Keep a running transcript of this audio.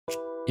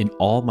In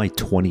all my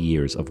 20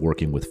 years of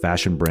working with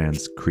fashion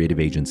brands, creative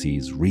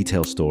agencies,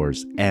 retail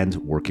stores, and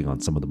working on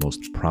some of the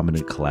most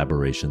prominent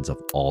collaborations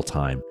of all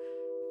time,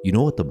 you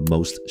know what the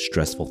most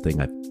stressful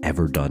thing I've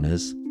ever done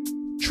is?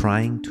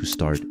 Trying to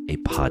start a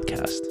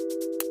podcast.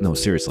 No,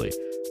 seriously,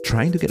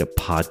 trying to get a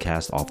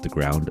podcast off the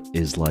ground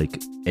is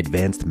like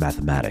advanced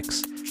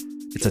mathematics.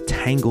 It's a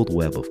tangled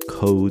web of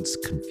codes,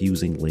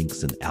 confusing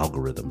links, and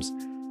algorithms.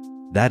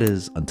 That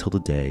is until the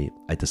day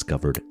I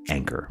discovered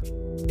Anchor.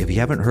 If you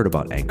haven't heard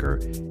about Anchor,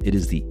 it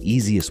is the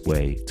easiest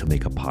way to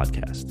make a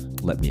podcast.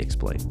 Let me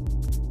explain.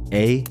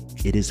 A,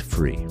 it is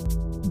free.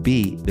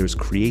 B, there's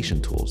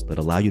creation tools that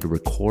allow you to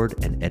record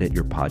and edit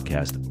your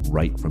podcast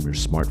right from your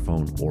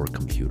smartphone or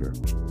computer.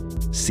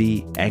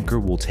 C, Anchor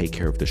will take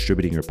care of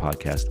distributing your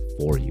podcast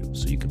for you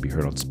so you can be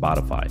heard on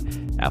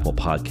Spotify, Apple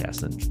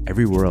Podcasts, and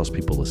everywhere else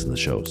people listen to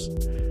shows.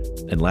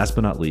 And last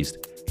but not least,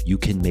 you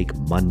can make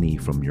money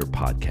from your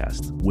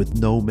podcast with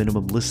no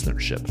minimum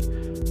listenership.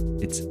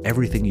 It's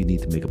everything you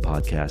need to make a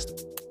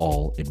podcast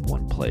all in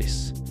one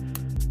place.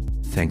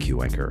 Thank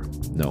you, Anchor.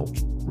 No,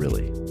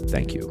 really,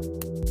 thank you.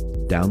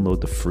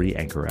 Download the free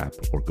Anchor app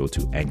or go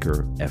to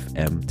Anchor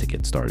FM to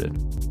get started.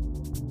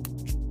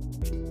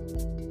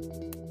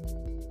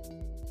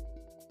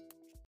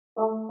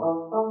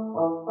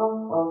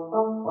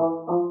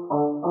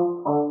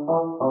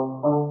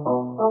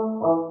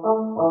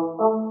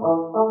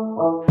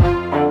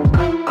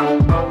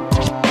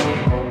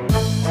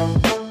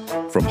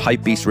 From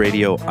Hypebeast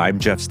Radio, I'm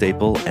Jeff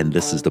Staple, and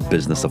this is The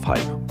Business of Hype,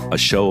 a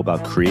show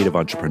about creative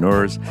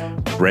entrepreneurs,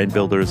 brand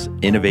builders,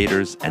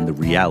 innovators, and the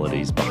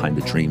realities behind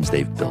the dreams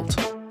they've built.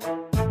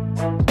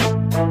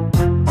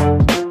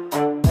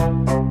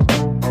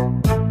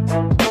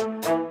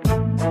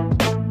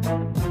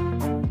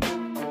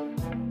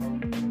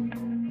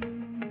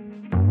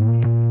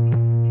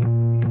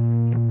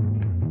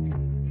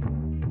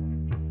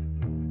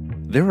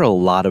 There are a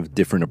lot of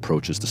different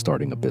approaches to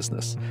starting a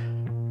business.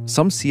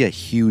 Some see a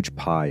huge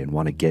pie and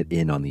want to get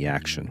in on the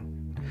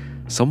action.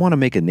 Some want to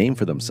make a name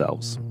for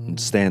themselves and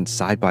stand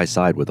side by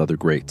side with other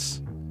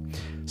greats.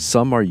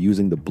 Some are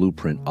using the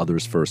blueprint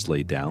others first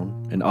laid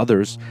down, and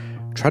others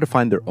try to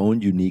find their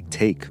own unique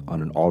take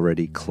on an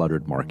already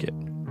cluttered market.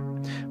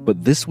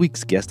 But this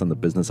week's guest on The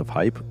Business of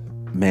Hype,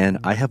 man,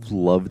 I have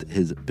loved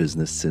his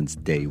business since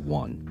day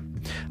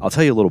one. I'll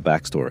tell you a little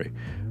backstory.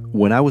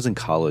 When I was in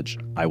college,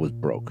 I was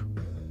broke.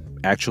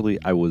 Actually,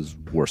 I was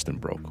worse than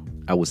broke.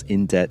 I was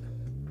in debt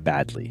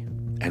badly,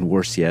 and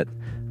worse yet,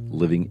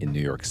 living in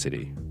New York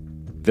City.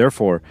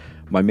 Therefore,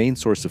 my main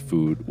source of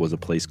food was a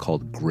place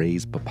called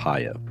Gray's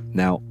Papaya.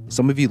 Now,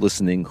 some of you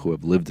listening who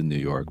have lived in New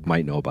York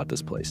might know about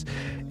this place.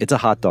 It's a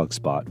hot dog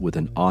spot with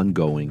an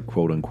ongoing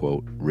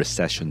quote-unquote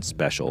recession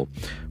special,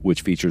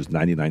 which features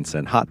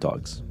 99-cent hot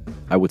dogs.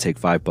 I would take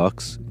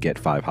 $5, get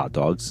 5 hot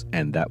dogs,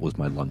 and that was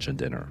my lunch and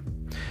dinner.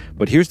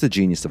 But here's the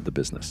genius of the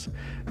business.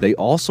 They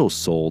also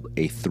sold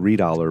a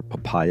 $3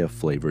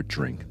 papaya-flavored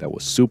drink that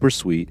was super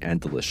sweet and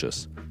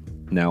delicious.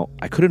 Now,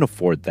 I couldn't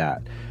afford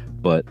that,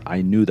 but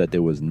I knew that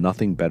there was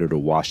nothing better to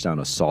wash down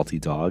a salty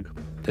dog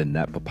than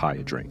that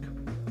papaya drink.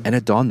 And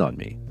it dawned on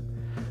me.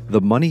 The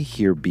money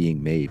here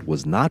being made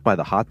was not by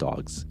the hot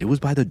dogs, it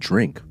was by the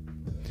drink.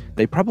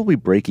 They probably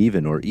break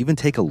even or even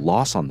take a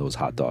loss on those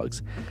hot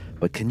dogs.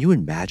 But can you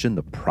imagine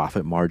the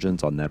profit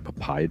margins on that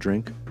papaya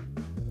drink?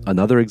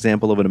 Another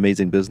example of an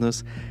amazing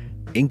business,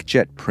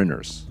 inkjet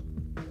printers.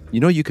 You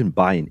know you can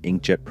buy an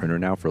inkjet printer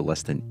now for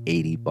less than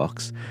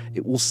 $80.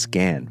 It will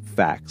scan,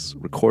 fax,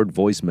 record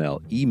voicemail,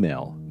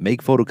 email,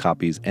 make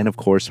photocopies, and of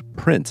course,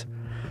 print.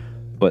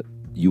 But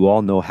you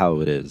all know how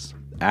it is.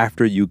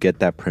 After you get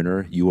that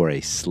printer, you are a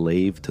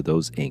slave to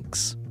those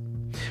inks.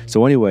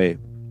 So anyway,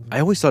 I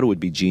always thought it would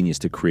be genius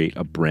to create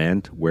a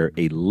brand where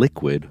a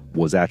liquid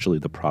was actually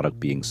the product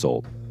being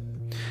sold.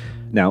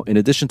 Now, in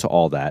addition to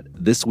all that,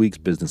 this week's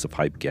Business of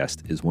Hype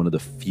guest is one of the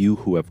few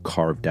who have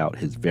carved out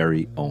his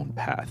very own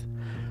path.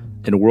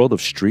 In a world of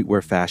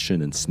streetwear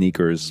fashion and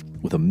sneakers,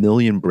 with a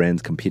million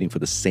brands competing for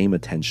the same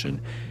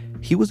attention,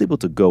 he was able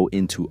to go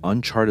into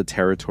uncharted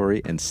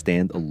territory and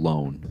stand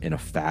alone in a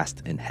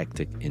fast and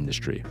hectic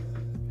industry.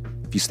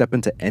 If you step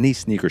into any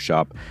sneaker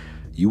shop,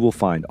 you will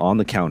find on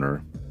the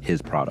counter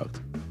his product.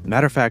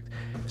 Matter of fact,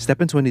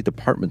 step into any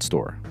department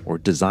store or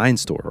design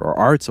store or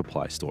art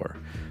supply store,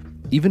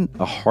 even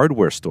a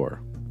hardware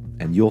store,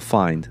 and you'll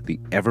find the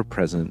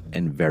ever-present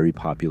and very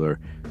popular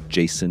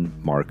Jason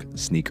Markk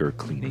sneaker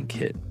cleaning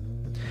kit.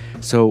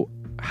 So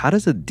how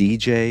does a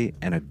DJ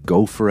and a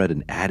gopher at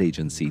an ad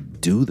agency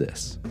do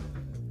this?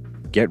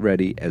 Get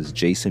ready as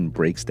Jason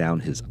breaks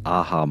down his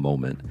aha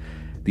moment,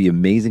 the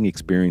amazing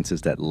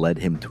experiences that led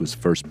him to his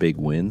first big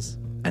wins,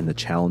 and the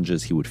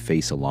challenges he would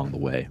face along the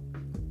way.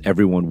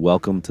 Everyone,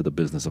 welcome to The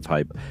Business of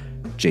Hype,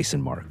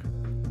 Jason Markk.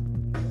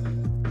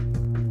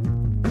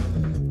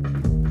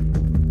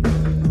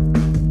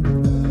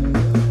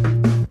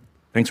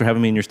 Thanks for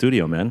having me in your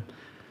studio, man.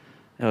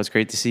 It was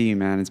great to see you,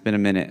 man. It's been a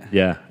minute.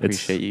 Yeah.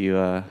 Appreciate you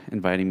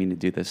inviting me to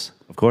do this.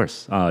 Of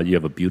course. You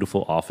have a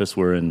beautiful office.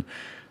 We're in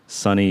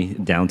sunny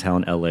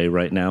downtown LA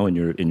right now in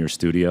your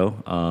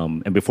studio.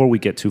 And before we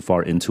get too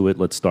far into it,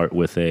 let's start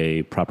with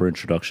a proper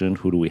introduction.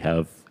 Who do we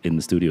have in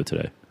the studio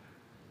today?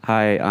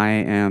 Hi, I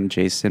am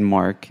Jason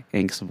Markk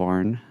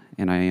Anksvarn,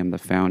 and I am the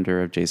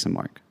founder of Jason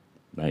Markk.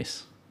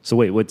 Nice. So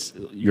wait, what's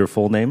your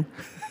full name?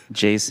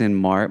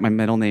 Jason Markk. My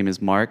middle name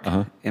is Mark,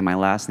 and my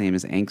last name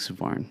is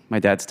Anksvarn. My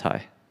dad's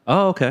Thai.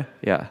 Oh, okay.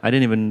 Yeah. I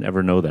didn't even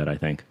ever know that, I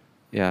think.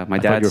 Yeah, my I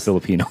thought dad's... you were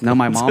Filipino. No,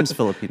 my mom's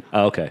Filipino.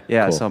 Oh, okay.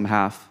 Yeah, cool. so I'm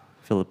half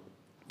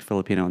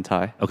Filipino and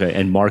Thai. Okay,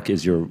 and Mark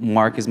is your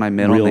Mark is my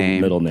middle real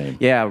name. middle name.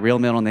 Yeah, real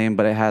middle name,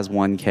 but it has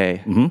one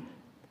K.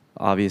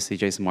 Obviously,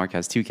 Jason Markk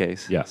has two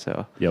Ks. Yeah.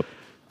 So Yep.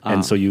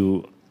 And so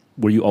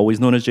were you always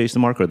known as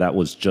Jason Markk, or that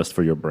was just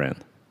for your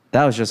brand?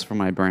 that was just for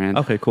my brand.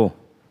 Okay, cool.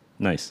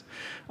 Nice.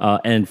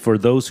 And for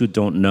those who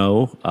don't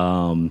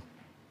know,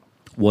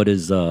 what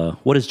is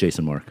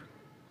Jason Markk?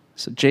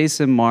 So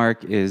Jason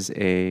Markk is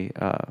a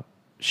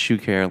shoe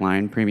care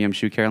line, premium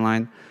shoe care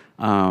line.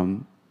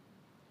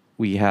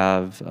 We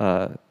have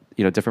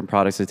different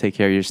products to take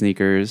care of your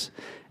sneakers,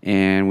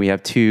 and we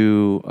have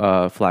two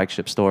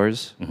flagship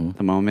stores at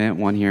the moment.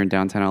 One here in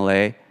downtown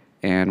LA,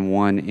 and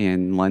one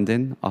in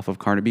London off of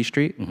Carnaby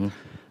Street.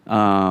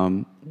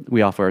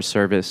 We offer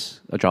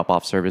a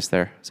drop-off service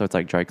there, so it's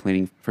like dry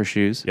cleaning for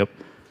shoes. Yep.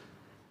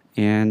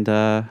 And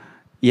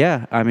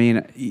yeah, I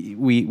mean,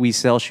 we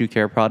sell shoe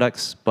care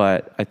products,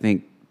 but I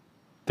think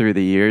through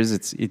the years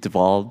it's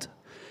evolved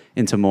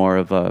into more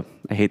of a,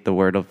 I hate the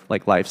word of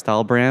like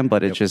lifestyle brand,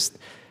 but it's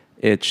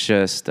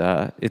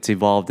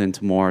evolved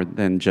into more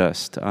than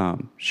just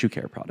shoe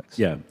care products.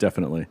 Yeah,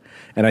 definitely.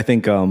 And I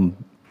think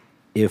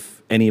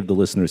if any of the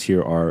listeners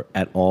here are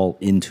at all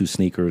into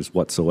sneakers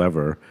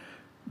whatsoever,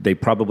 they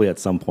probably at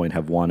some point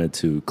have wanted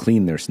to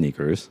clean their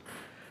sneakers,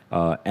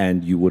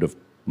 and you would have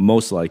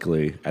most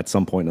likely at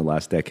some point in the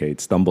last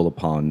decade stumble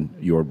upon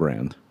your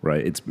brand,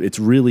 right? It's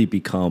really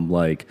become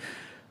like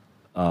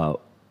a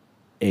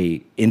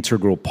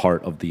integral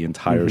part of the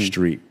entire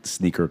street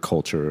sneaker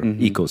culture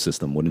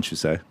ecosystem, wouldn't you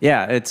say?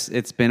 Yeah,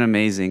 it's been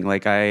amazing.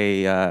 Like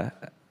I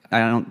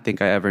don't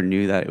think I ever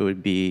knew that it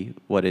would be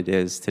what it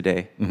is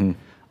today.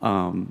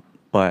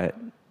 But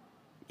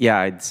yeah,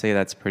 I'd say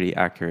that's pretty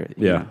accurate.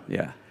 You know?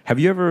 Yeah. Have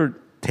you ever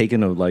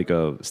taken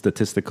a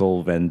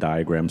statistical Venn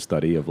diagram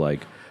study of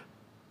like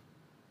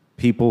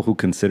people who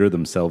consider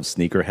themselves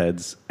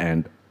sneakerheads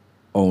and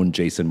own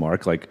Jason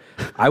Markk? Like,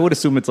 I would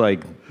assume it's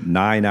like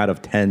 9 out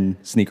of 10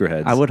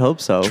 sneakerheads. I would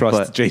hope so.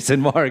 Trust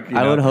Jason Markk. You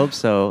know? I would hope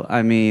so.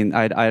 I mean,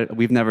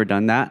 we've never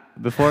done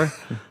that before,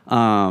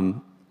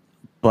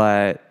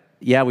 but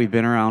yeah, we've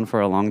been around for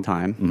a long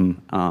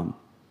time,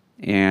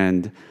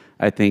 and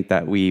I think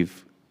that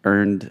we've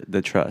earned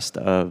the trust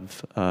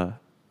of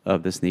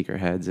the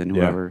sneakerheads and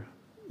whoever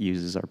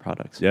uses our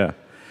products. Yeah.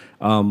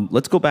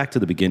 Let's go back to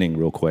the beginning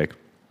real quick.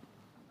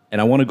 And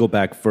I want to go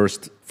back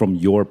first from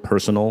your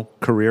personal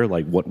career,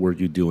 like what were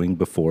you doing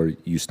before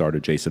you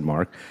started Jason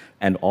Markk?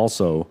 And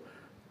also,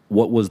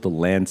 what was the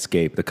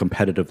landscape, the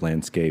competitive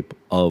landscape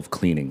of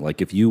cleaning?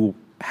 Like if you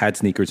had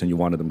sneakers and you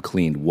wanted them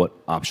cleaned, what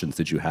options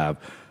did you have?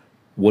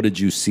 What did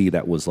you see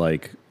that was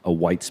like a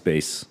white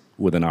space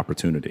with an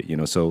opportunity?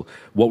 So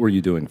what were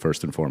you doing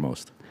first and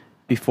foremost?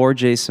 Before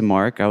Jason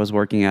Markk, I was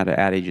working at an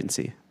ad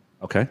agency.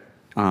 Okay.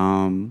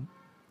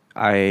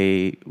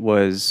 I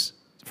was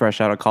fresh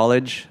out of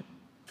college.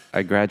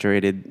 I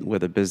graduated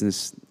with a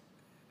business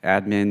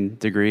admin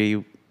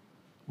degree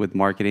with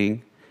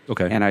marketing.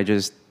 Okay. And I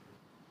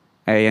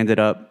ended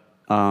up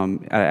at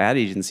an ad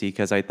agency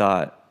because I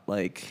thought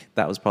like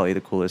that was probably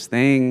the coolest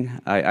thing.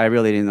 I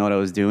really didn't know what I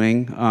was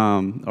doing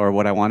or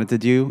what I wanted to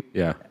do.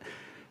 Yeah.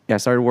 I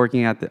started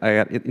working I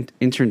got an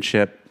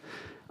internship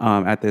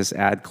at this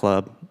ad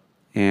club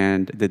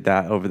and did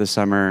that over the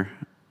summer,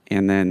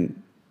 and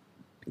then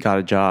got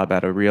a job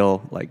at a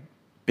real like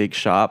big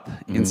shop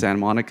in Santa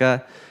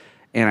Monica.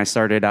 And I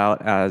started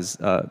out as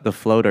the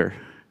floater.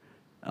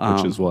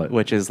 Which is what?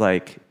 Which is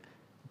like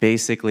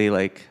basically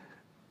like,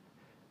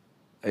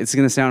 it's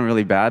going to sound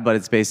really bad, but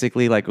it's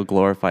basically like a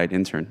glorified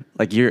intern.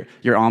 Like you're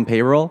on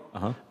payroll,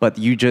 but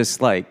you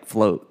just like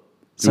float.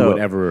 Do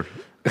whatever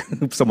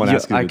someone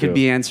asks you to do. I could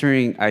be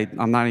answering,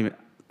 I'm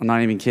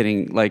not even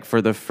kidding. Like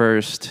for the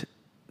first,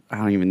 I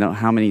don't even know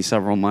how many,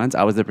 several months,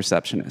 I was the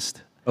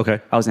receptionist.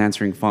 Okay. I was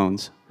answering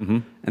phones.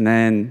 And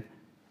then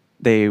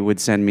they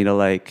would send me to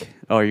like,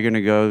 oh, you're going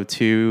to go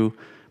to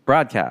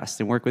broadcast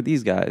and work with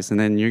these guys. And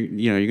then you're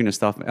going to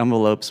stuff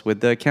envelopes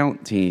with the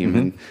account team.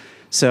 And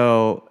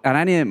and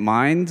I didn't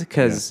mind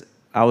because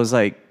I was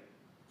like,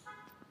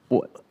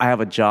 I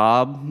have a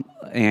job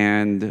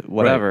and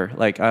whatever.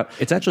 Right. Like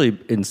it's actually,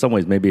 in some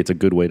ways, maybe it's a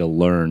good way to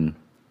learn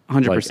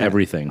 100%. Like,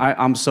 everything.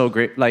 I'm so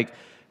great. Like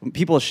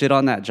people shit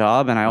on that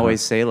job. And I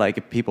always say like,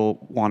 if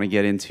people want to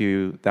get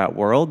into that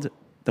world,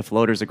 the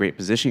floater's a great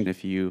position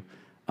if you're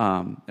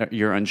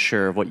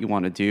unsure of what you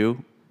want to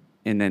do.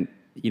 And then,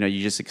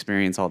 you just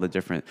experience all the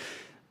different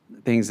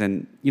things.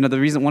 And, one of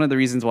the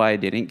reasons why I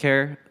didn't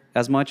care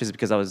as much is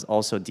because I was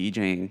also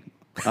DJing.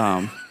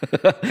 And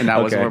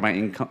that was where my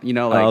income, like.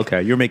 Oh,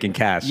 okay. You're making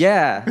cash.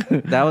 Yeah.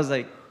 That was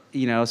like,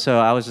 you know, so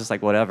I was just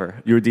like,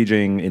 whatever. You were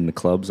DJing in the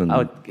clubs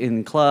and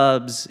In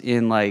clubs,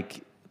 in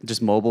like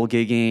just mobile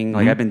gigging.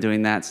 Like I've been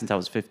doing that since I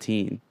was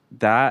 15.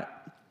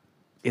 That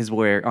is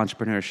where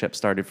entrepreneurship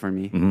started for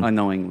me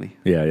unknowingly.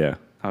 yeah.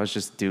 I was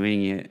just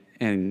doing it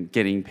and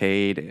getting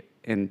paid.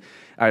 And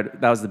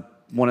that was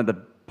one of the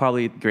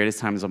probably greatest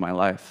times of my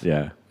life.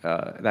 Yeah.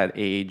 That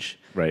age.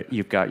 Right.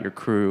 You've got your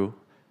crew.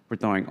 We're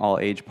throwing all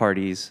age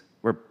parties.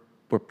 We're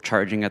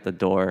charging at the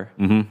door.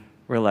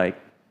 We're like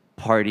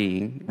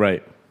partying.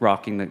 Right.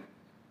 Rocking the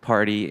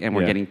party, and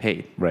we're getting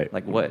paid. Right.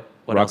 Like what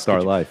Rockstar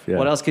else life. Yeah.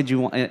 What else could you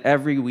want? And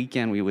every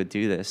weekend we would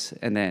do this,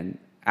 and then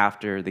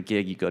after the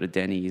gig, you go to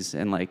Denny's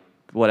and like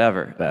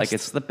whatever. Best. Like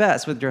it's the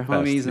best with your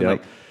homies and Yep.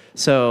 like.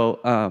 So.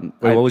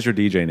 Wait, what was your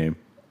DJ name?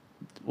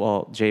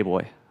 Well,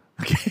 J-Boy.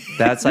 Okay.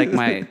 That's like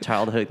my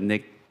childhood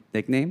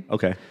nickname.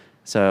 Okay.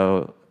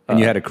 So. And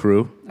you had a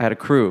crew? I had a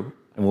crew.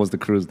 And what was the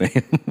crew's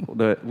name?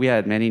 We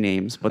had many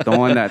names, but the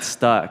one that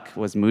stuck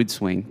was Mood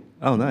Swing.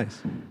 Oh, nice.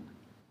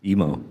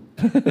 Emo.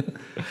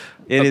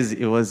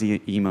 It was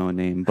the emo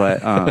name,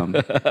 but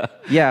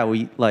yeah,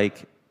 we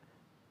like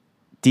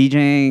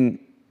DJing.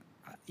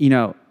 You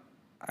know,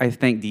 I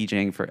thank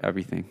DJing for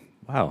everything.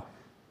 Wow.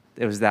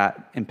 It was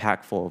that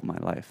impactful of my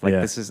life. Like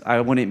I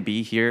wouldn't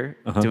be here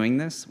doing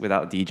this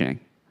without DJing.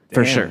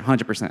 For sure,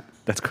 100%.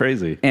 That's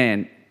crazy.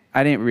 And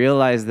I didn't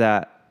realize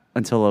that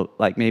until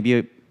like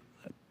maybe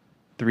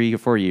 3 or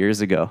 4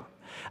 years ago.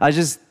 I was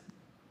just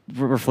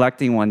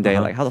reflecting one day,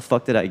 like, how the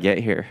fuck did I get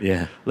here?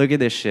 Yeah. Look at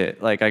this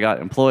shit. Like, I got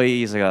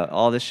employees, I got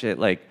all this shit.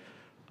 Like,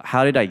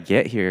 how did I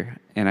get here?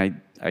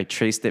 And I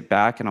traced it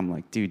back, and I'm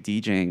like, dude,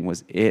 DJing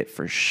was it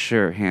for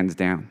sure, hands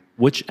down.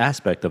 Which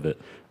aspect of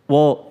it?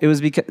 Well, it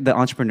was because the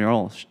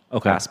entrepreneurial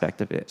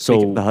aspect of it.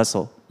 So the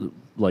hustle.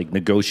 Like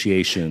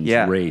negotiations,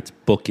 Yeah. rates,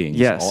 bookings.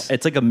 Yes.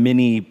 It's like a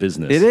mini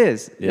business. It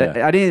is.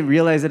 Yeah. I didn't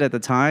realize it at the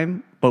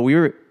time, but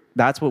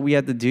that's what we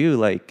had to do.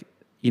 Like,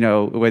 you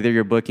know, whether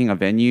you're booking a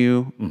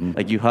venue,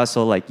 like you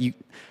hustle, like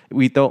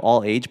we throw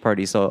all age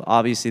parties. So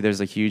obviously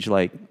there's a huge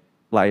like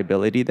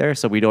liability there.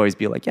 So we'd always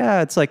be like,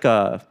 yeah, it's like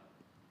a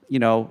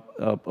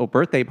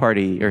birthday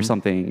party or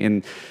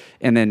something.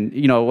 And then,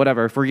 you know,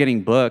 whatever, if we're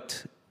getting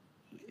booked,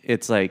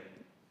 it's like,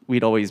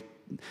 we'd always,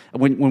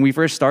 when we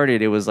first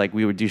started, it was like,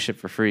 we would do shit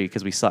for free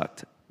because we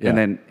sucked. Yeah.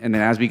 And then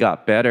as we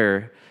got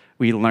better,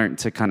 we learned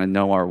to kind of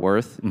know our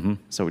worth.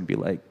 So we'd be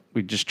like,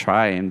 we'd just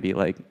try and be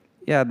like,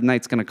 yeah, the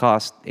night's going to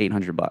cost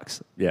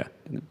 $800. Yeah.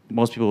 And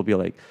most people will be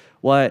like,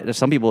 what?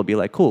 Some people will be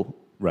like, cool.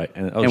 Right.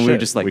 And we were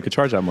just like, we could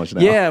charge that much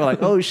now. Yeah, we're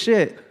like, oh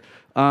shit.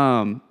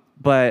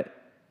 But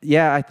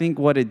yeah, I think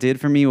what it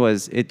did for me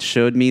was it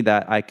showed me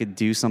that I could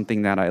do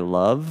something that I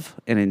love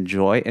and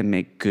enjoy and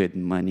make good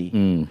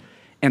money.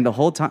 And the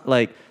whole time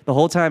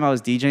I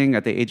was DJing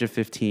at the age of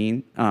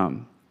 15,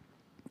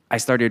 I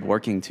started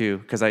working too,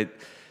 because I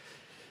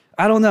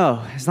don't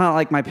know. It's not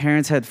like my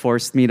parents had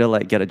forced me to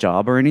like get a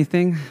job or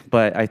anything,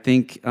 but I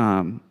think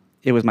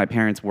it was my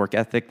parents' work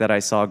ethic that I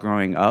saw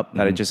growing up.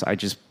 That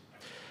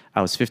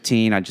I was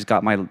 15. I just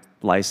got my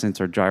license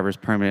or driver's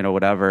permit or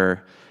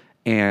whatever,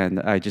 and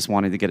I just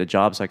wanted to get a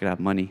job so I could have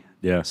money.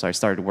 Yeah. So I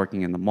started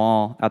working in the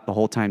mall at the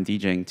whole time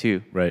DJing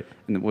too. Right.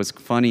 And what's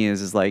funny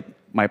is like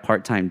my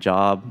part-time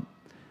job,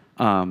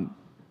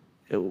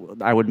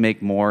 I would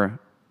make more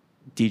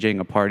DJing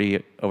a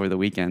party over the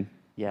weekend.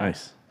 Yeah.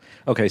 Nice.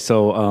 Okay,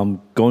 so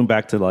going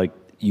back to like,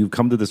 you've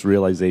come to this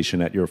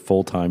realization at your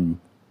full-time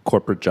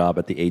corporate job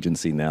at the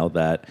agency now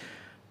that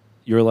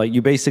you're like,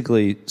 you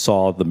basically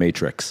saw the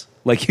Matrix.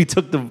 Like you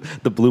took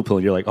the blue pill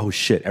and you're like, oh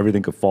shit,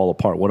 everything could fall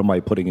apart. What am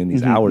I putting in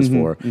these hours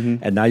for?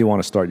 And now you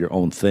want to start your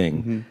own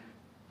thing.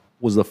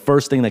 Was the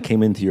first thing that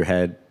came into your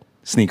head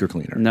sneaker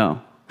cleaner?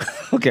 No.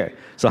 Okay,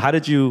 so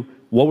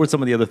what were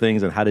some of the other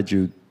things and how did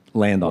you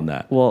land on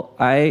that? Well,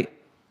 I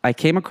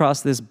came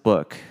across this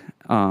book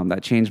that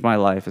changed my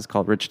life. It's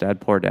called Rich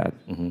Dad, Poor Dad.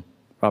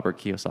 Robert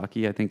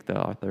Kiyosaki, I think the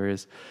author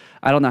is.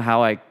 I don't know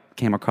how I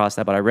came across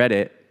that, but I read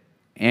it.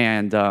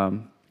 And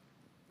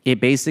it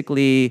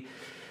basically,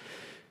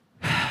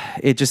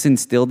 it just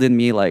instilled in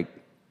me like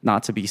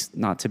not to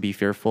be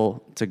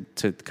fearful,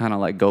 to kind of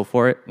like go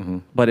for it.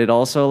 But it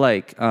also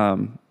like,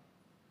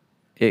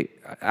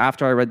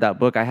 after I read that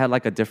book, I had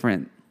like a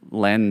different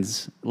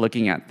lens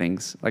looking at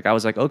things. Like I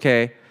was like,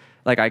 okay,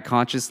 like I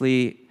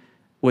consciously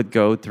would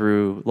go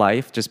through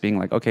life just being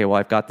like, okay, well,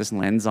 I've got this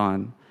lens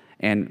on.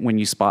 And when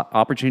you spot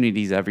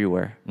opportunities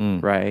everywhere,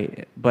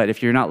 right? But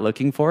if you're not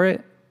looking for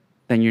it,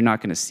 then you're not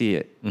going to see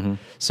it.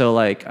 So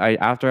like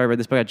after I read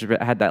this book, I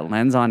just had that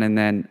lens on, and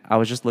then I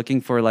was just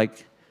looking for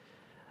like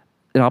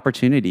an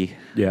opportunity.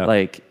 Yeah.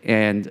 Like,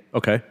 and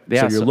okay.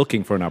 Yeah, so you're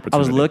looking for an opportunity. I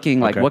was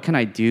looking like, what can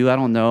I do? I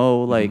don't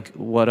know like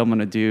what I'm going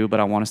to do, but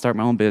I want to start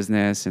my own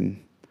business.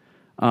 And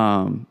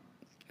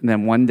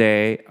then one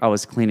day I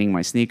was cleaning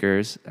my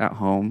sneakers at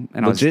home,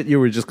 and you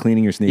were just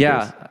cleaning your sneakers?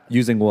 Yeah.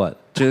 Using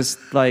what?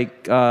 Just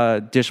like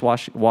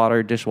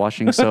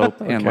dishwashing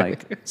soap, and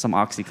like some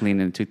OxyClean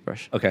and a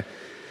toothbrush. Okay.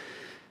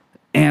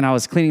 And I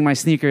was cleaning my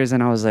sneakers,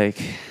 and I was like,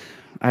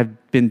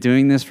 I've been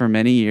doing this for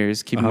many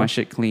years, keeping my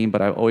shit clean,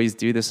 but I always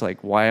do this.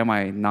 Like, why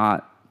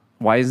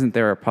why isn't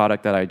there a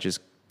product that I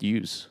just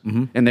use?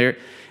 And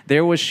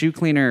there was shoe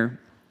cleaner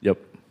Yep.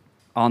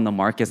 on the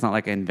market. It's not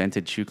like I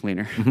invented shoe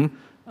cleaner,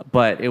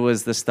 but it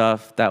was the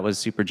stuff that was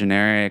super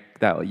generic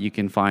that you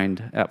can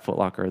find at Foot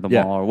Locker or the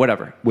mall or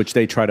whatever. Which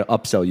they try to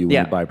upsell you when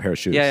Yeah. you buy a pair of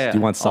shoes. Yeah, yeah. Do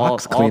you want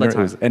socks All the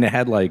cleaner? time. And it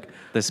had like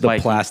the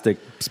spiky. plastic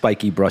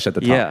spiky brush at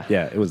the top. Yeah.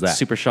 Yeah, it was that.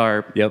 Super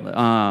sharp. Yep.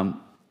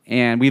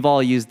 And we've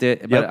all used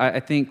it, but Yep. I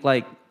think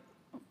like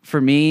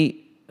for me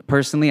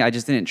personally, I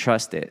just didn't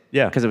trust it.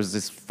 Yeah. Because it was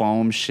this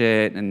foam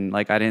shit, and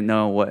like I didn't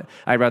know what.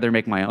 I'd rather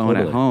make my own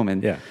at home.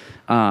 And yeah.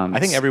 I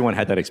think everyone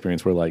had that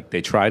experience where like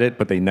they tried it,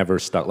 but they never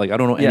stuck. Like I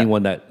don't know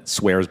anyone that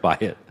swears by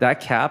it. That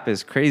cap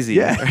is crazy.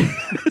 Yeah.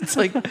 it's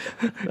like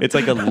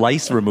a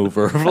lice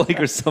remover like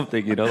or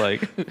something, you know,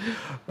 like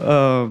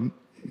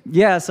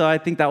Yeah, so I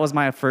think that was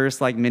my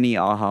first like mini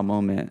aha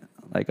moment.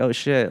 Like, oh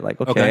shit, like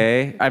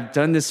okay. I've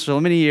done this so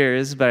many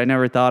years, but I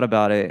never thought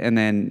about it. And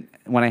then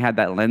when I had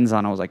that lens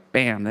on, I was like,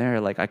 bam, there,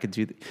 like I could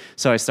do.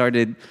 So I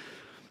started.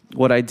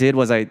 What I did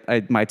was I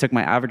took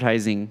my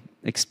advertising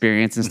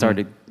experience and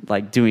started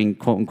like doing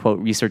quote unquote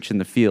research in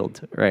the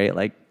field, right?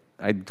 Like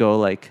I'd go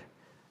like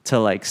to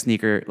like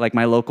sneaker, like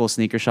my local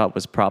sneaker shop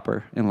was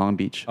Proper in Long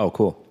Beach. oh,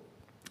 cool.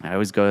 I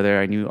always go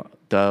there. I knew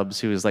Dubs,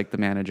 who was like the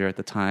manager at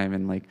the time,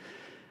 and like,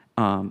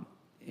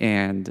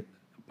 and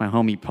my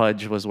homie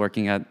Pudge was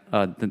working at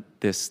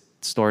this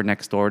store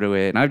next door to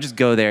it, and I would just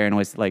go there and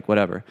was like,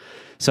 whatever.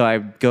 So I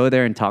would go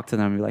there and talk to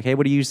them and be like, hey,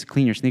 what do you use to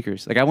clean your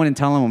sneakers? Like I wouldn't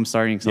tell them I'm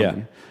starting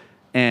something,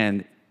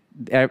 and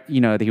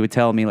you know he would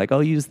tell me like, oh,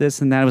 use this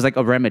and that. It was like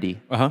a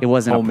remedy. It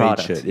wasn't Homemade a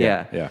product. shit.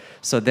 Yeah. Yeah.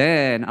 So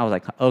then I was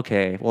like,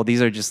 okay, well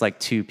these are just like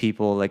two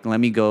people. Like let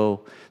me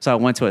go. So I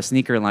went to a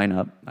sneaker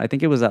lineup. I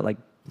think it was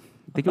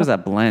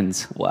at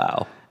Blends.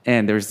 Wow.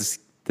 And there was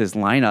this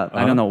lineup.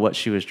 I don't know what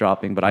she was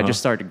dropping, but I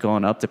just started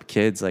going up to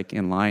kids like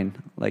in line,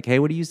 like, hey,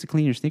 what do you use to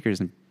clean your sneakers?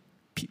 And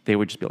they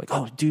would just be like,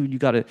 oh, dude, you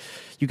gotta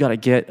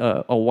get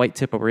a white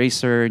tip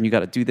eraser, and you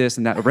gotta do this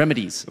and that.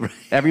 Remedies.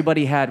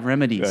 Everybody had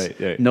remedies.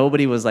 Right.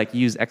 Nobody was like,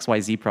 use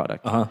XYZ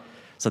product.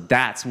 So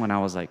that's when I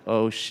was like,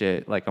 oh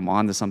shit, like I'm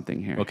onto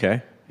something here.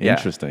 Okay. Yeah.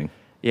 Interesting.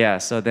 Yeah.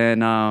 So then,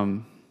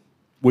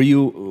 Were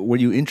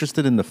you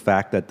interested in the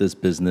fact that this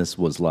business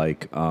was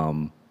like?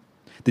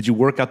 Did you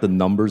work out the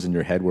numbers in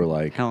your head? Where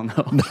like, hell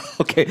no.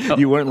 Okay, no.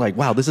 You weren't like,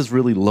 wow, this is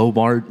really low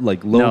bar,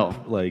 like low,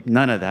 No, like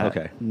none of that.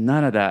 Okay,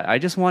 none of that. I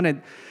just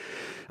wanted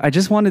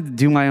to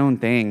do my own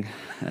thing.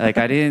 Like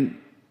I didn't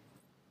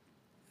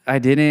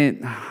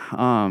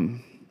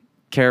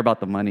care about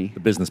the money.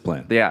 the business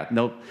plan. Yeah,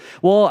 nope.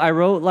 Well, I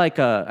wrote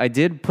I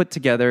did put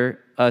together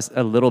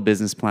a little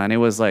business plan. It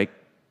was like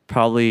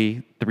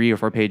probably 3 or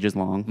 4 pages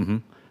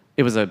long.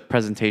 It was a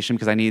presentation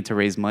because I needed to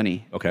raise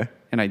money. Okay,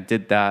 And I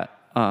did that.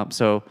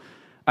 So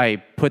I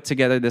put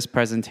together this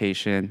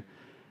presentation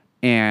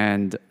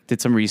and did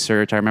some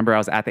research. I remember I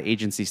was at the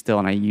agency still,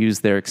 and I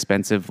used their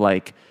expensive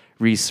like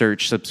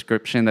research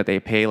subscription that they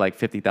pay like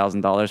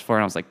 $50,000 for.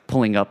 And I was like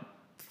pulling up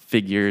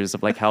figures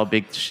of like how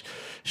big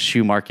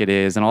shoe market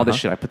is and all this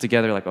shit. I put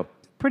together like a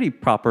pretty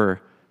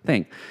proper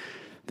thing.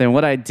 Then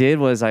what I did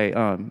was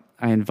I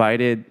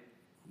invited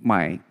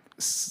my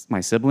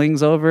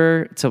siblings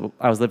over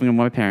I was living with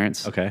my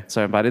parents. Okay.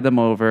 So I invited them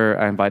over.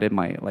 I invited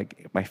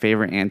my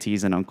favorite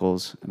aunties and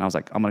uncles, and I was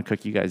like, I'm gonna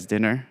cook you guys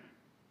dinner,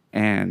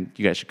 and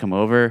you guys should come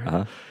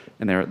over.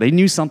 And they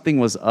knew something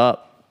was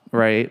up,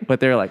 right? But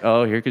they're like,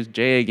 oh, here comes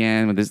Jay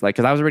again with this, like,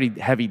 because I was already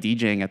heavy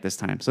DJing at this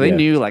time, so they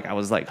knew like I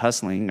was like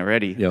hustling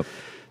already. Yep.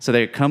 So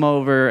they come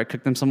over. I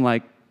cooked them some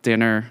like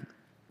dinner,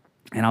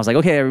 and I was like,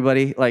 okay,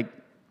 everybody, like,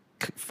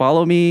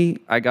 follow me.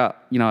 I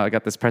got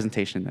this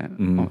presentation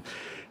then.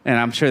 And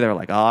I'm sure they were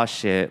like, oh,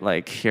 shit,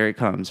 like, here it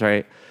comes,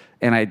 right?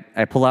 And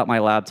I pull out my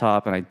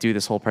laptop, and I do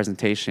this whole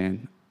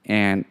presentation.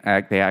 And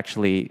they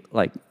actually,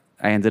 like,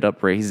 I ended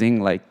up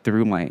raising, like,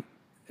 through my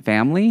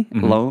family,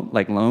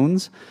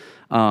 loans,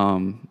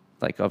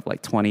 like, of,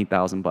 like,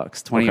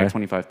 $20,000, 20 or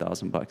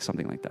 $25,000,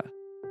 something like that.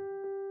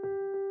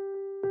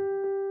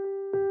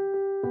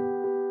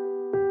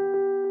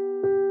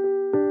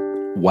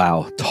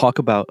 Wow, talk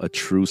about a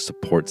true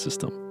support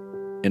system.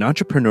 An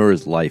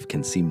entrepreneur's life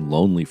can seem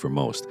lonely for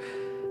most.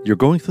 You're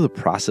going through the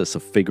process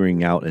of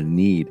figuring out a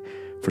need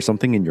for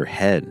something in your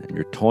head, and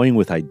you're toying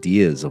with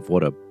ideas of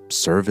what a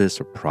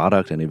service or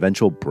product and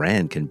eventual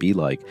brand can be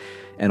like.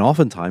 And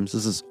oftentimes,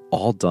 this is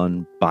all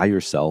done by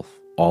yourself,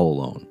 all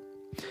alone.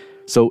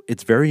 So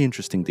it's very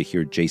interesting to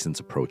hear Jason's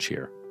approach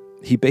here.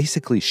 He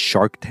basically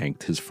Shark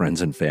Tanked his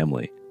friends and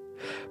family.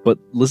 But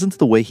listen to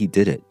the way he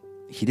did it.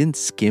 He didn't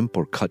skimp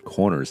or cut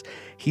corners.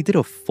 He did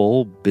a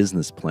full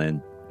business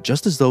plan,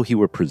 just as though he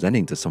were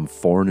presenting to some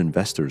foreign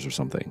investors or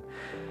something.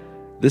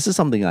 This is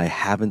something I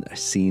haven't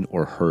seen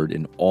or heard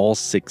in all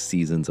 6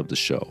 seasons of the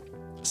show.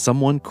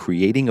 Someone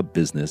creating a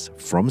business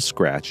from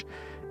scratch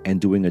and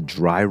doing a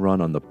dry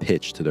run on the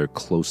pitch to their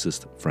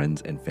closest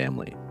friends and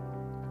family.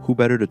 Who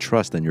better to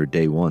trust than your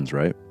day ones,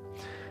 right?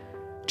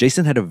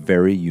 Jason had a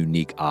very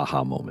unique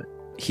aha moment.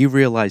 He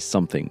realized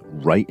something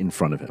right in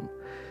front of him.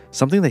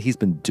 Something that he's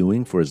been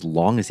doing for as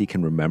long as he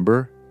can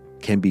remember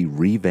can be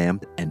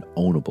revamped and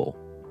ownable.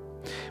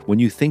 When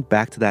you think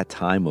back to that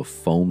time of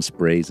foam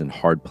sprays and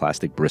hard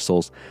plastic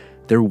bristles,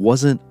 there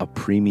wasn't a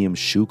premium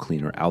shoe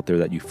cleaner out there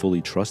that you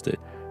fully trusted.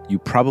 You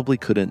probably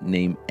couldn't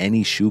name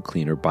any shoe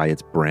cleaner by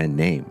its brand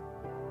name.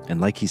 And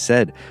like he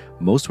said,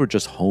 most were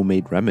just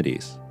homemade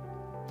remedies.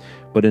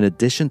 But in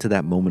addition to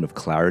that moment of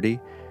clarity,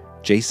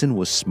 Jason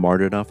was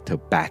smart enough to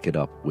back it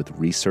up with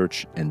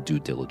research and due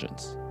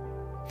diligence.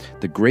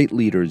 The great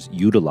leaders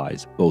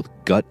utilize both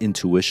gut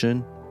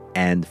intuition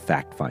and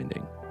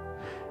fact-finding.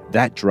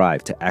 That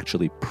drive to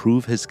actually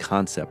prove his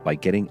concept by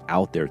getting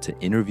out there to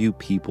interview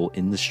people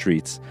in the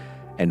streets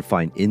and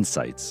find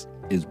insights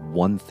is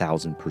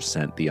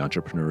 1,000% the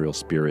entrepreneurial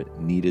spirit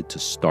needed to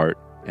start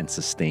and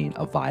sustain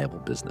a viable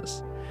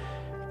business.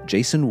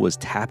 Jason was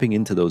tapping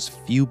into those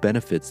few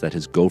benefits that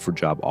his gopher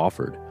job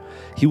offered.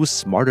 He was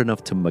smart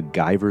enough to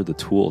MacGyver the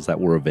tools that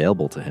were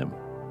available to him.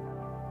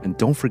 And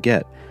don't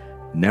forget,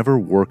 never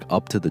work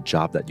up to the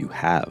job that you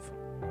have.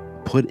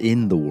 Put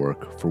in the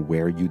work for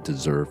where you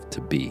deserve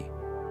to be.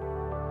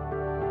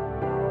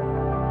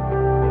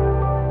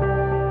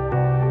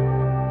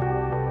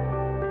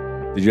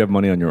 Did you have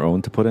money on your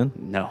own to put in?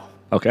 No.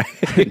 Okay.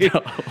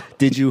 No.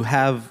 Did you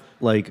have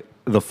like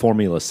the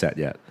formula set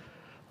yet?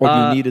 Or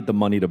you needed the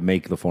money to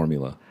make the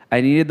formula?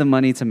 I needed the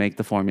money to make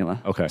the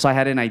formula. Okay. So I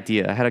had an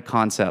idea. I had a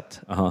concept.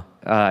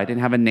 I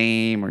didn't have a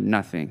name or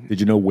nothing. Did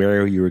you know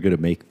where you were going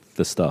to make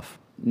the stuff?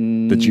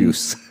 The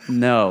juice?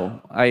 No.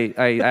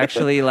 I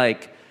actually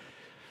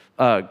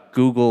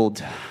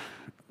Googled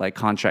like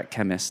contract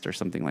chemist or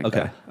something like that.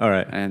 Okay. All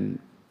right. And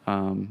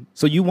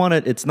so you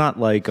wanted, it's not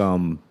like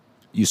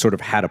you sort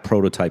of had a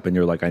prototype and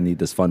you're like, I need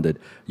this funded.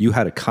 You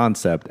had a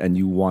concept and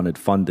you wanted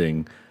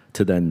funding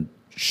to then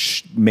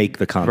make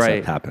the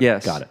concept happen.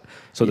 Yes. Got it.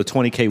 So the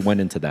 $20K went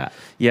into that.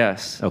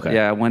 Yes. Okay.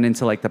 Yeah, I went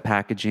into like the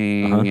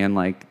packaging and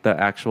like the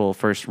actual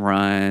first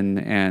run,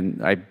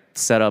 and I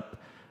set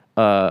up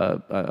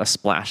a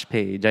splash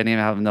page. I didn't even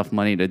have enough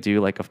money to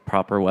do like a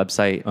proper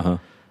website,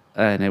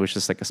 and it was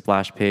just like a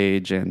splash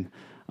page, and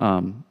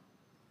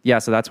yeah,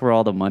 so that's where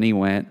all the money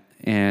went.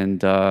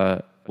 And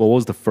what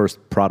was the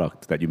first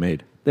product that you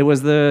made? It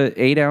was the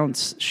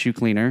 8-ounce shoe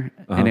cleaner,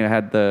 and it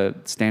had the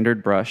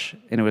standard brush,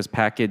 and it was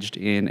packaged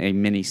in a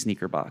mini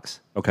sneaker box.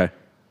 Okay.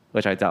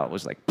 Which I thought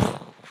was like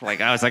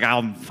I was like,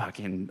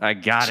 I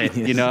got it,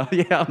 you know?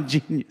 Yeah, I'm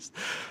genius.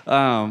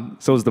 So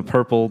it was the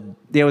purple?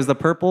 Yeah, it was the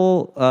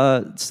purple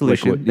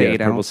solution, liquid, the 8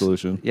 purple ounce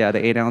solution. Yeah,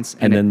 the 8 ounce.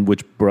 And then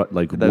which,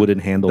 wooden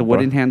handle? The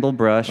wooden handle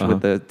brush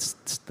with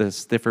the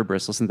stiffer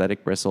bristle,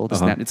 synthetic bristle.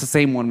 It's the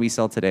same one we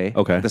sell today,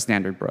 the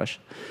standard brush.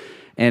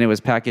 And it was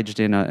packaged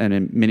in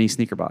a mini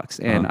sneaker box.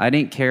 And I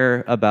didn't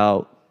care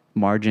about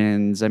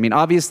margins. I mean,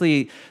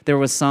 obviously there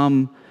was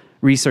some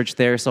research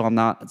there, so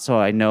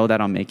I know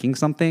that I'm making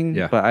something,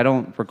 but I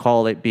don't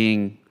recall it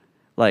being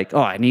like,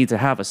 oh, I need to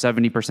have a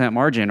 70%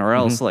 margin or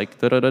else like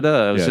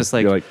da-da-da-da. It was just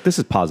like, you're like, this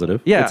is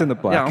positive. Yeah, it's in the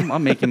black. Yeah,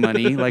 I'm making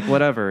money, like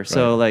whatever. Right.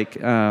 So like,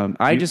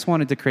 I just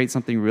wanted to create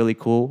something really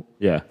cool.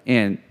 Yeah.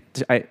 And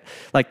I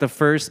like the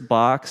first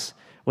box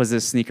was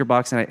this sneaker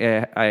box, and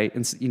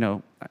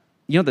the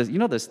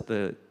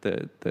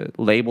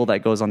label that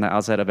goes on the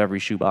outside of every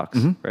shoe box,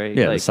 right?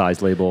 Yeah, like, the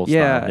size label.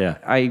 Yeah, style.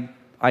 Yeah.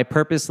 I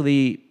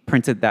purposely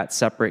printed that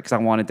separate because I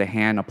wanted to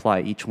hand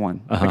apply each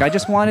one. Like I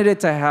just wanted it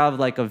to have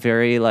like a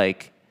very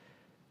like,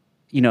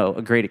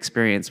 a great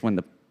experience when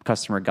the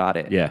customer got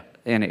it. Yeah.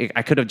 And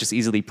I could have just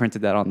easily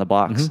printed that on the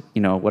box,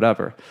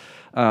 whatever.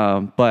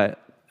 But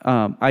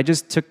I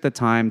just took the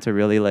time to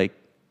really like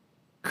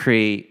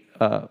create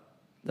the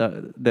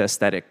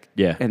aesthetic.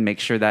 Yeah. And make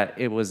sure that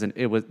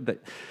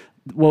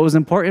what was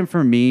important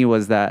for me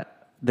was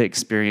that the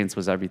experience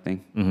was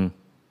everything.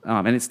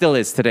 And it still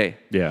is today.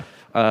 Yeah.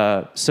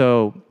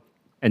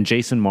 And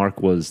Jason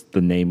Markk was the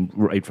name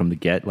right from the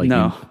get? Like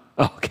no.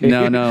 Okay.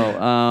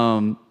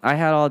 No. I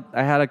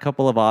had a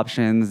couple of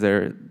options.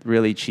 They're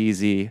really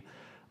cheesy.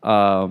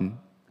 But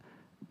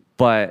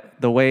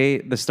the way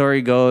the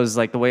story goes,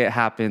 like the way it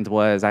happened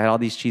was I had all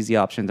these cheesy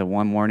options, and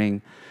one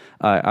morning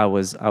I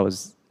was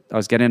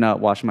getting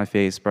up, washing my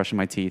face, brushing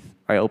my teeth.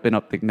 I open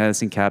up the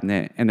medicine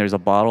cabinet, and there's a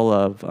bottle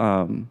of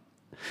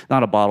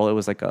not a bottle, it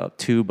was like a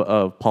tube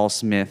of Paul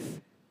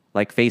Smith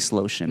like face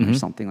lotion or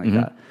something like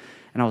that.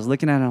 And I was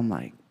looking at it, I'm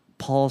like,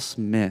 Paul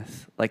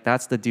Smith, like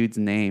that's the dude's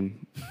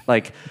name.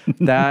 Like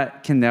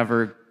that can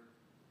never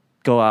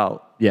go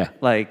out. Yeah.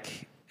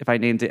 Like if I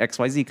named it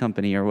XYZ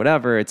company or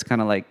whatever, it's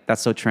kind of like,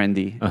 that's so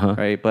trendy,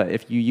 right? But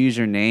if you use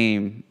your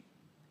name,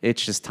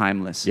 it's just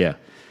timeless. Yeah.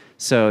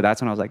 So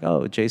that's when I was like,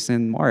 oh,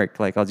 Jason Markk.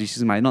 Like I'll just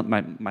use my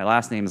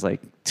last name is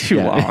like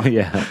too long.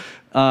 Yeah.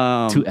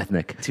 Too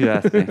ethnic. Too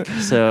ethnic.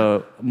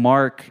 So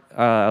Markk,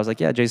 I was like,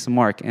 yeah, Jason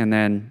Markk. And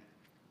then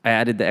I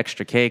added the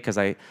extra K because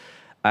I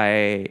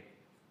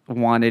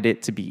wanted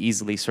it to be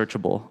easily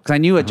searchable. Because I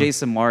knew a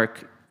Jason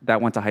Markk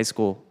that went to high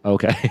school.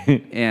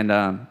 Okay. And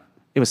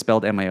it was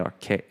spelled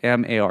M-A-R-K,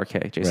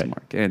 Jason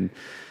Markk. And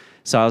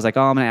so I was like,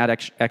 oh, I'm going to add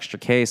extra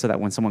K so that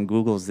when someone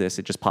Googles this,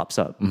 it just pops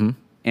up.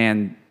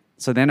 And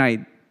so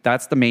then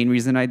that's the main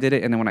reason I did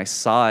it. And then when I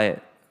saw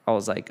it, I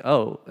was like,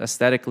 oh,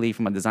 aesthetically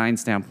from a design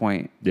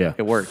standpoint,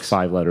 it works.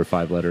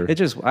 5-letter. It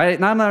just, I'm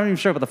not even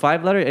sure about the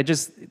 5-letter. It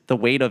just, the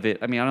weight of it.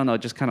 I mean, I don't know.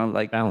 It just kind of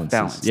like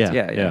balanced.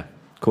 Yeah.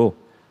 Cool.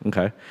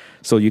 Okay.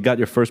 So you got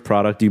your first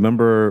product. Do you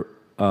remember?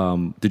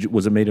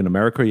 Was it made in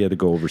America or you had to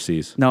go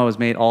overseas? No, it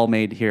was all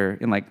made here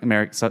in like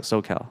America,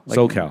 SoCal. Like,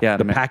 SoCal. Yeah.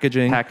 The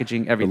packaging,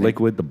 everything. the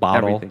liquid, the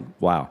bottle. Everything.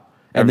 Wow.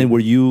 And then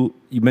you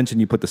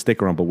mentioned you put the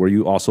sticker on, but were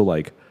you also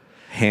like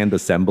hand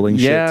assembling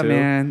shit too? Yeah,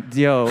 man.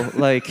 Yo,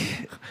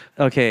 like,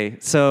 okay.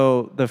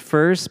 So the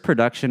first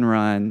production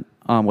run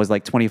was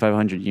like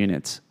 2,500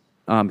 units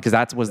because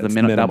that was the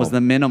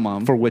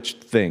minimum. For which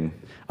thing?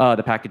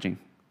 The packaging.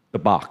 The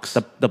box.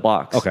 The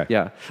box. Okay.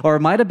 Yeah. Or it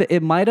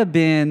might have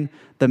been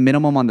the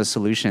minimum on the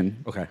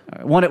solution. Okay.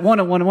 One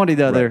or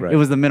the other. Right. It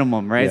was the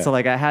minimum, right? Yeah. So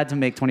like I had to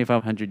make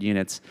 2,500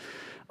 units.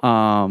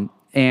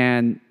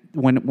 And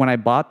when I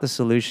bought the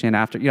solution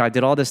after, I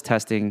did all this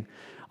testing,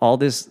 all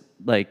this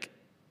like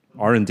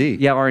R&D.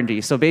 Yeah,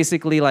 R&D. So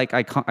basically, like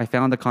I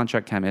found a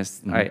contract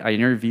chemist. I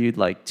interviewed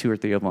like 2 or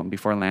 3 of them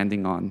before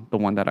landing on the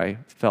one that I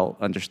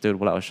felt understood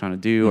what I was trying to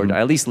do, or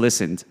at least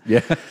listened. Yeah.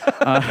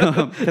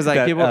 Because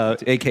like people,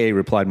 AKA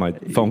replied my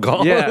phone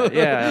call.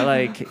 yeah,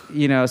 like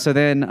So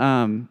then,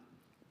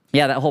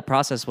 that whole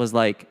process was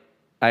like,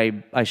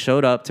 I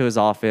showed up to his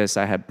office.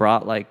 I had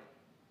brought like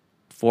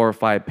 4 or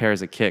 5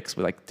 pairs of kicks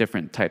with like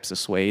different types of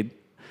suede,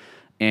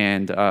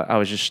 and I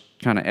was just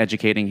kind of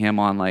educating him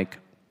on like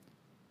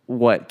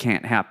what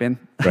can't happen.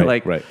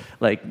 Right,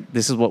 like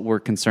this is what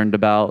we're concerned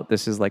about.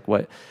 This is like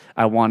what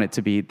I want it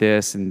to be,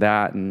 this and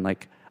that, and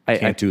like I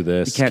can't do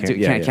this.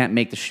 Can't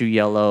make the shoe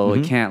yellow.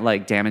 It can't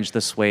like damage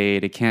the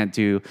suede. It can't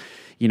do,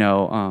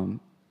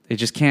 it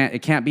just can't.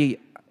 It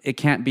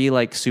can't be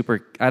like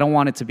super. I don't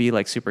want it to be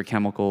like super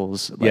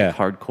chemicals, like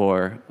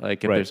hardcore.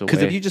 Like if there's a way.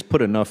 Because if you just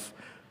put enough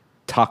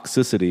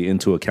toxicity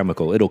into a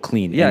chemical, it'll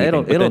clean. Yeah,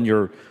 anything. But then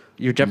you're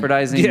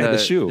jeopardizing the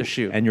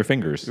shoe and your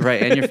fingers.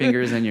 Right, and your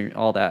fingers and your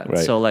all that.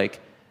 Right. So like,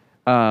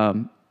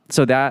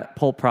 so that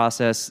whole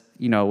process,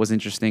 was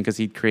interesting because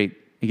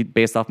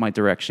based off my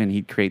direction,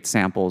 he'd create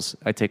samples.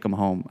 I'd take them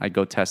home. I'd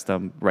go test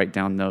them, write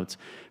down notes,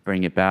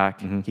 bring it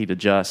back. He'd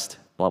adjust,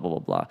 blah, blah, blah,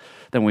 blah.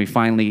 Then we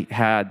finally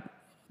had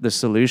the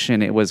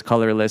solution. It was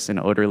colorless and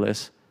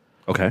odorless.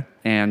 Okay.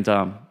 And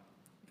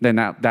then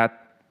that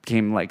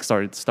came like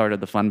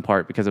started the fun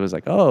part because it was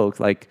like, oh,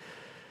 like,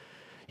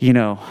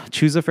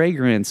 choose a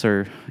fragrance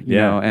or,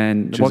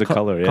 and choose a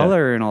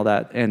color and all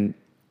that. And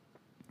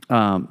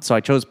so I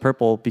chose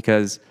purple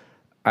because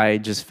I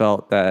just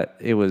felt that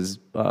it was,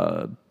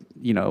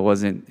 it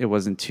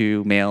wasn't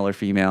too male or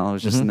female. It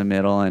was just in the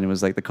middle, and it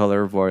was like the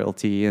color of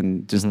royalty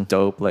and just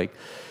dope. Like,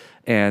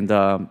 and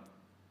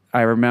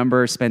I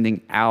remember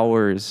spending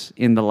hours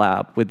in the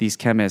lab with these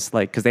chemists,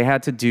 like, because they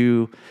had to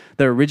do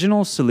the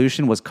original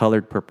solution was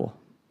colored purple.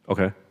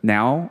 Okay.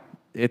 Now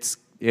it's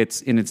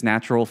in its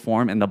natural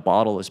form, and the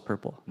bottle is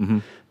purple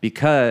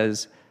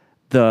because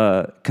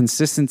the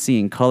consistency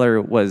in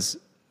color was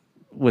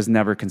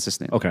never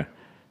consistent. Okay.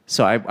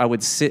 So I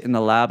would sit in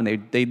the lab,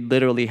 and they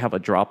literally have a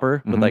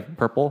dropper with like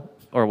purple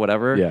or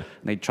whatever. Yeah.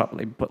 And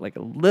they put like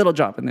a little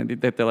drop, and then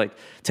they like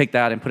take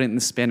that and put it in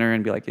the spinner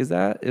and be like, is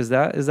that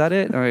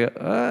it? And I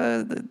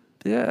go,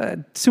 yeah,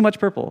 too much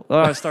purple. Oh,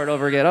 I start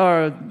over again.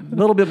 Oh, a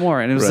little bit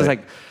more. And it was just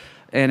like,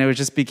 and it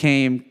just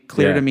became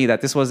clear to me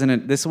that this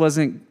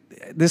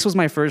was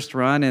my first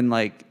run, and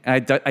like I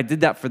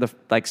did that for the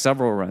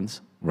several runs.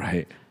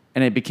 Right.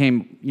 And it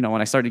became,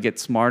 when I started to get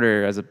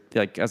smarter as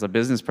a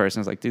business person,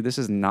 I was like, dude, this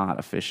is not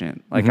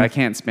efficient. Like I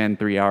can't spend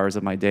 3 hours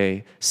of my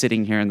day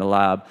sitting here in the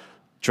lab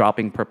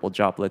dropping purple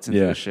droplets into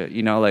the shit.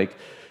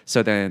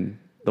 So then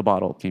the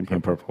bottle came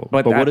purple.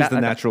 But what is the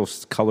natural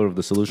color of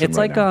the solution? It's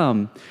like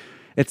now?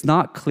 It's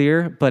not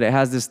clear, but it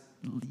has this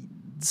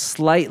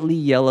slightly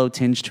yellow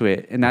tinge to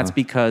it, and that's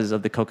because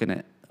of the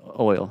coconut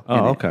oil.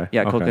 Oh, okay.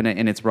 Yeah, okay. Coconut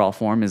in its raw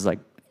form is like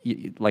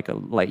a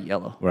light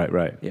yellow.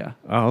 Right. Yeah.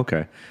 Oh,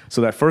 okay.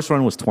 So that first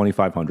run was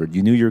 2,500.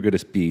 You knew you were going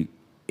to be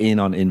in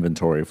on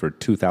inventory for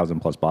 2,000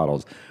 plus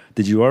bottles.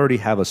 Did you already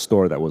have a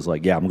store that was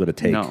like, yeah, I'm going to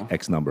take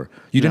X number?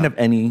 You didn't have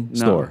any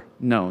store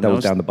that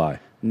was down to buy?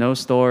 No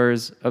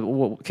stores.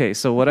 Okay,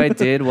 so what I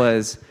did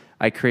was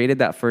I created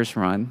that first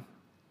run,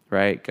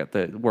 right?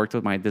 Worked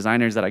with my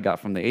designers that I got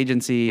from the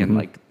agency and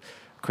like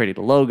created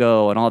a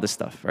logo and all this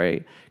stuff,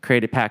 right?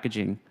 Created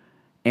packaging.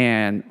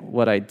 And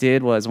what I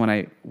did was when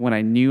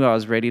I knew I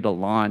was ready to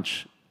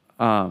launch,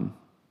 I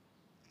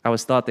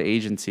was still at the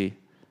agency.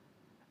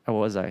 I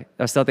was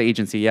still at the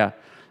agency, yeah.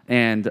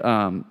 And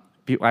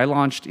I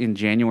launched in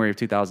January of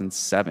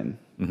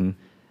 2007.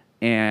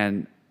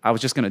 And I was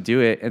just going to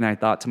do it. And I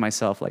thought to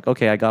myself, like,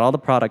 okay, I got all the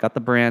product, got the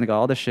brand, got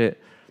all the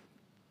shit.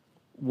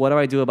 What do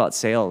I do about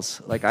sales?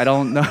 Like, I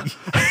don't know.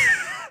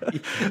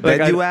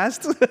 You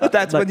asked?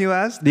 That's when you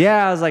asked?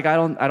 Yeah, I was like, I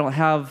don't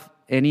have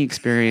any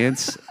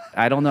experience.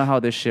 I don't know how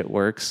this shit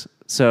works.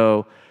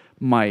 So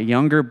my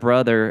younger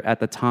brother at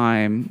the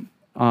time,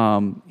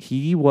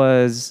 he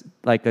was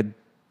like a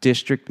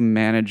district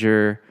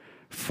manager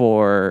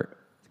for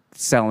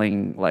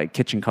selling like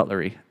kitchen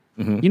cutlery.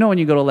 You know, when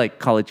you go to like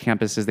college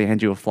campuses, they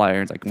hand you a flyer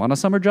and it's like, want a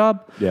summer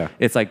job? Yeah.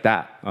 It's like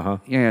that.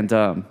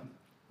 And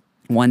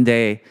one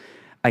day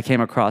I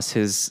came across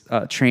his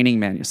training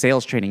manual,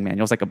 sales training manual.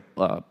 It was like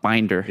a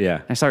binder.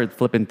 Yeah. I started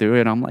flipping through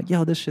it and I'm like,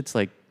 yo, this shit's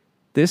like,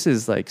 this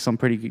is like some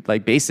pretty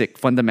like basic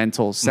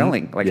fundamental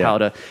selling, like how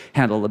to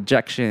handle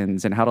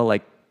objections and how to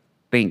like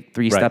think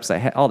 3 steps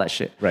ahead, all that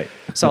shit. Right.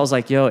 So I was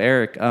like, yo,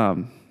 Eric,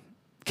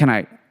 can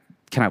I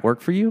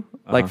work for you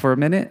like for a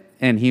minute?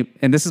 And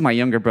this is my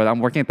younger brother. I'm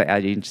working at the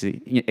ad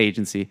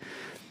agency.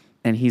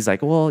 And he's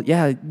like, well,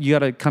 yeah, you got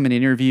to come and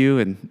interview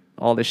and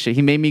all this shit.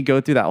 He made me go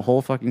through that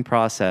whole fucking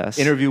process.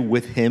 Interview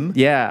with him?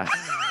 Yeah.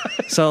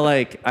 So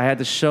like I had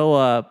to show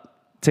up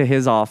to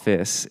his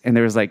office and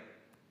there was like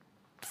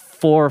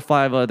 4 or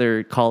 5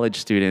 other college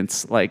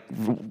students like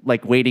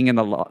waiting in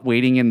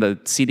the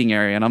seating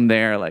area, and I'm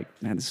there like,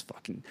 man, this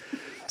fucking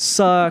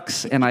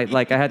sucks. And I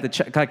had to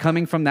check,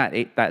 coming from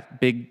that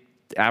big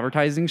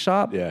advertising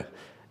shop. Yeah.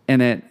 And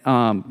then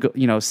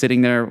sitting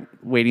there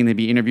waiting to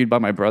be interviewed by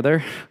my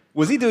brother.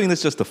 Was he doing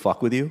this just to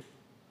fuck with you?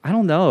 I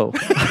don't know.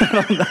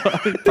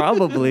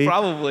 Probably.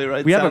 Probably,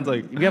 right? We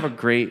have a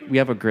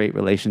great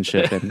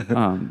relationship, and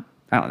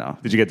I don't know.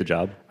 Did you get the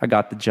job? I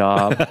got the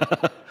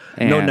job.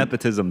 No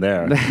nepotism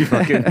there. You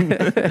fucking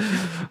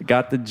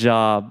got the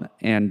job,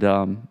 and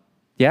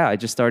I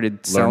just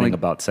started learning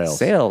about sales.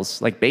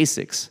 Sales, like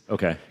basics.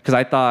 Okay. Because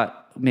I thought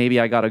maybe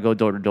I got to go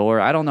door to door.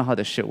 I don't know how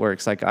this shit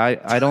works. Like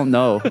I don't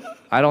know.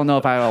 I don't know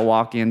if I gotta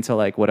walk into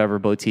like whatever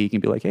boutique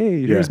and be like,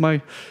 hey, here's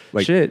my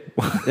shit.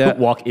 Yeah.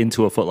 Walk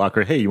into a Foot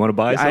Locker. Hey, you want to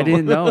buy something? I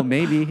didn't know,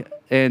 maybe.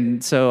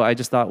 And so I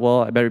just thought,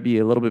 well, I better be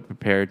a little bit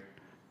prepared.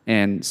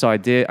 And so I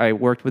did. I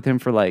worked with him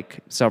for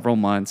like several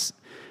months.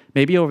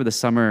 Maybe over the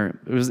summer,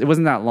 it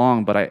wasn't that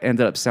long, but I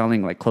ended up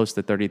selling like close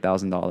to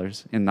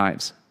 $30,000 in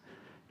knives.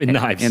 In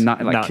knives? In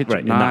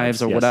kitchen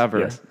knives or yes, whatever.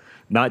 Yes.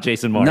 Not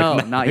Jason Markk. No,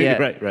 not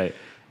yet. Right.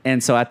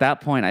 And so at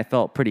that point, I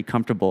felt pretty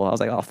comfortable. I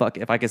was like, oh fuck,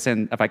 if I could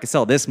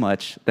sell this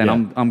much,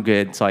 then I'm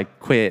good. So I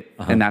quit,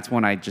 and that's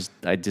when I just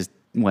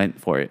went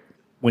for it.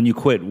 When you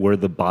quit, were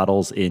the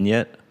bottles in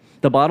yet?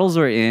 The bottles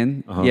were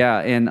in, yeah,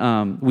 and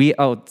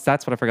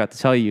that's what I forgot to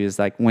tell you is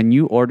like when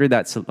you order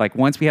that, like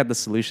once we had the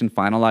solution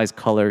finalized,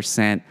 color,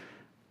 scent,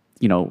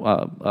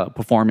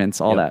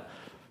 performance, all that,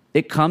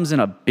 it comes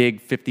in a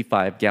big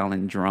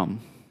 55-gallon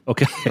drum.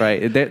 Okay,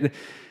 right. I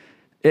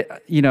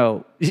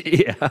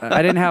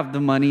didn't have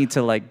the money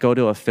to like go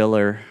to a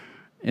filler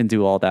and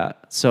do all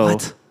that. So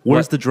what?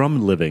 Where's the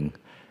drum living?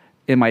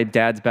 In my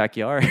dad's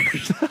backyard.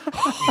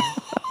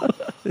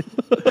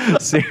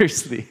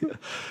 Seriously.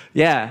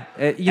 Yeah.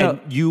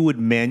 You would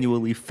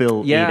manually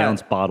fill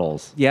 8-ounce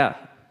bottles. Yeah.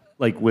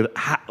 Like I'm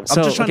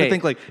just trying to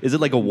think, like, is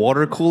it like a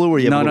water cooler where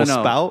you have a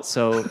little spout?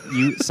 So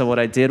what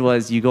I did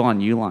was you go on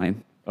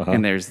Uline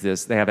and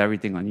they have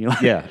everything on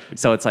Uline. Yeah.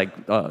 So it's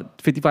like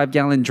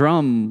 55-gallon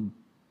drum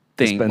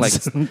thing. Like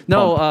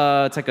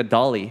it's like a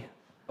dolly.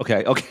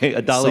 Okay,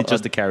 a dolly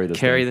just to carry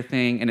the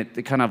thing, and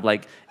it kind of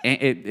like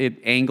it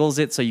angles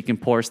it so you can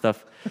pour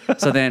stuff.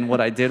 So then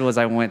what I did was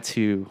I went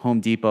to Home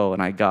Depot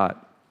and I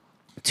got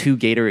 2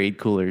 Gatorade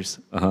coolers.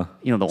 The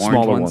orange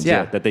smaller ones,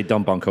 that they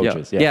dump on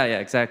coaches. Yeah,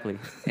 exactly.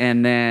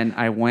 And then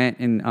I went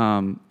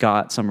and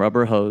got some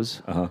rubber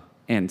hose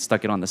and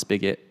stuck it on the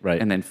spigot,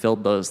 and then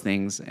filled those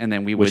things, and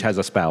then which has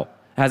a spout.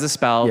 Has a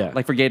spout,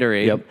 like for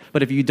Gatorade. Yep.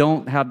 But if you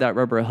don't have that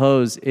rubber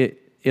hose,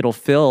 it'll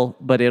fill,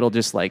 but it'll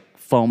just like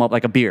foam up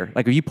like a beer.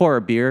 Like if you pour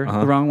a beer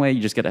the wrong way,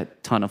 you just get a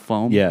ton of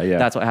foam. Yeah.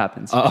 That's what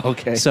happens. Oh,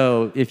 okay.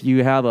 So if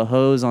you have a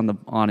hose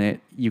on it,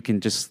 you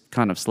can just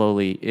kind of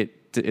slowly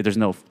there's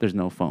no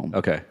foam.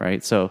 Okay.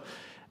 Right. So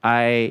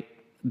I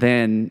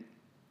then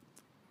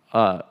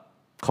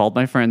called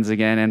my friends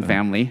again and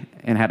family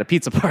and had a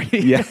pizza party.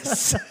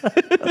 Yes.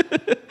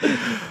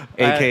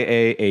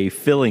 AKA a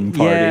filling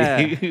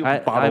party.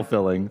 Bottle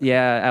filling.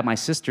 Yeah, at my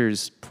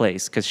sister's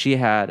place because she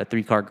had a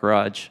 3-car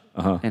garage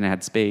and it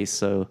had space.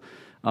 So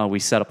we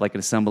set up like an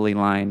assembly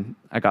line.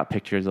 I got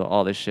pictures of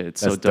all this shit.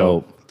 It's so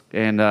dope.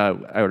 And I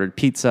ordered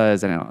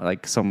pizzas, and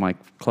like some of my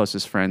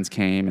closest friends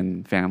came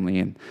and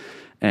family,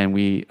 and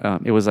we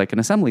it was like an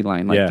assembly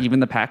line. Like even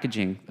the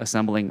packaging,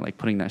 assembling, like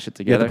putting that shit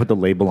together. You had to put the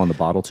label on the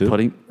bottle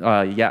too.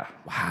 Yeah.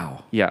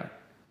 Wow. Yeah.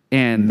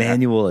 And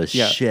manual as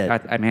shit.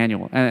 At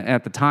manual. And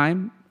at the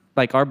time,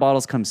 like our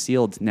bottles come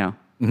sealed now.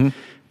 At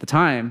the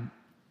time,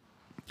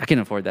 I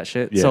couldn't afford that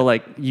shit. Yeah. So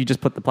like you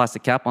just put the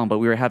plastic cap on, but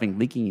we were having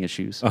leaking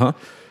issues.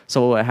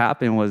 So what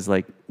happened was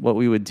like what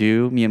we would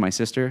do, me and my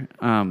sister,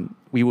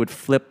 we would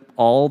flip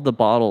all the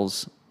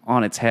bottles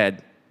on its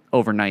head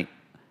overnight.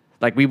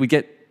 Like we would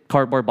get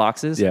cardboard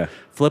boxes,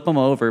 flip them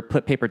over,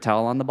 put paper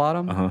towel on the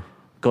bottom,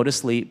 go to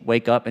sleep,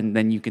 wake up, and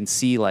then you can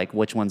see like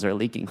which ones are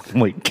leaking. Oh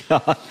my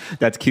God,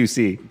 that's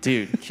QC.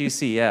 Dude,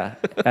 QC, yeah,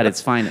 at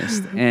its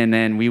finest. And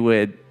then we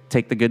would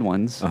take the good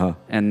ones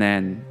and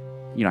then,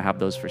 have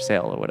those for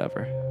sale or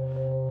whatever.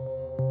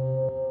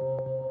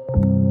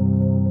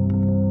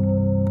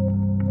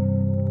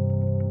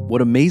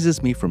 What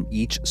amazes me from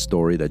each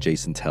story that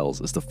Jason tells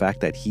is the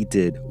fact that he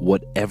did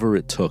whatever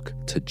it took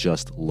to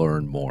just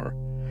learn more.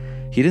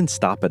 He didn't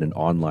stop at an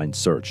online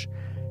search.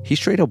 He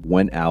straight up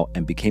went out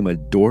and became a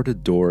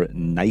door-to-door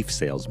knife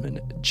salesman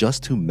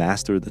just to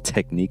master the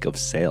technique of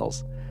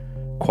sales.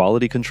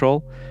 Quality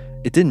control?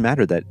 It didn't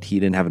matter that he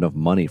didn't have enough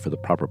money for the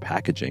proper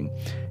packaging.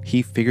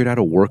 He figured out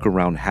a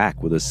workaround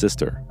hack with his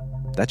sister.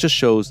 That just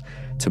shows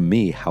to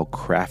me how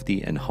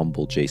crafty and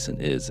humble Jason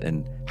is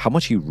and how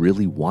much he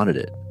really wanted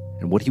it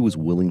and what he was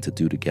willing to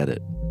do to get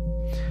it.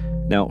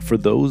 Now, for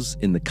those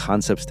in the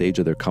concept stage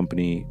of their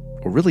company,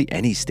 or really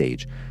any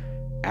stage,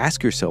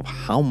 ask yourself,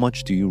 how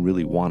much do you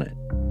really want it?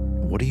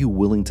 What are you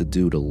willing to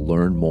do to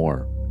learn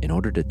more in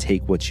order to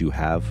take what you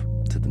have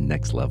to the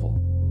next level?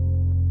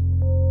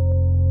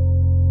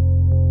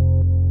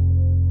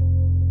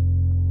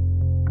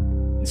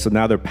 So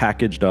now they're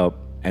packaged up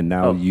and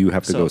now you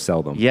have to go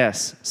sell them.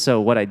 Yes.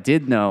 So what I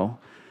did know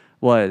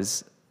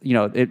was,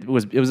 it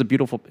was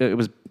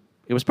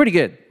pretty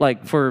good.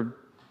 Like for,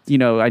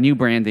 I knew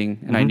branding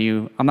and I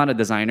knew, I'm not a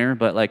designer,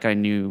 but like I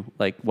knew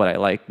like what I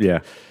liked.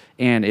 Yeah.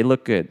 And it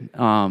looked good.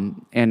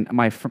 And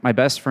my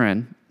best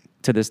friend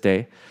to this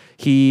day,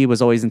 he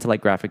was always into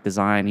like graphic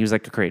design. He was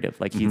like a creative.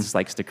 Like he just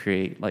likes to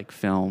create like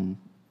film,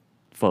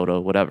 photo,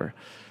 whatever.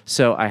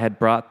 So I had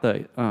brought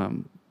the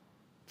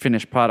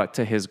finished product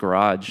to his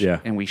garage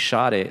and we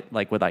shot it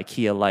like with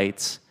IKEA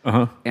lights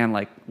and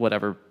like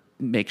whatever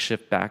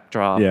makeshift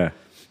backdrop. Yeah.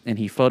 And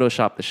he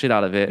photoshopped the shit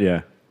out of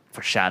it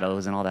for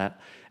shadows and all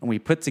that. And we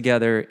put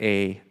together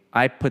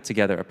I put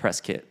together a press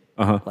kit.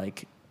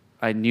 Like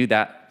I knew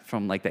that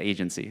from like the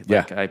agency.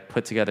 Like I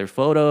put together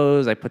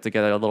photos, I put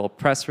together a little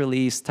press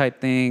release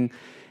type thing.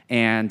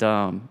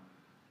 And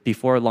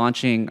before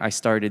launching, I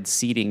started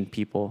seeding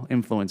people,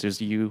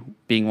 influencers, you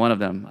being one of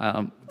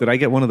them. Did I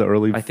get one of the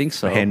early I think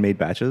so. handmade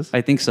batches?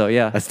 I think so,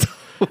 yeah. That's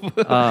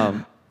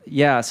dope.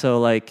 Yeah, so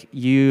like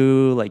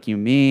you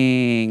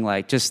Ming,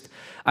 like just,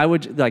 I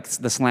would like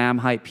the slam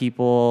hype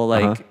people,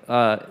 like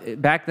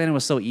back then it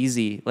was so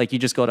easy. Like you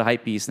just go to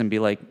Hypebeast and be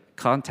like,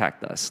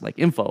 contact us, like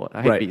info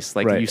at Hypebeast.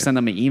 Like you send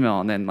them an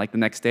email and then like the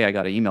next day I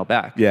got an email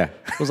back. Yeah.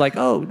 It was like,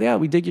 oh yeah,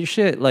 we dig your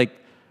shit. Like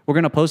we're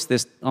going to post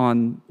this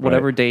on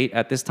whatever date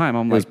at this time.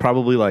 I'm like, it was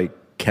probably like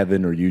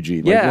Kevin or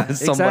Eugene. Yeah,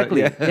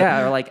 exactly.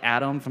 Yeah, or like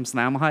Adam from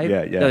Slam Hype.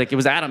 Yeah. Like it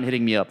was Adam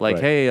hitting me up like,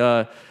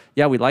 hey,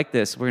 yeah, we like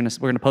this. We're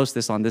gonna post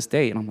this on this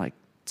date. And I'm like,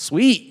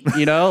 sweet.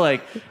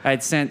 Like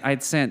I'd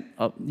sent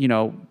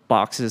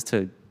boxes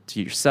to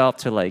yourself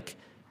to like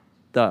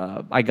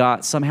I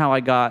got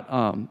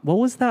what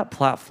was that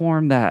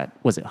platform that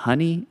was it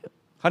Honey?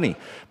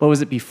 But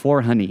was it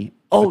before Honey?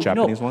 Oh, the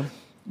Japanese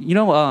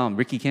one?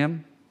 Ricky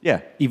Kim?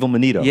 Yeah, Evil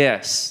Manito.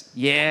 Yes.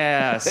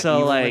 Yeah. So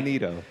Evil like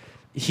Manito.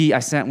 I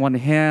sent one to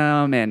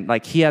him and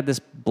like he had this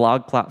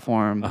blog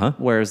platform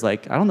where it's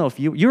like, I don't know if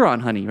you were on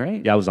Honey,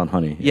 right? Yeah, I was on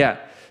Honey. Yeah.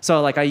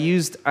 So like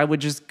I would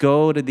just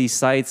go to these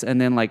sites and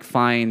then like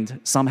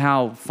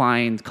somehow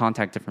find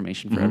contact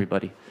information for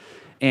everybody.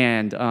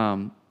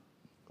 And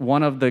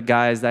one of the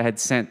guys that I had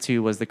sent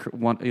to was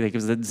it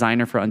was the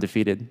designer for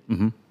Undefeated,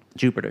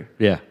 Jupiter.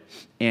 Yeah.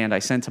 And I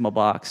sent him a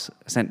box.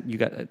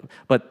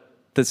 But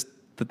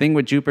the thing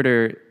with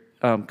Jupiter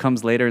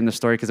comes later in the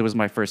story because it was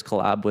my first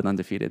collab with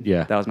Undefeated.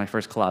 Yeah. That was my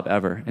first collab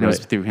ever, and it was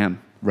through him.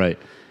 Right.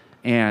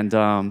 And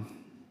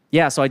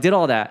so I did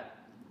all that.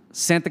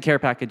 Sent the care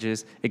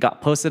packages. It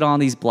got posted on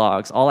these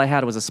blogs. All I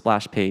had was a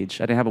splash page.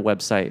 I didn't have a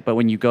website. But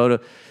when you go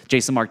to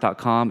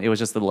jasonmarkk.com, it was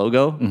just the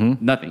logo.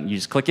 Nothing. You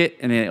just click it,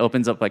 and then it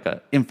opens up like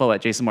a info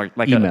at jasonmarkk.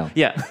 Like email.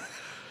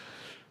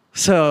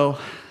 So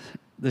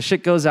the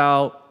shit goes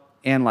out,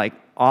 and like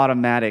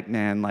automatic,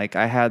 man. Like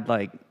I had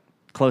like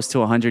close to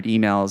 100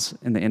 emails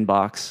in the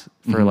inbox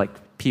for like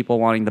people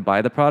wanting to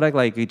buy the product.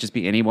 Like it could just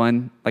be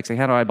anyone. Like say,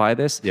 how do I buy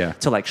this? Yeah.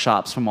 To like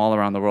shops from all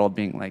around the world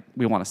being like,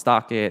 we want to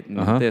stock it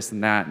and this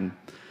and that and.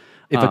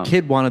 If a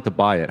kid wanted to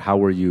buy it, how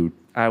were you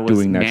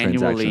doing that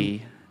transaction? I was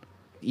manually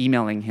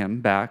emailing him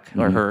back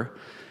or her,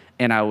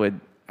 and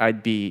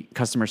I'd be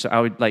customer. So I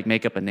would like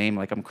make up a name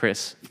like I'm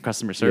Chris from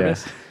customer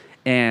service,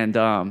 and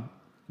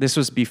this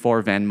was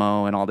before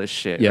Venmo and all this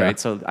shit, right?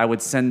 So I would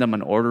send them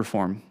an order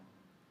form,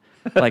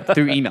 like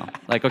through email,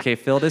 like okay,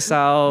 fill this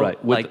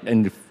out, right?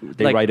 And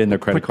they write in their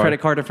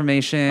credit card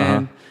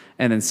information,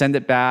 and then send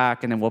it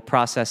back, and then we'll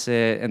process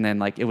it, and then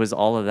like it was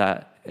all of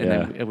that, and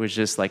then it was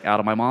just like out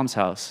of my mom's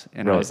house,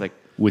 and I was like.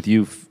 With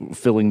you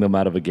filling them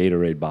out of a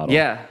Gatorade bottle.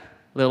 Yeah,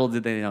 little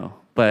did they know.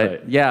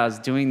 But I was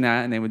doing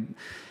that, and they would.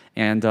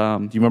 And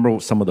do you remember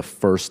some of the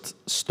first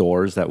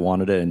stores that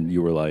wanted it, and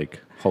you were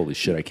like, "Holy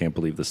shit, I can't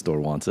believe the store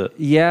wants it."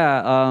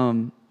 Yeah.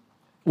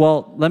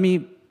 Well,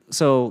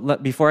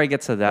 before I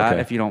get to that,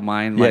 if you don't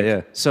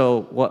mind.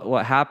 So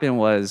what happened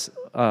was,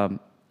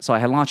 so I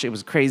had launched. It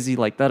was crazy.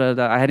 Like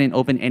I hadn't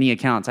opened any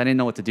accounts. I didn't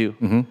know what to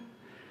do.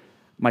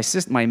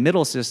 My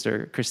middle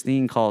sister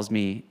Christine calls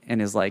me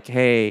and is like,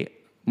 "Hey,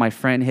 my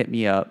friend hit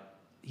me up.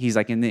 He's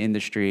like in the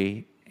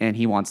industry and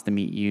he wants to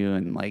meet you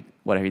and like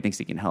whatever, he thinks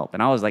he can help."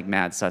 And I was like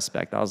mad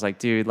suspect. I was like,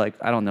 dude, like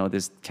I don't know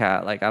this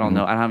cat. Like I don't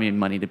know. I don't have any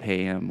money to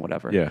pay him,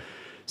 whatever. Yeah.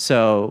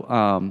 So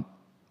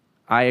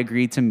I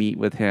agreed to meet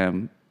with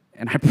him,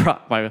 and I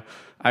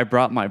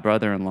brought my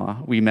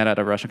brother-in-law. We met at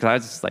a restaurant because I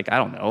was just like, I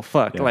don't know,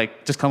 fuck,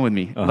 like just come with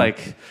me.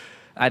 Like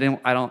I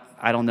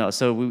don't know.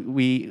 So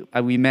we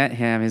met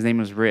him. His name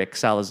was Rick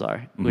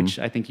Salazar, which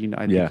I think you know.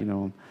 I think you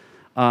know him.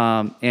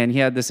 And he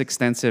had this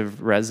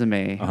extensive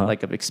resume,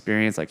 like of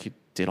experience. Like he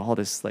did all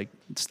this like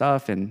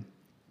stuff, and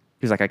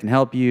he was like, "I can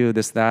help you,"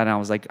 this, that. And I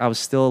was like, I was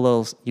still a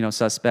little,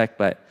 suspect,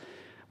 but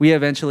we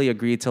eventually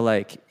agreed to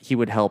like he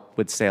would help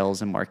with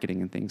sales and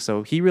marketing and things.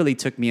 So he really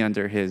took me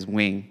under his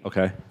wing.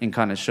 Okay. And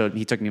kind of showed me.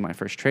 He took me to my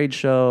first trade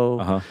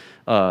show.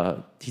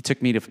 He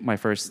took me to my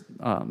first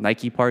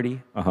Nike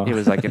party. It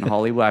was like in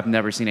Hollywood. I've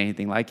never seen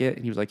anything like it.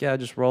 And he was like, "Yeah,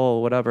 just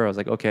roll, whatever." I was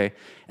like, "Okay."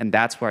 And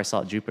that's where I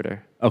saw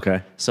Jupiter.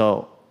 Okay.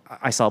 So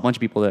I saw a bunch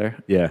of people there.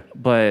 Yeah.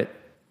 But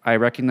I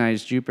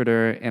recognized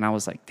Jupiter, and I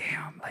was like,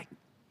 damn, like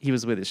he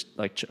was with his,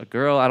 like a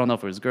girl. I don't know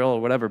if it was a girl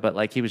or whatever, but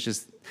like he was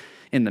just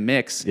in the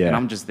mix. Yeah. And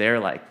I'm just there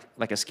like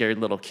a scared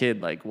little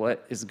kid. Like,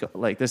 what is,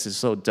 like, this is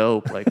so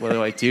dope. Like, what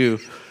do I do?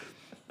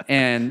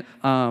 And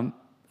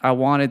I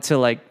wanted to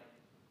like,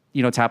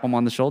 tap him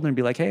on the shoulder and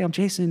be like, "Hey, I'm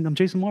Jason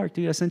Markk,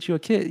 dude. I sent you a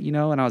kit,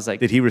 And I was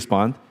like, did he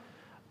respond?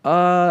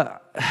 Like,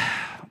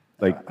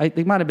 I think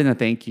it might have been a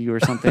thank you or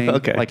something.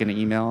 Okay. Like an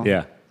email.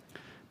 Yeah.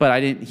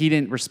 But he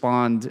didn't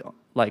respond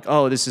like,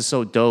 "Oh, this is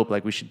so dope.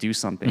 Like, we should do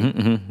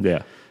something."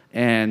 Yeah.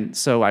 And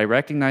so I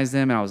recognized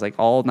him, and I was like,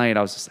 all night,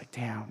 I was just like,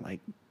 damn, like,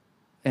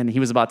 and he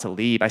was about to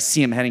leave. I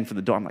see him heading for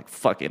the door. I'm like,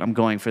 fuck it, I'm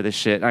going for this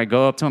shit. And I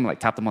go up to him, like,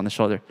 tapped him on the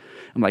shoulder.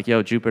 I'm like,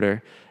 "Yo,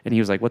 Jupiter." And he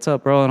was like, "What's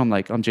up, bro?" And I'm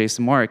like, "I'm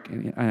Jason Markk.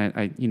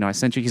 And I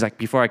sent you." He's like,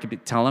 before I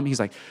could tell him, he's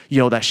like,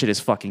 "Yo, that shit is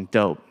fucking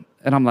dope."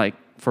 And I'm like,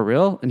 "For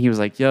real?" And he was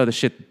like, "Yo, the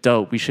shit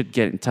dope. We should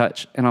get in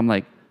touch." And I'm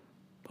like,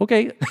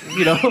 "Okay,"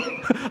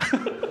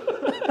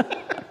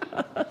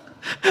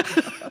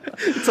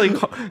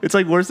 It's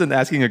like worse than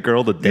asking a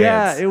girl to dance.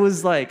 Yeah, it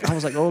was like, I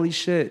was like, holy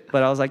shit.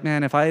 But I was like,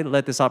 man, if I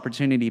let this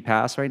opportunity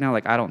pass right now,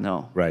 like, I don't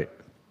know. Right.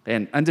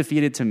 And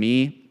Undefeated to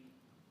me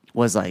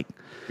was like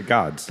The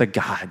gods. the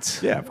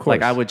gods. Yeah, of course.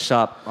 Like I would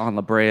shop on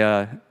La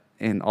Brea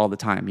and all the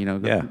time,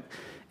 Yeah.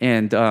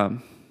 And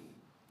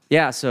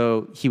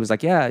so he was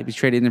like, yeah, we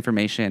traded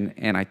information,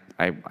 and I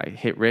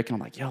hit Rick, and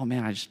I'm like, "Yo,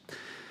 man, I just,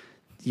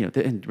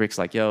 and Rick's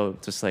like, "Yo,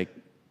 just like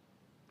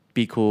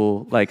be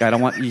cool." Like, I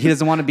don't want, he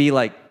doesn't want to be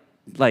like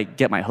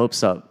get my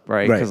hopes up,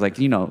 right? Right. Because like,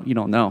 you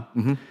don't know.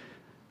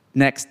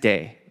 Next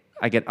day,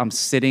 I'm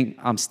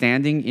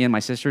standing in my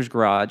sister's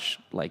garage,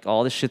 like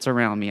all this shit's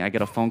around me. I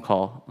get a phone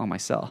call on my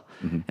cell,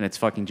 and it's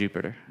fucking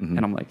Jupiter. And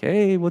I'm like,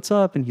 "Hey, what's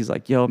up?" And he's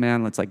like, "Yo,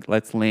 man,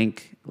 let's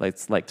link,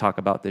 let's like talk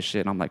about this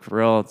shit." And I'm like, "For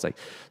real?" It's like,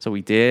 so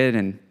we did,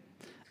 and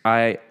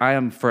I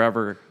am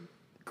forever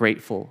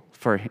grateful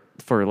for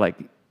like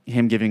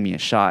him giving me a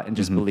shot and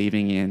just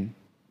believing in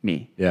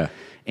me. Yeah.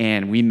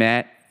 And we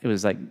met. It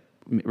was like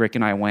Rick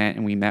and I went,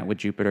 and we met with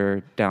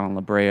Jupiter down in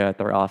La Brea at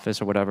their office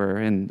or whatever,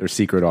 and Their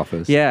secret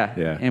office. yeah.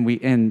 Yeah. And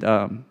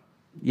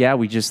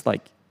we just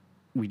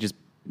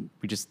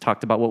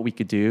talked about what we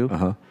could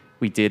do.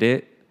 We did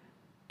it,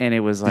 and it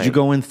was like, Did you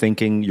go in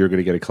thinking you're going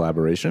to get a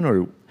collaboration,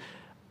 or?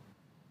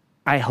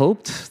 I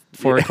hoped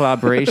for a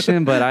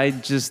collaboration, but I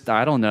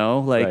don't know.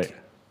 Like, Right.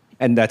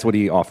 And that's what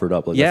he offered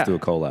up. Like, Yeah. let's do a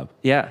collab.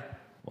 yeah,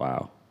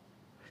 Wow.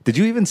 Did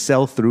you even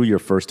sell through your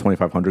first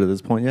 2,500 at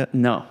this point yet?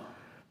 no.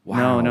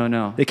 Wow.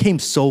 No. It came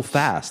so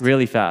fast.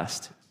 Really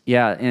fast.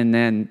 Yeah. And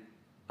then,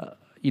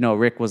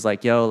 Rick was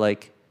like, "Yo,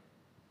 like,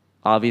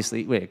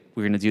 obviously, we're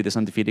going to do this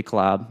Undefeated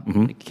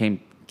collab." It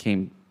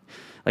came,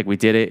 like, we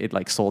did it. It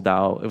like sold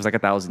out. It was like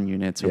 1,000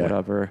 units or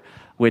whatever,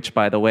 which,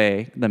 by the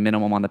way, the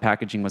minimum on the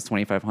packaging was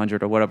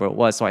 2,500 or whatever it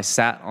was. So I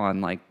sat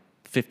on like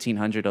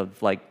 1,500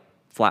 of like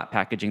flat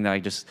packaging that I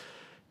just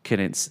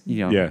couldn't,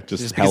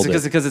 just held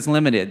it. because it's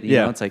limited. You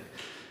know, it's like,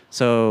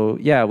 so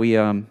yeah, we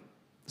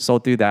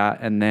sold through that.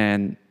 And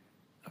then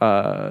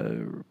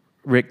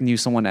Rick knew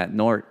someone at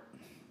Nort.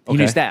 He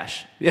knew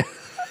Stash. Yeah.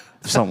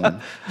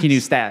 Someone. He knew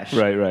Stash.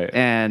 Right.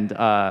 And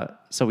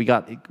so we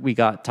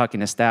got talking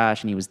to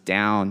Stash, and he was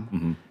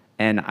down.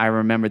 And I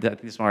remember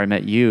that this is where I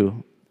met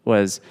you,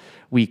 was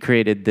we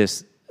created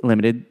this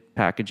limited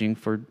packaging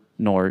for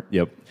Nort.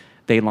 Yep.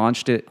 They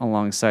launched it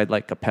alongside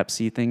like a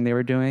Pepsi thing they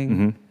were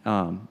doing.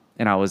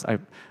 And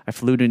I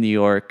flew to New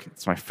York.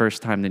 It's my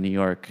first time to New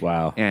York.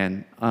 Wow.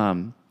 And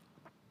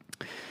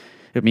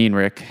me and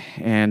Rick,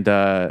 and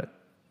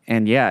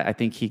yeah, I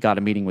think he got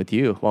a meeting with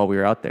you while we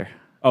were out there.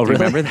 Oh, Do you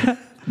really? remember that?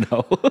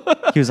 No.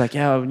 He was like,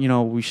 "Yeah,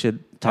 we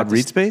should talk At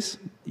Reed Space?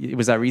 It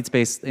was at Reed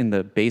Space in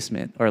the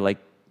basement, or like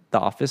the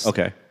office.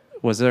 Okay.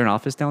 Was there an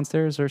office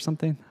downstairs or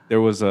something? It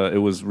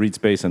was Reed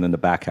Space, and then the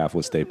back half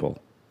was Staple.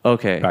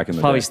 Okay. Back in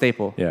the Probably day.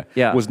 Staple. Yeah.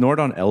 Yeah. Was Nord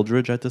on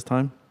Eldridge at this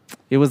time?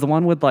 It was the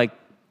one with like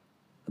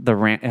the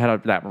ramp. It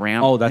had that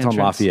ramp. Oh, that's on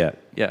entrance.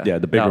 Lafayette. Yeah. Yeah,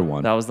 the bigger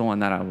one. That was the one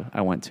that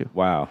I went to.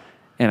 Wow.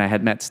 And I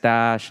had met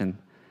Stash, and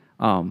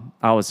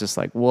I was just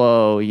like,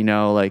 whoa,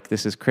 like,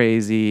 this is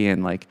crazy.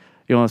 And like,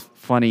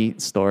 funny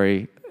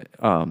story.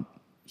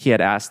 He had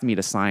asked me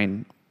to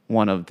sign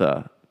one of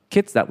the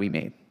kits that we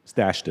made.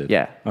 Stash did.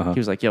 Yeah. He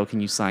was like, "Yo, can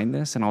you sign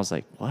this?" And I was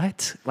like,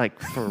 "What? Like,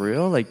 for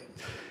real?" Like,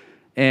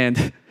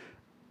 and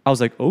I was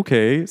like,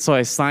 "Okay." So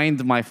I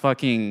signed my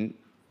fucking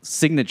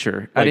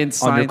signature. Like I didn't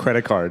sign on your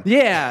credit card.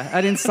 Yeah,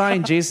 I didn't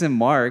sign Jason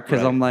Markk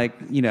because Right. I'm like,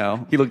 you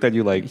know, He looked at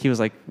you like, he was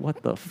like,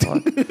 "What the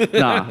fuck?"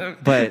 Nah,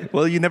 but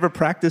well, you never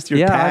practiced your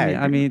yeah, tag.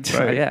 I mean,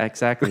 Right. yeah,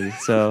 exactly.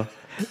 So,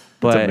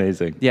 but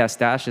amazing. Yeah,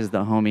 Stash is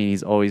the homie.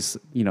 He's always,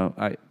 you know,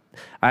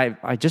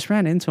 I just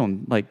ran into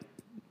him like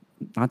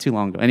not too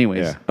long ago.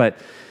 Anyways, Yeah. but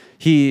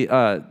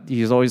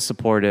he's always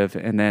supportive.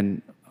 And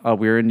then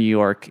we were in New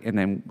York, and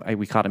then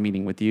we caught a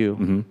meeting with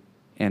you,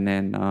 and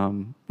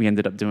then we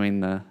ended up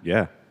doing the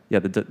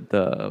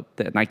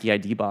Nike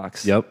ID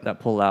box. Yep.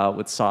 That pull out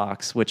with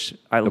socks, which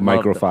I love.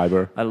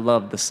 Microfiber. I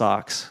love the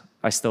socks.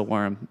 I still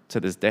wear them to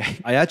this day.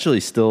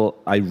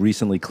 I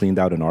recently cleaned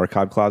out an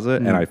archive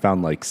closet and I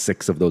found like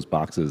 6 of those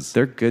boxes.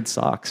 They're good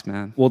socks,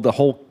 man. Well, the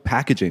whole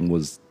packaging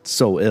was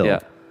so ill. Yeah.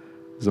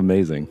 It was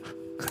amazing.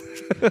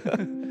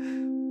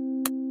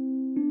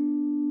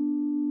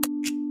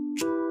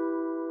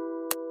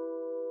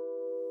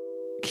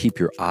 Keep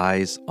your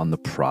eyes on the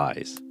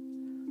prize.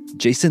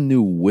 Jason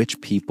knew which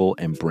people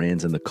and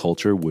brands in the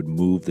culture would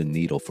move the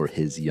needle for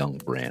his young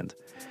brand.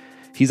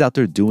 He's out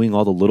there doing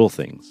all the little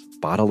things,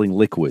 bottling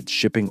liquids,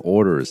 shipping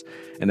orders,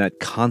 and that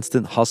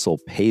constant hustle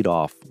paid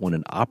off when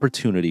an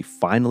opportunity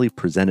finally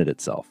presented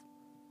itself.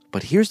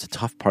 But here's the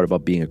tough part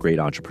about being a great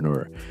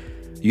entrepreneur.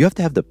 You have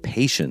to have the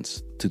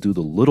patience to do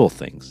the little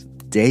things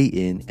day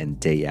in and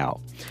day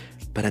out.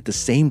 But at the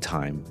same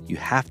time, you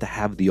have to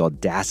have the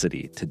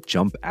audacity to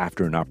jump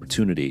after an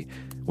opportunity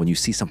when you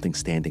see something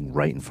standing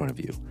right in front of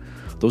you.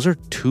 Those are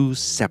 2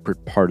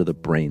 separate parts of the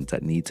brains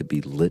that need to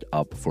be lit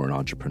up for an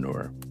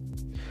entrepreneur.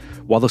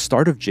 While the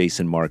start of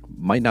Jason Markk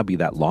might not be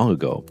that long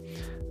ago,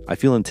 I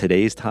feel in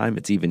today's time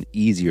it's even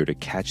easier to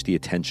catch the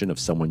attention of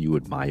someone you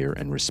admire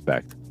and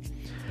respect.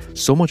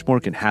 So much more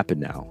can happen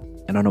now,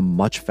 and on a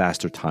much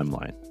faster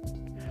timeline.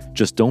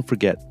 Just don't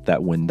forget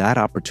that when that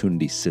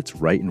opportunity sits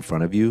right in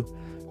front of you,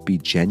 be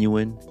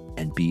genuine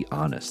and be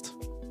honest.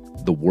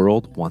 The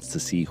world wants to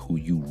see who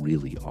you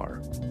really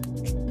are.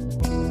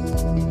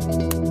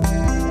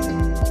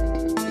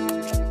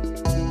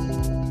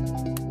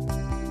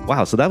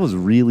 Wow, so that was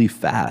really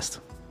fast.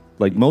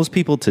 Like most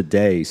people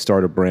today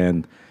start a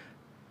brand,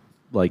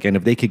 like, and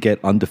if they could get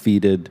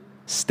undefeated,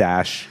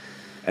 Stash,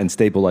 and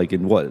Staple, like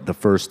in what, the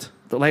first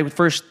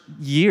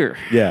year.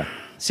 Yeah.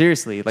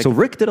 Seriously. Like, So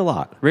Rick did a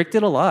lot. Rick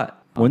did a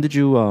lot. When did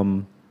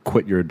you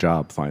quit your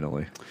job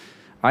finally?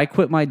 I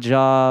quit my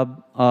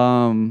job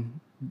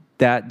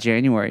that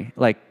January.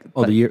 The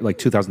year, like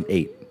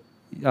 2008.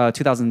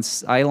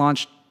 2000. I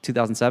launched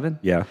 2007.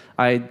 Yeah.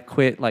 I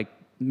quit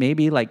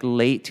maybe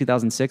late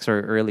 2006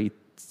 or early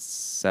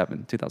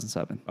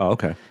 2007. Oh,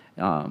 okay.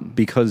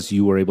 Because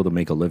you were able to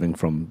make a living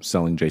from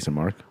selling Jason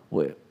Markk?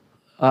 What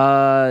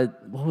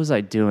was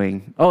I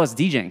doing? Oh, I was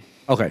DJing.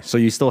 Okay, so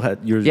you still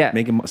you're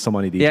making some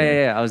money DJing.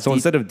 Yeah. I was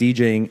instead of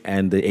DJing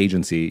and the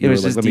agency, you were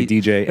like, let me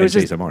DJ and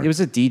Jason Markk. It was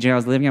a DJ. I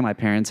was living at my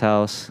parents'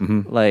 house.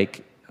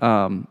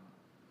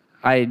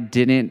 I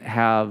didn't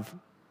have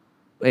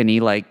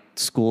any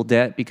school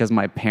debt because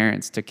my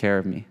parents took care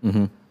of me.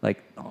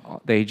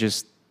 They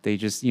just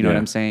you know what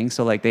I'm saying?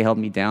 So they held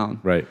me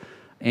down. Right.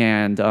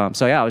 And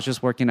I was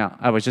just working out.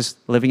 I was just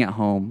living at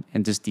home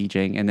and just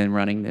DJing and then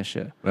running this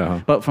shit.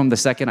 Uh-huh. But from the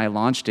second I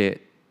launched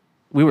it,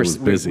 we were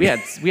busy.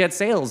 we had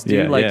sales,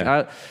 dude.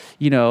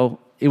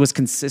 It was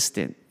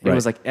consistent. It Right.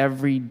 was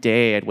every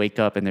day I'd wake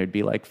up and there'd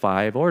be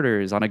 5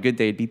 orders. On a good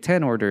day, it'd be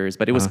 10 orders.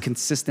 But it was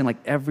consistent.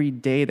 Every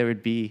day there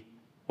would be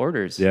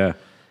orders. Yeah.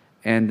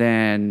 And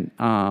then,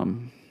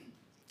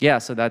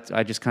 so that's,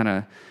 I just kind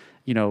of,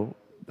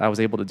 I was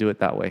able to do it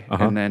that way.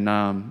 Uh-huh.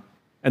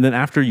 And then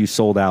after you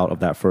sold out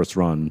of that first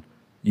run,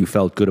 you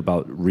felt good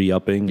about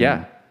re-upping?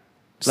 Yeah.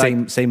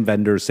 Same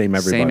vendors, same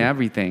everybody? Same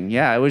everything.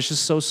 Yeah, it was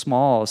just so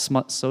small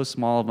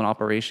of an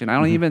operation. I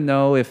don't even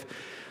know if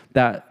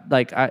that,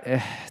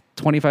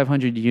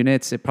 2,500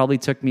 units, it probably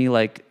took me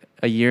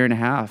a year and a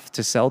half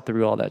to sell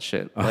through all that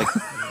shit.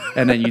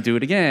 And then you do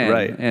it again.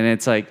 Right. And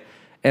it's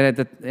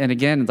and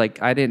again,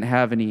 I didn't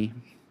have any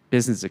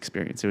business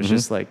experience. It was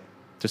just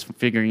just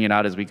figuring it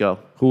out as we go.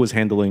 Who was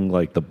handling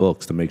the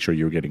books to make sure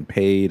you were getting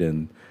paid?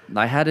 And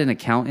I had an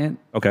accountant.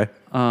 Okay.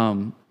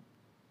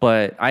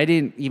 But I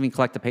didn't even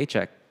collect a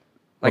paycheck.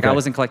 Okay. I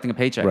wasn't collecting a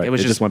paycheck. Right. It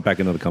was just went back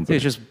into the company.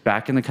 It was just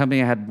back in the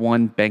company. I had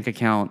one bank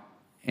account,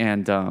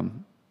 and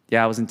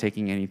I wasn't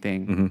taking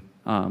anything.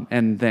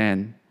 And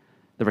then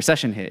the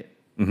recession hit.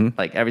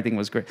 Everything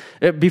was great.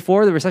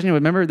 Before the recession,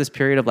 remember this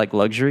period of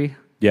luxury?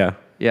 Yeah.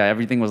 Yeah,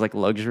 everything was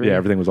luxury. Yeah,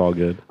 everything was all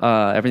good.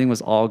 Everything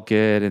was all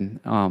good.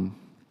 And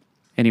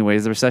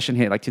anyways, the recession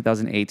hit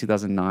 2008,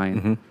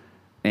 2009.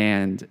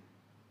 And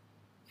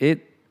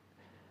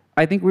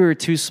I think we were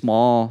too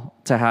small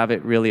to have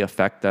it really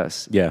affect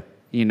us. Yeah.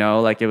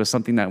 It was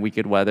something that we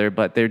could weather,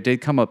 but there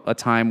did come a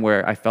time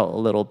where I felt a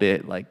little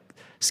bit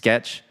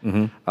sketch.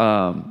 And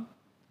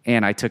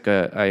I took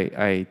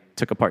a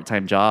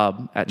part-time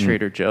job at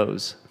Trader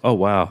Joe's. Oh,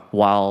 wow.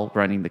 While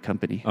running the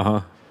company.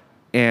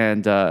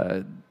 And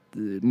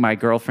my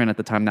girlfriend at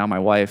the time, now my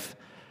wife,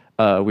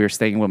 we were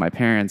staying with my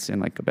parents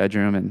in a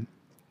bedroom, and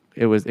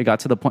it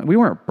got to the point, we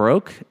weren't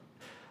broke,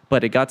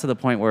 but it got to the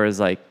point where it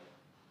was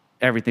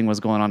everything was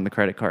going on the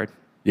credit card.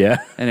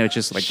 Yeah. And it was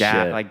just like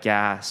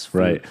gas, food.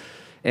 Right.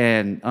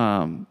 And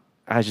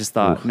I just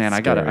thought, man, I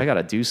scary.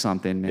 gotta do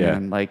something, man.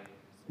 Yeah. Like,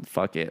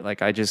 fuck it.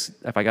 Like,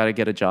 if I gotta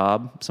get a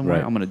job somewhere,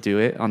 Right. I'm gonna do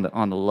it on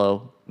the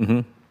low.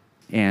 Mm-hmm.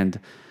 And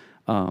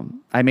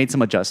I made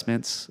some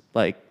adjustments.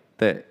 Like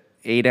the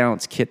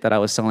 8-ounce kit that I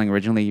was selling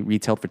originally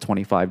retailed for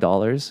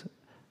 $25.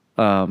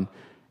 And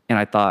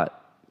I thought,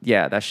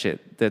 yeah,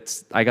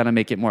 I gotta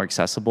make it more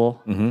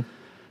accessible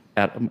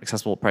at an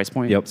accessible price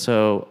point. Yep.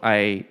 So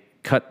I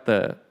cut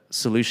the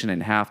solution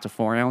in half to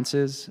 4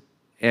 ounces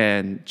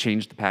and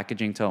changed the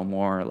packaging to a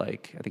more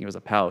like, I think it was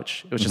a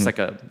pouch. It was just like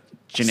a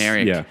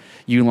generic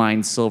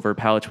U-line silver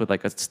pouch with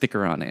like a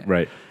sticker on it.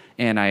 Right.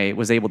 And I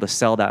was able to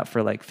sell that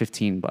for like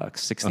 $15,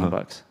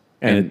 $16.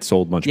 And it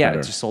sold much better. Yeah,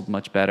 it just sold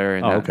much better,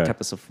 and that kept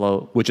us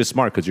afloat. Which is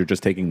smart because you're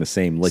just taking the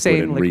same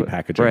liquid and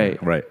repackaging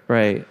it.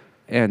 Right.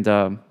 And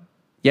so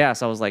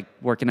I was like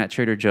working at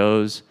Trader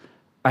Joe's.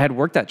 I had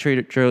worked at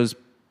Trader Joe's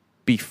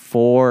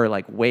before,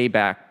 like way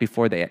back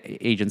before the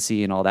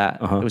agency and all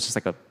that. It was just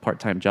like a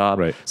part-time job.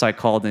 Right. So I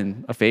called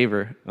in a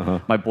favor.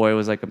 My boy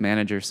was like a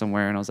manager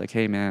somewhere, and I was like,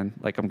 hey man,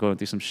 like I'm going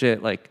through some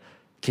shit. Like,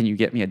 can you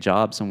get me a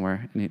job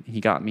somewhere? And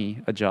he got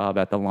me a job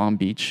at the Long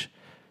Beach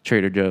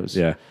Trader Joe's.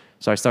 Yeah.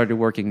 So I started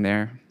working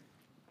there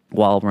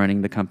while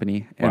running the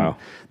company. And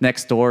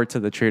next door to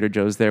the Trader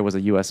Joe's there was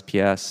a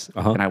USPS.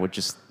 And I would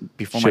just,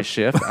 before my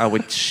shift, I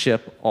would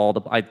ship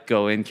I'd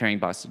go in carrying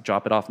boxes,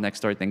 drop it off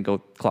next door, then go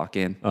clock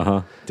in.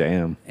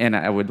 Damn. And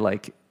I would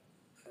like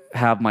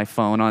have my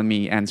phone on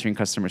me answering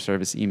customer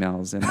service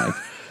emails and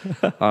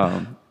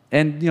like,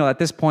 and at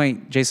this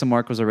point, Jason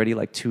Markk was already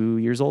like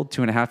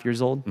 2.5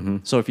 years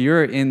old. So if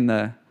you're in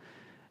the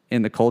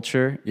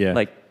culture,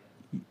 like,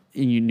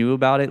 and you knew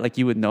about it, like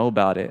you would know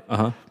about it.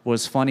 What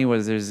was funny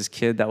was there's this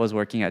kid that was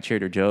working at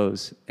Trader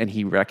Joe's and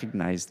he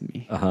recognized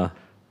me.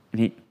 And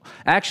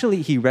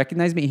he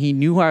recognized me and he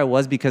knew who I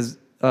was because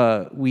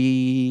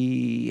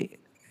we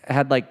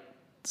had like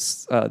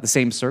the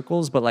same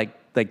circles, but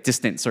like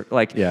distant circles.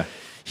 Like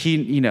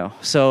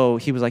so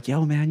he was like,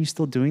 yo man, you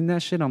still doing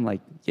that shit? I'm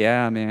like,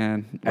 yeah,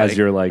 man. As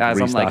you're like I'm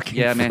restocking like,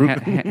 yeah, man,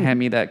 hand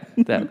me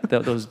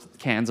those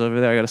cans over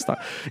there. I gotta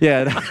stop.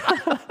 Yeah.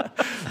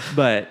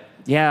 But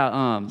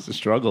yeah, it's a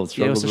struggle.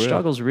 It was a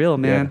struggle's real,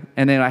 man. Yeah.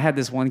 And then I had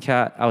this one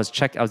cat. I was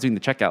doing the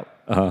checkout,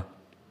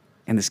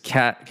 and this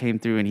cat came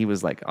through, and he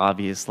was like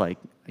obvious, like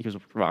he was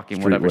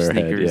rocking whatever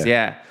sneakers,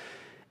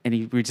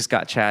 And we just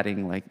got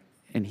chatting, like,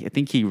 and I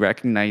think he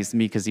recognized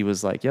me because he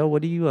was like, "Yo,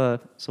 what do you?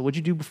 So what'd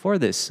you do before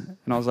this?" And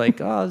I was like,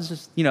 "Oh, it's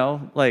just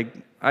like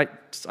I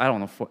don't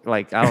know,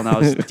 like I don't know, I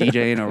was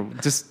DJing or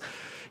just,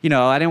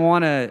 I didn't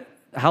want to."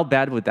 How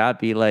bad would that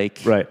be?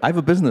 Like, right. I have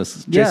a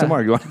business. Jason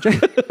Markk, you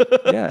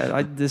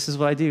want? This is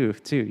what I do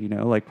too,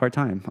 like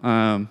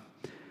part-time.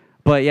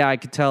 But yeah, I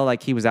could tell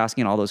like he was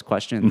asking all those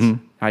questions.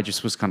 I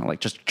just was kind of like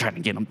just trying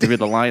to get him through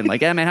the line.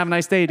 Like, yeah, man, have a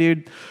nice day,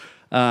 dude.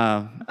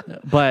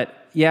 But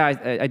yeah,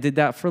 I did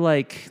that for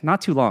like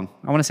not too long.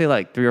 I want to say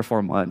like 3 or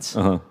 4 months.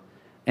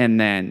 And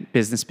then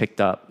business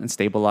picked up and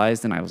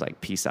stabilized, and I was like,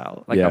 peace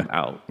out. Like I'm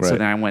out. Right. So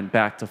then I went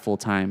back to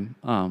full-time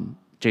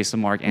Jason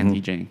Markk and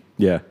DJing.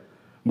 Yeah.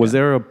 Was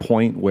there a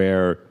point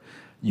where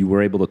you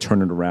were able to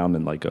turn it around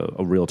in like a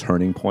real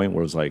turning point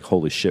where it was like,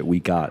 holy shit, we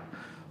got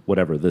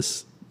whatever,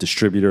 this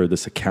distributor,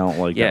 this account,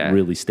 like that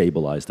really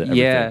stabilized it?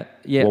 Everything.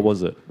 Yeah. What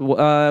was it? It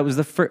was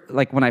the first,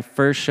 like when I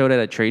first showed at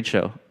a trade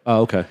show.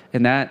 Oh, okay.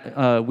 And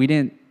that, we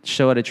didn't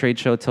show at a trade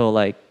show till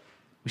like,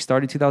 we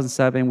started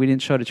 2007. We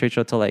didn't show at a trade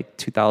show till like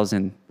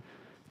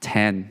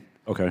 2010.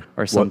 Okay.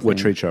 Or something. What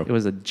trade show? It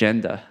was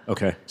Agenda.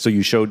 Okay. So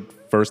you showed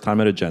first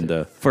time at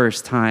Agenda.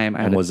 First time.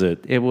 And was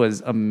it? It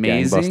was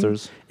amazing.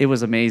 Gangbusters? It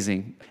was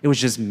amazing. It was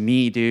just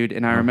me, dude.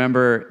 And I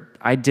remember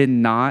I'm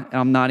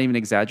not even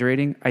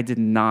exaggerating, I did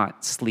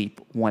not sleep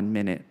 1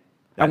 minute.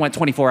 I went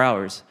 24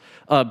 hours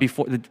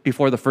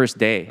before the first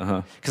day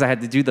because I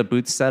had to do the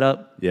booth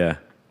setup. Yeah.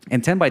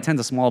 And 10 by 10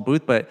 is a small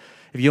booth, but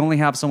if you only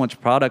have so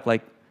much product,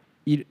 like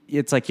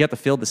it's like you have to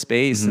fill the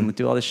space and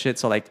do all this shit.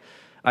 So like,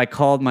 I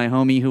called my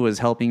homie who was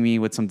helping me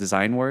with some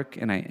design work,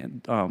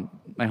 and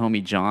my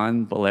homie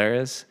John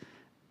Balearis,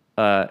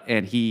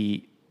 and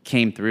he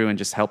came through and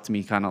just helped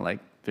me kind of like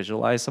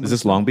visualize some. Is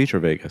this Long Beach or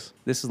Vegas?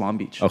 This is Long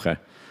Beach. Okay.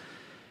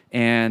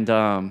 And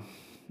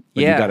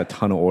you got a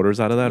ton of orders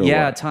out of that? Or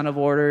yeah, what? A ton of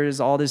orders,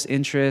 all this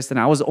interest, and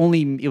it was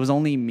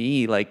only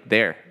me like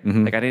there.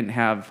 Like I didn't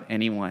have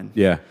anyone.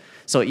 Yeah.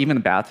 So even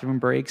the bathroom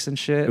breaks and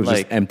shit. It was like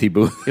just empty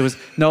booth. It was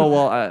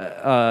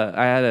I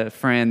had a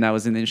friend that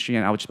was in the industry,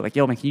 and I would just be like,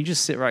 "Yo, man, can you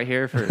just sit right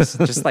here for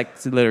just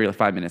like literally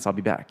 5 minutes? I'll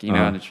be back." You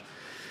know. And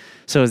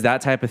so it was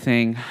that type of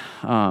thing,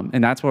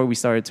 and that's where we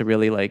started to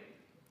really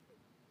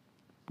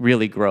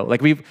grow.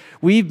 Like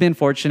we've been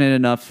fortunate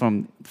enough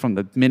from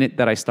the minute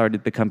that I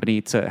started the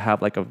company to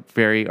have like a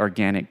very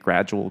organic,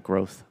 gradual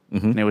growth,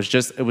 and it was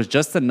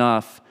just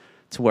enough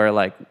to where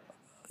like.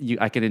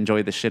 I could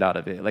enjoy the shit out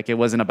of it. Like it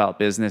wasn't about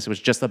business. It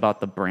was just about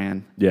the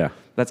brand. Yeah.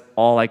 That's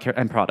all I cared,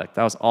 and product.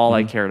 That was all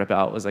I cared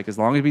about was like, as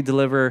long as we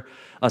deliver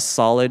a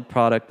solid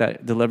product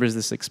that delivers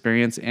this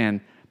experience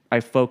and I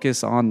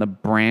focus on the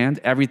brand,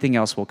 everything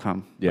else will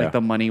come. Yeah. Like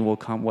the money will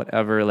come,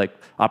 whatever, like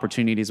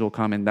opportunities will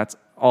come. And that's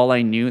all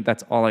I knew.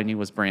 That's all I knew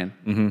was brand.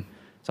 Mm-hmm.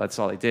 So that's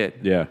all I did.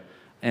 Yeah.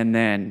 And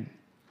then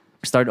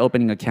started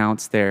opening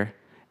accounts there.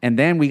 And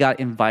then we got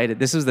invited.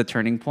 This was the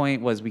turning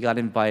point, was we got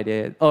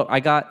invited. Oh, I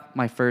got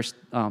my first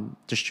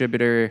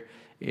distributor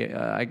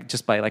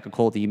just by like a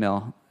cold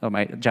email,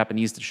 my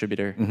Japanese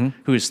distributor,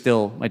 who is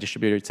still my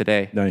distributor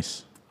today.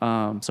 Nice.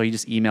 So he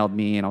just emailed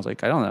me, and I was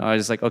like, I don't know. I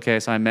was just like, okay.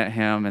 So I met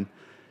him, and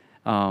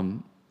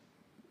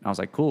I was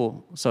like,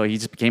 cool. So he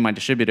just became my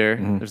distributor.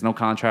 There's no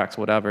contracts,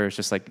 whatever. It's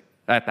just like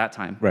at that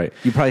time. Right.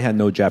 You probably had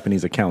no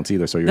Japanese accounts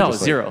either, so you're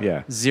just zero. Like,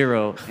 yeah,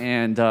 zero.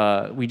 And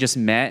we just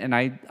met, and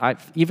I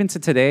even to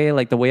today,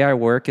 like the way I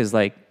work is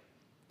like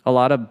a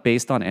lot of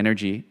based on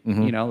energy,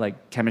 you know,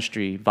 like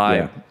chemistry,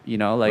 vibe, you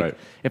know, like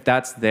if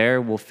that's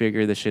there, we'll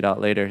figure the shit out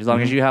later. As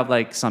long as you have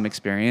like some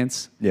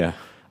experience. Yeah.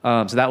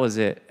 So that was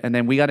it. And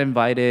then we got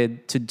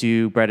invited to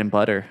do bread and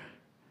butter.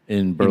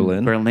 In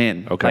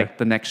Berlin? Okay. Like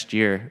the next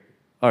year,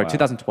 or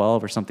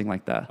 2012 or something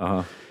like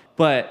that.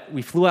 But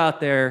we flew out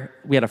there.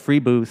 We had a free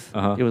booth.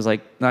 It was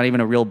like not even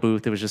a real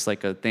booth. It was just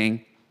like a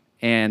thing.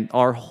 And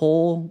our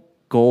whole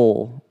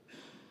goal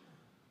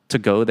to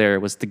go there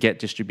was to get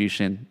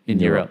distribution in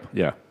Europe.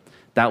 Yeah.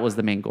 That was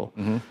the main goal.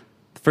 The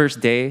first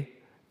day,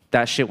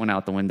 that shit went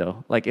out the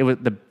window. Like it was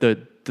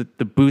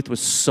the booth was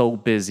so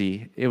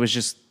busy. It was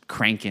just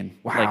cranking.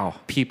 Wow.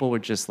 Like people were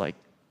just like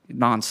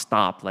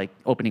nonstop, like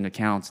opening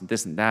accounts and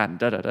this and that and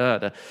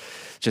da.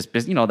 Just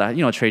you know that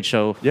trade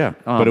show. Yeah.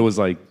 But it was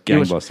like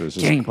gangbusters.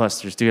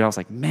 Gangbusters, dude. I was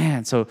like,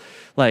 man. So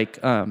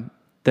like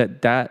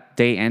that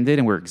day ended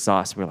and we're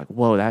exhausted. We were like,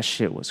 whoa, that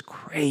shit was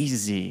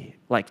crazy.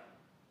 Like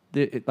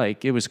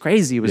it was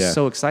crazy. It was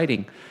so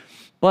exciting.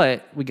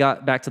 But we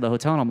got back to the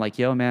hotel and I'm like,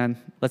 yo, man,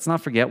 let's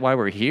not forget why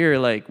we're here.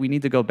 Like we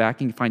need to go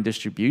back and find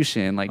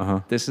distribution.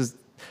 Like this is.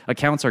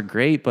 Accounts are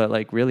great, but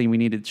like really we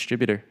need a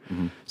distributor.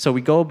 So we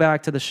go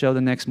back to the show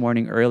the next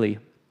morning early.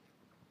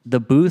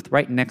 The booth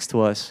right next to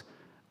us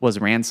was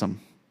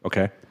Ransom.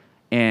 Okay.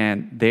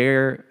 And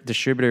their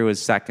distributor was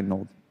Sack and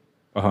Nold.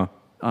 I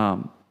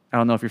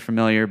don't know if you're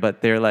familiar,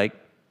 but they're like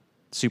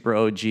super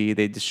OG.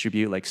 They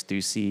distribute like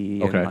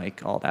Stussy and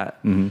like all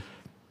that.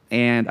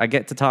 And I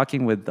get to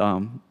talking with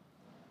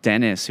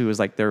Dennis, who was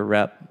like their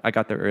rep. I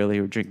got there early.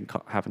 We were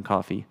having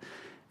coffee.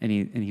 And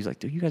he's like,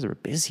 dude, you guys were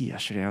busy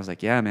yesterday. I was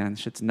like, yeah, man,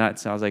 shit's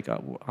nuts. I was like,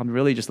 I'm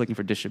really just looking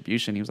for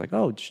distribution. He was like,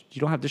 oh, you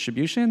don't have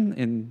distribution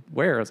in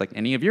where? I was like,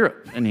 any of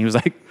Europe. And he was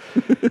like,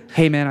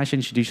 hey, man, I should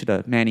introduce you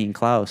to Manny and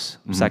Klaus,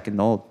 Sack and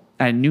Nold.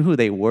 I knew who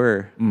they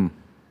were.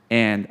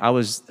 And I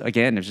was,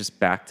 again, it's just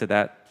back to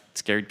that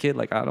scared kid.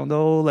 Like, I don't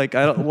know. Like,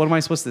 what am I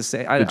supposed to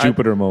say? The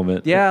Jupiter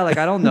moment. Yeah, like,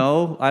 I don't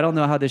know. I don't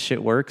know how this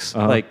shit works.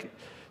 Like,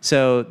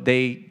 so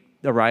they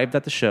arrived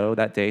at the show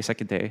that day,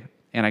 second day,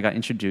 and I got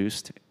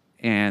introduced.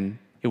 And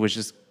it was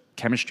just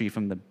chemistry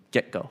from the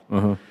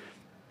get-go.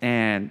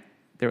 And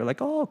they were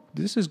like, oh,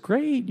 this is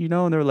great, you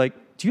know? And they were like,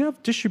 do you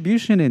have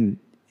distribution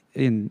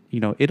in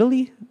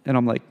Italy? And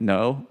I'm like,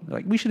 no. They're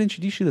like, we should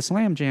introduce you to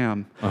Slam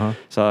Jam.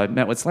 So I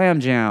met with Slam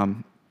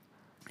Jam.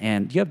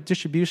 And do you have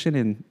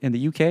distribution in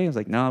the UK? I was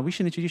like, no, we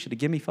should introduce you to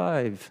Gimme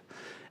 5.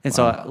 And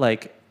so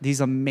like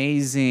these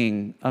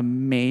amazing,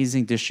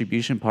 amazing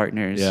distribution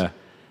partners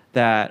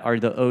that are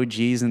the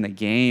OGs in the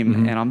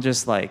game. And I'm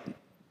just like,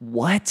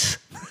 what?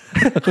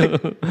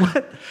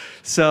 What?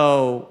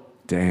 So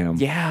damn.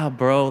 Yeah,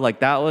 bro. Like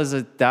that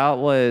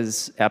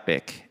was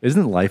epic.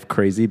 Isn't life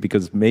crazy?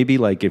 Because maybe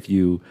like if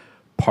you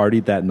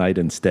partied that night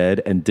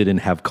instead and didn't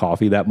have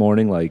coffee that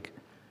morning, like,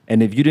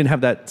 and if you didn't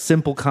have that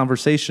simple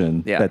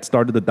conversation that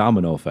started the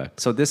domino effect.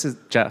 So this is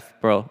Jeff,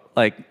 bro.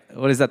 Like,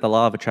 what is that? The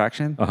law of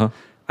attraction?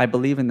 I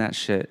believe in that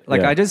shit.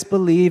 Like, I just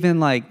believe in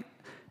like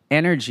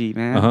energy,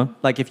 man.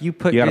 Like if you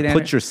put gotta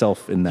put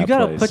yourself in that place.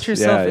 You gotta put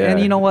yourself in. And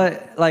you know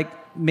what? Like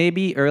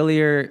maybe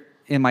earlier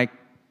in my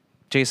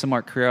Jason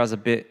Markk career, I was a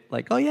bit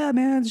like, oh yeah,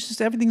 man, it's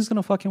just everything's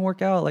gonna fucking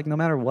work out. Like no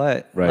matter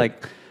what. Right.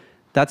 Like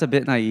that's a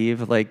bit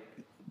naive. Like,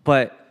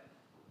 but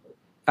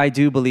I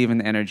do believe in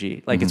the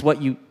energy. Like it's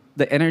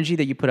the energy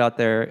that you put out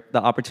there,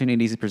 the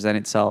opportunities present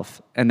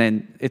itself, and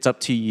then it's up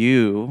to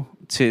you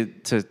to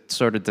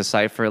sort of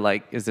decipher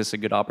like, is this a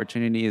good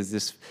opportunity? Is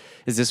this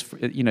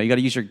you know, you got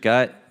to use your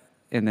gut,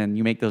 and then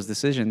you make those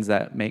decisions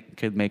that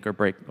could make or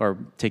break or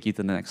take you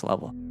to the next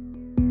level.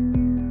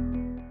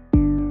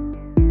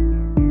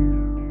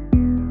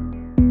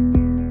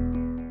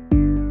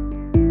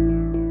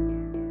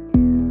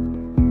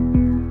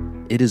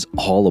 It is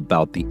all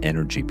about the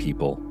energy,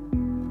 people.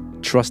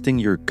 Trusting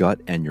your gut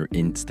and your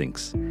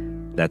instincts.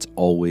 That's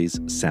always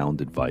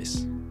sound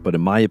advice. But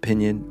in my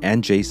opinion,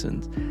 and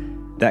Jason's,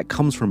 that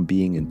comes from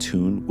being in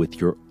tune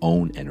with your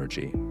own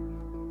energy.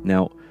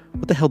 Now,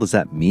 what the hell does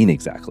that mean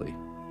exactly?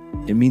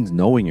 It means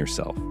knowing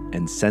yourself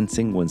and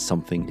sensing when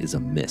something is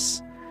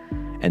amiss,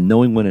 and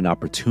knowing when an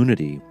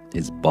opportunity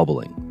is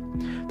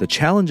bubbling. The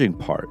challenging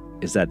part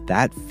is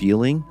that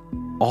feeling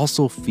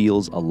also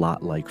feels a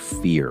lot like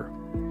fear.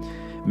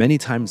 Many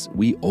times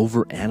we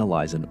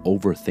overanalyze and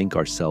overthink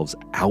ourselves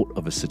out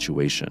of a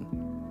situation.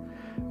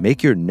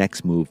 Make your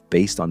next move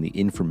based on the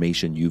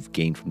information you've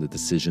gained from the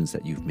decisions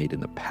that you've made in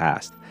the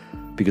past.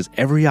 Because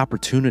every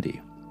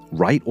opportunity,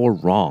 right or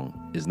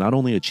wrong, is not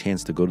only a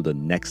chance to go to the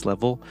next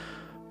level,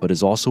 but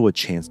is also a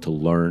chance to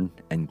learn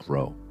and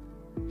grow.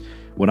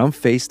 When I'm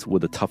faced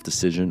with a tough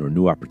decision or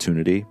new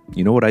opportunity,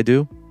 you know what I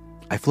do?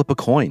 I flip a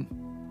coin.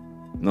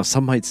 Now,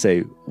 some might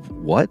say,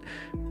 what?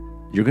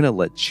 You're going to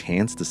let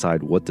chance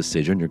decide what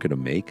decision you're going to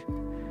make?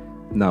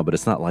 No, but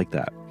it's not like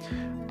that.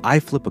 I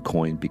flip a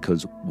coin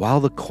because while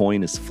the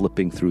coin is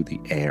flipping through the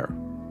air,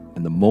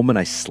 and the moment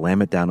I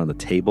slam it down on the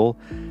table,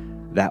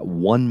 that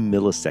 1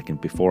 millisecond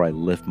before I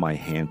lift my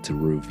hand to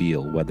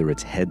reveal whether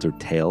it's heads or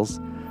tails,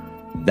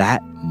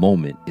 that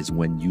moment is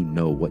when you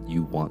know what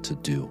you want to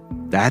do.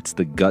 That's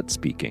the gut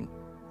speaking.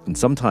 And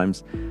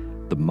sometimes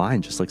the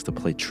mind just likes to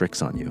play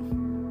tricks on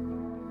you.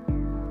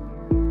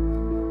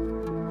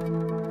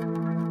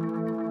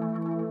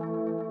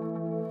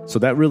 So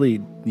that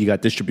really, you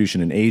got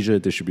distribution in Asia,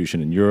 distribution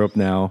in Europe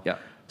now. Yeah.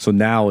 So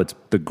now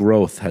the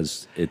growth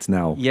it's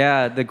now.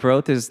 Yeah, the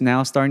growth is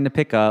now starting to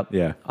pick up.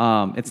 Yeah.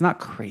 It's not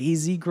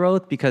crazy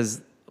growth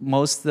because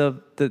most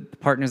of the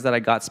partners that I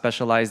got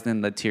specialized in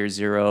the tier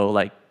 0,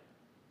 like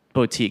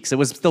boutiques. It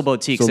was still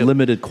boutiques. So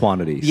limited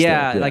quantities.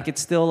 Yeah, like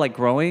it's still like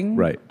growing.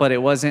 Right. But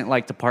it wasn't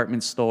like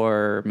department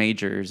store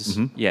majors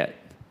yet.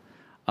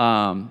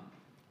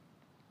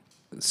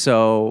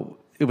 So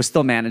it was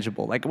still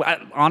manageable. Like,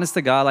 honest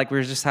to God, like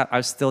I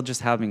was still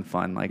just having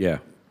fun, like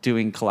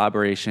doing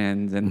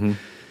collaborations, and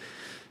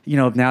you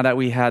know, now that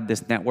we had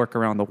this network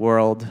around the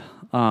world,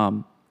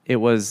 it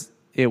was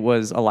a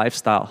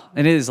lifestyle,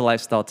 and it is a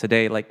lifestyle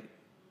today. Like,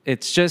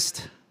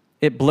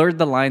 it blurred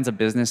the lines of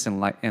business and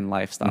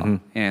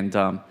lifestyle,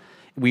 and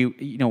we,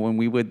 you know, when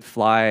we would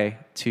fly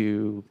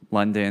to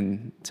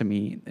London to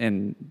meet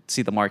and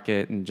see the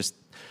market, and just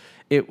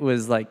it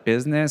was like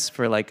business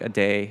for like a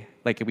day.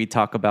 Like, we'd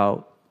talk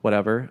about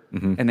whatever,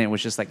 and then it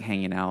was just like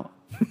hanging out,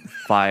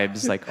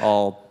 vibes, like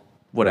all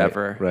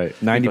whatever. Right.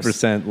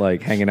 90%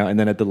 like hanging out, and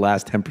then at the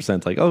last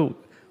 10%, like, oh,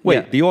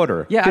 wait, the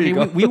order. Yeah, I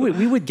mean,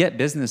 we would get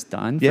business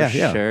done for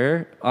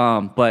sure,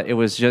 but it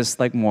was just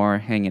like more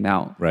hanging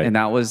out, right? And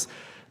that was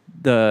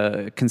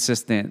the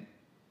consistent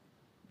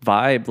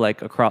vibe,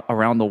 like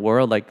around the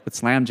world. Like with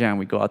Slam Jam,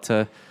 we go out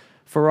to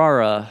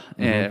Ferrara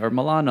or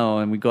Milano,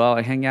 and we go out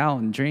and hang out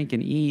and drink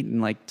and eat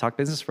and like talk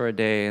business for a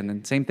day. And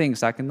then same thing,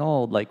 Sack and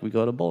Old, like we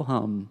go to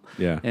Bochum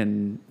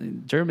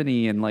in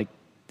Germany, and like,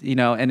 you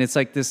know, and it's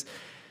like this,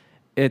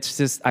 it's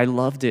just, I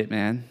loved it,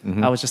 man.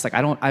 I was just like,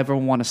 I don't ever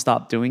want to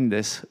stop doing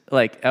this,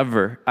 like,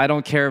 ever. I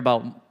don't care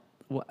about,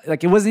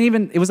 like, it was a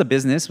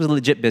business, it was a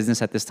legit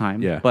business at this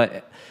time. Yeah.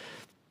 But,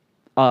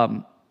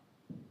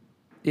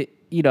 it,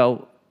 you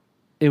know,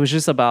 it was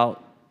just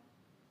about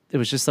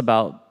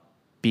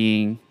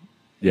being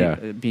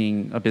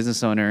a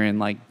business owner and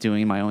like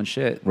doing my own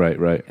shit.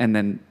 Right. And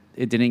then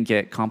it didn't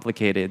get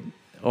complicated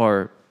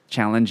or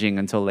challenging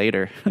until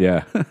later.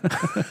 Yeah.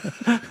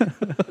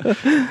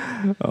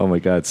 Oh my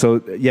God.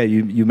 So yeah,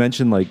 you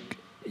mentioned, like,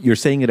 you're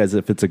saying it as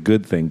if it's a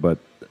good thing, but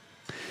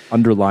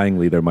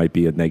underlyingly there might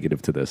be a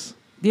negative to this.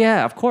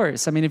 Yeah, of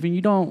course. I mean,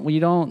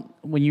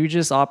 when you're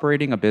just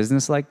operating a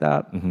business like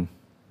that,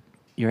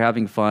 you're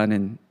having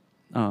fun,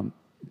 and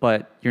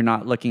but you're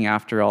not looking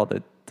after all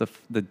the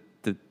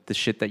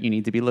shit that you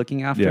need to be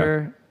looking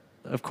after. Yeah.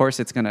 Of course,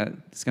 it's gonna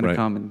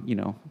come, and you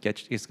know,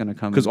 it's gonna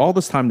come. Because all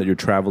this time that you're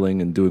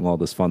traveling and doing all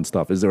this fun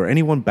stuff, is there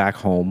anyone back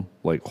home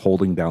like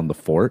holding down the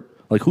fort?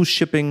 Like, who's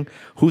shipping?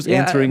 Who's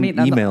answering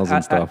emails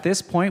and stuff? At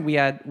this point, we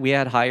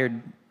had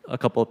hired a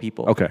couple of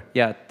people. Okay.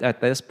 Yeah.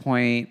 At this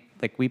point,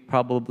 like, we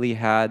probably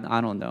had, I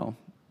don't know,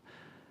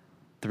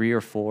 3 or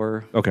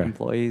 4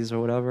 employees or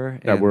whatever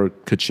that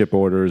could ship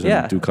orders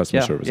and do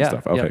customer service and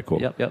stuff. Okay,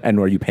 cool. Yep. And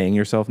are you paying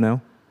yourself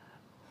now?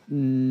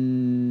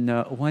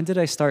 No. When did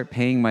I start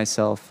paying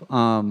myself?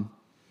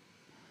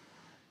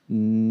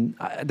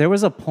 There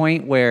was a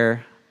point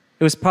where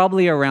it was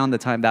probably around the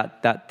time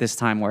this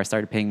time where I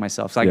started paying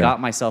myself. So I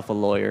got myself a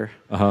lawyer,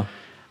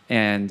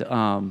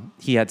 and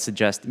he had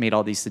made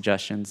all these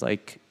suggestions,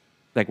 like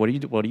what are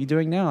you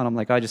doing now? And I'm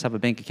like, I just have a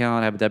bank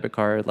account, I have a debit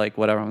card, like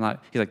whatever. I'm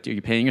not. He's like, are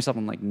you paying yourself?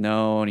 I'm like,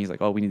 no. And he's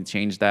like, oh, we need to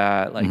change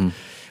that. Like,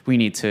 we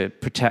need to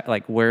protect.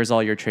 Like, where's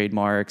all your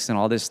trademarks and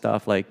all this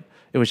stuff? Like,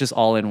 it was just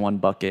all in one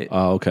bucket.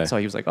 Oh, okay. So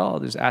he was like, oh,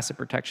 there's asset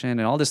protection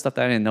and all this stuff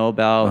that I didn't know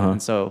about.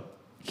 And so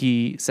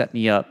he set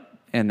me up.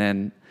 And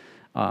then,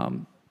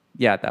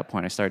 at that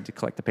point, I started to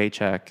collect the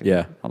paycheck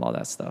and all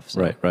that stuff.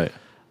 So, right.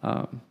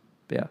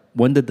 Yeah.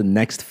 When did the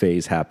next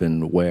phase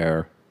happen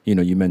where, you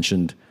know, you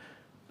mentioned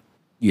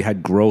you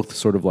had growth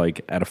sort of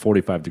like at a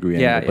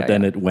 45-degree angle, but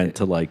then it went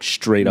to like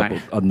straight up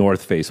a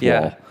north face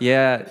wall.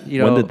 Yeah. You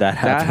know, when did that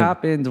happen? That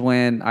happened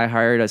when I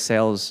hired a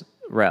sales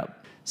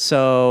rep.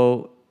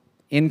 So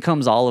in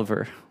comes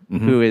Oliver,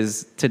 who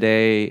is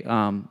today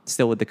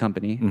still with the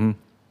company.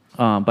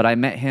 But I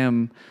met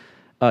him.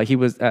 He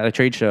was at a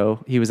trade show.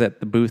 He was at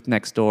the booth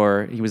next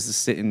door. He was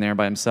just sitting there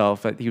by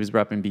himself. He was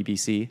repping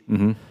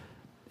BBC.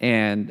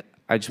 And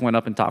I just went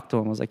up and talked to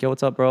him. I was like, yo,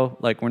 what's up, bro?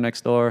 Like, we're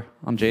next door.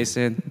 I'm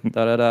Jason.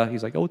 Da-da-da.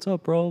 He's like, oh, what's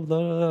up, bro?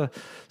 Da-da-da.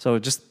 So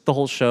just the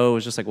whole show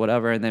was just like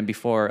whatever. And then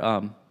before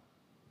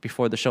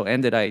the show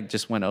ended, I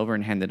just went over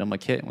and handed him a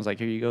kit and was like,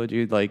 here you go,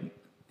 dude. Like,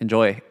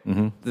 enjoy.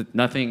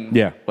 Nothing,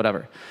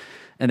 whatever.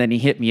 And then he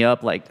hit me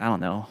up like, I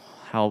don't know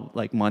how,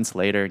 like months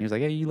later. And he was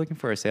like, hey, you looking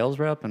for a sales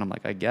rep? And I'm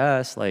like, I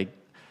guess. Like,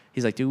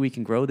 he's like, dude, we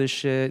can grow this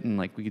shit and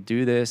like we could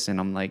do this. And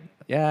I'm like,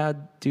 yeah,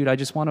 dude, I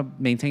just want to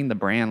maintain the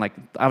brand. Like,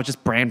 I was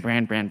just brand.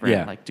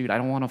 Yeah. Like, dude, I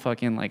don't want to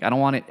fucking, like, I don't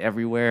want it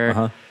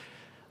everywhere.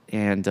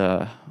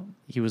 And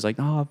he was like,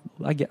 no,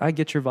 I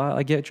get your vibe,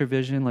 I get your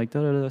vision, like,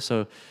 da-da-da.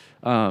 So,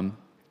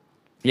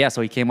 yeah,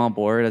 so he came on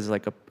board as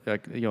like a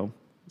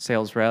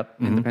sales rep,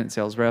 independent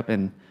sales rep.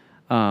 And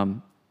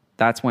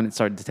that's when it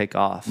started to take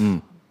off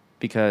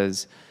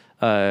because,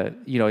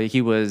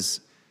 he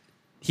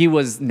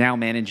was now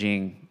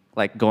managing,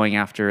 like going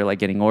after like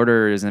getting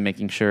orders and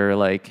making sure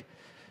like,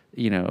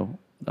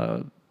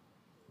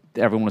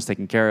 everyone was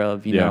taken care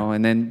of, you know,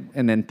 and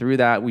then through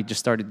that, we just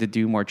started to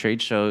do more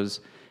trade shows.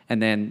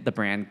 And then the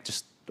brand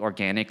just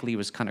organically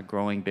was kind of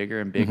growing bigger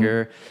and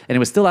bigger. And it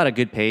was still at a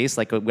good pace.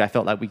 Like I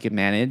felt like we could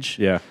manage.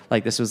 Yeah.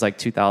 Like this was like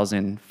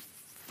 2000.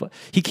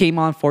 He came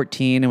on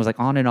 14 and was like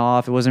on and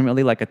off. It wasn't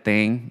really like a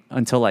thing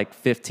until like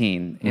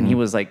 15. And he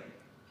was like,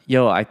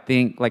 yo, I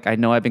think like, I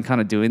know I've been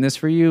kind of doing this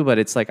for you, but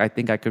it's like, I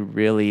think I could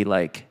really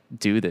like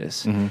do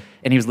this. And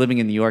he was living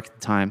in New York at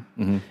the time.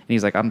 And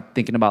he's like, I'm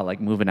thinking about like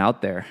moving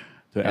out there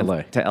to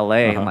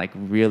LA and like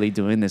really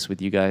doing this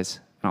with you guys.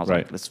 And I was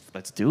like,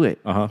 let's do it.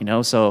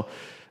 So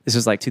this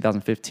is like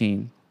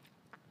 2015,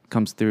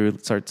 comes through,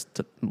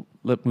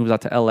 moves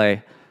out to LA,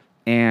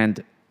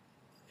 and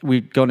we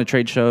go into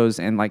trade shows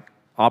and like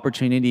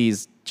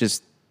opportunities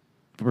just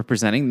were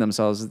presenting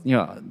themselves,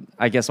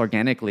 I guess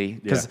organically,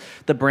 because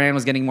the brand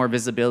was getting more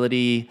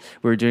visibility.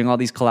 We were doing all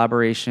these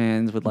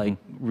collaborations with like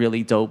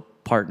really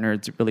dope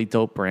partners, really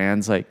dope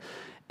brands, like,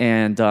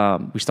 and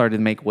we started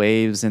to make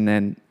waves. And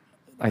then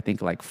I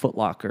think like Foot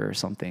Locker or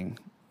something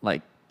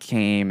like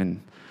came,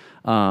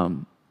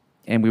 and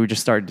we were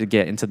just started to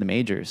get into the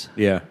majors.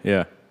 Yeah.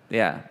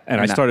 And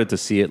I started to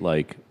see it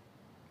like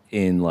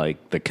in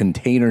like the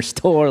Container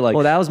Store, like,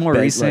 well, that was more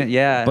recent,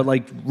 like, but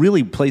like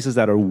really places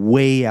that are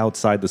way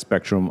outside the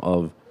spectrum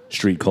of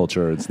street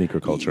culture and sneaker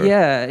culture.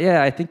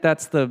 Yeah. I think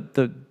that's the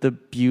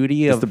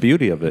beauty of the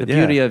beauty of it. The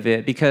beauty of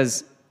it,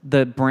 because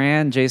the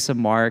brand Jason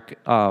Markk,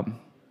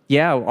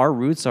 our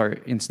roots are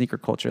in sneaker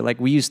culture. Like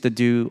we used to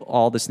do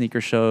all the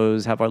sneaker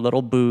shows, have our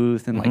little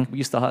booth, and like we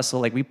used to hustle.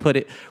 Like we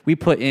put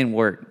in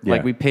work.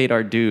 Like we paid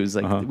our dues.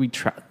 Like we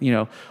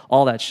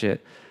all that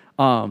shit.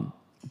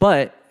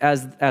 But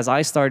as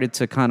I started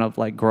to kind of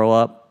like grow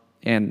up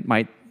and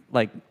my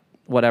like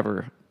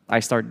whatever,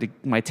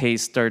 my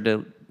taste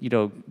started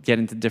to get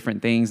into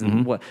different things,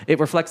 and what it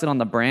reflected on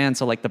the brand.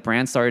 So like the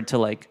brand started to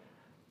like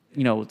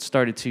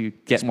started to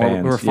get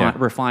more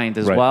refined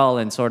as well,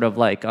 and sort of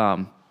like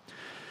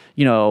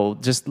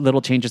just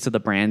little changes to the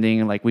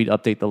branding. Like we'd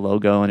update the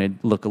logo and it'd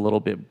look a little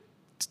bit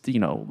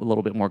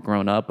more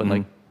grown up, and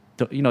like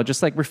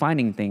just like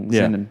refining things.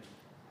 And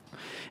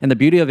the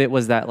beauty of it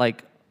was that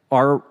like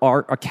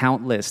our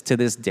account list to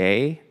this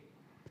day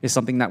is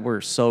something that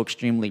we're so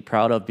extremely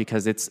proud of,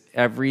 because it's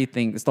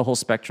everything. It's the whole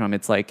spectrum.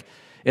 It's like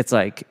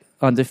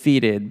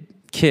Undefeated,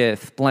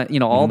 Kith,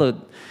 Blend, all the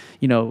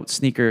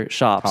sneaker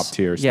shops, top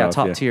tier stuff,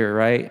 top tier,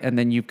 right? And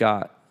then you've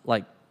got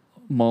like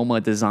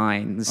MoMA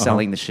Design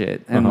selling the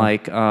shit, and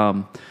like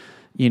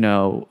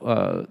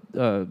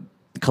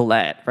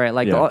Colette, right?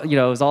 Like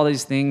it was all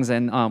these things,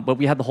 and but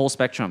we had the whole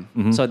spectrum.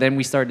 So then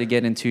we started to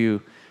get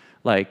into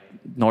like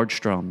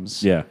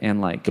Nordstrom's,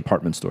 and like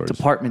department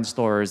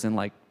stores, and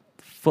like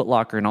Foot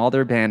Locker and all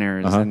their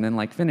banners, and then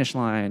like Finish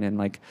Line, and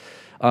like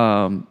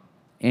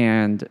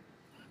and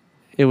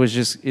it was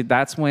just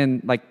that's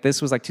when like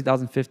this was like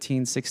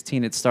 2015,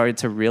 16. It started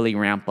to really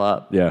ramp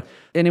up.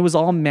 And it was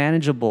all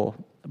manageable.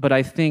 But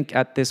I think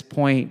at this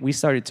point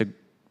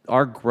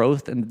our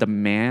growth and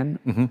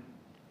demand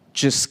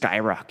just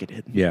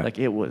skyrocketed. Like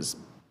it was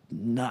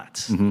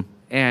nuts.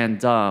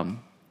 And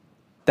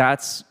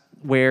that's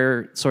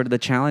where sort of the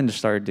challenge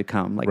started to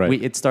come. Like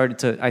it started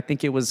to, I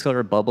think it was sort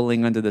of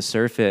bubbling under the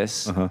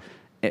surface,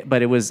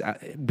 but it was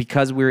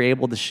because we were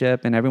able to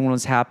ship and everyone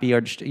was happy,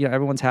 or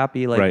everyone's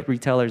happy, like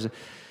retailers.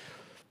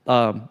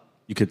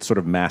 You could sort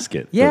of mask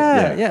it.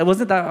 It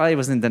wasn't that I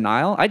was in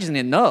denial. I just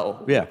didn't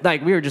know.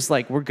 Like we were just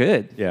like, we're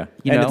good. And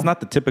it's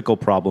not the typical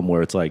problem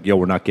where it's like, yo,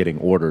 we're not getting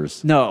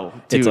orders. No,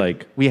 dude, it's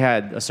like we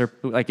had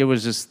it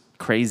was just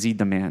crazy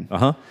demand.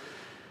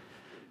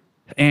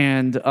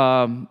 And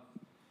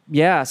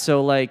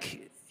so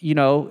like,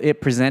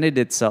 it presented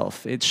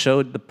itself. It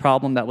showed the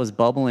problem that was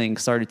bubbling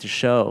started to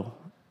show.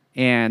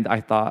 And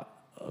I thought,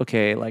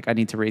 okay, like I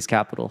need to raise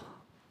capital.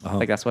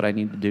 Like that's what I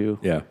need to do.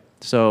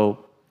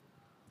 So,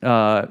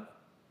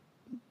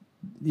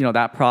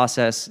 that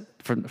process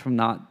from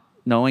not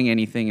knowing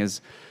anything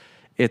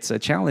it's a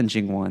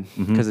challenging one,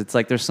 because it's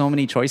like there's so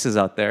many choices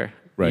out there.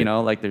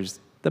 Like there's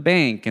the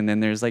bank, and then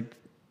there's like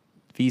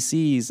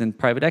VCs and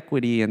private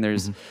equity, and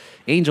there's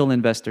angel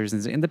investors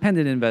and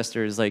independent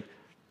investors, like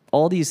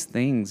all these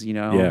things, you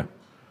know. Yeah.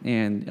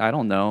 And I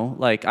don't know,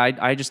 like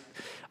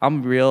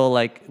I'm real,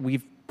 like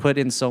we've put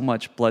in so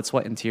much blood,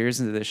 sweat, and tears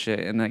into this shit,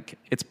 and like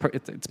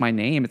it's my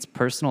name, it's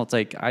personal. It's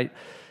like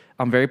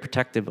I'm very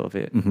protective of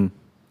it,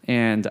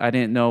 and I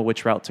didn't know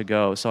which route to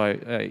go, so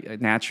I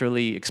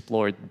naturally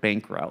explored the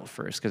bank route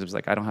first because it was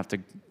like I don't have to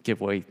give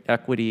away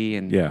equity,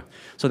 and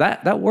so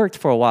that worked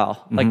for a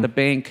while. Like the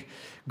bank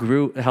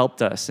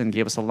helped us and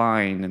gave us a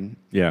line, and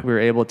we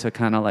were able to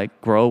kind of like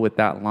grow with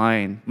that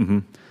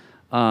line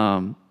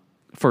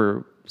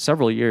for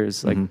several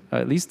years, like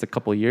at least a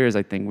couple of years.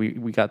 I think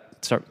we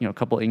got a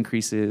couple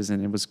increases,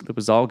 and it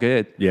was all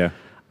good.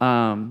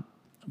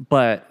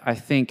 But I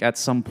think at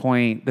some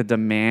point the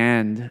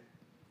demand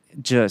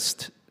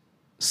just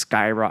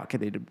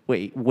skyrocketed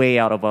way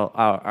out of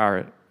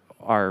our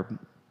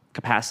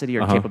capacity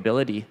or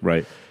capability.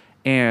 Right.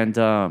 And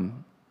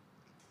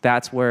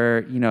that's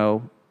where, you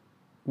know,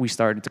 we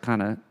started to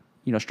kind of,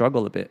 you know,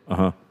 struggle a bit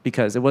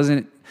because it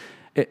wasn't,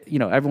 you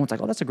know, everyone's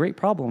like, oh, that's a great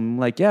problem. I'm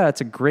like, yeah,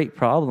 it's a great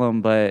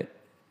problem, but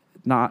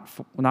not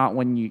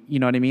when you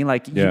know what I mean?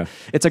 Like,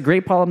 it's a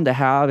great problem to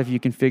have if you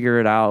can figure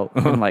it out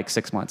in like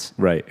 6 months.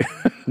 Right.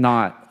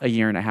 Not a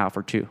year and a half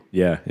or two.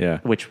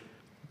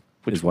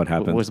 Which is what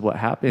happened. Was what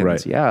happened.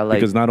 Right. Yeah. Like,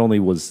 because not only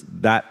was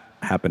that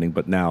happening,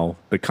 but now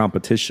the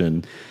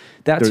competition,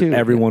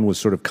 everyone was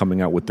sort of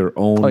coming out with their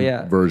own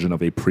version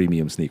of a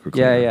premium sneaker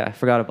cleaner. Yeah. I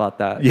forgot about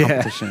that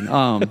competition.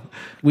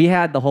 We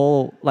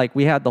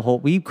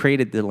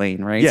created the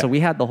lane, right? So we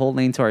had the whole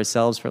lane to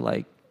ourselves for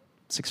like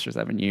 6 or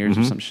 7 years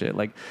or some shit.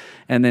 Like,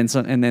 and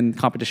then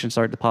competition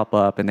started to pop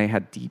up, and they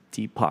had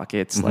deep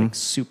pockets, like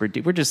super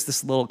deep. We're just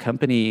this little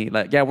company.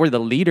 Like, we're the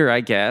leader,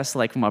 I guess,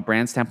 like from a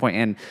brand standpoint.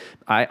 And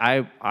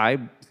I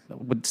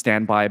would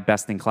stand by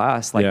best in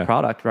class, like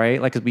product, right?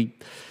 Like,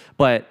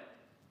 but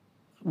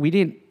we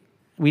didn't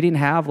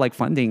have like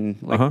funding,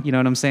 like you know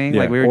what I'm saying?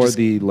 Like we were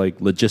the like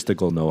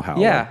logistical know-how,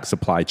 like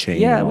supply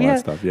chain, and all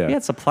that stuff. We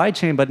had supply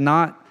chain, but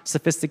not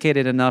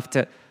sophisticated enough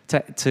to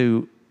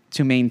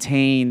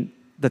maintain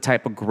the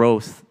type of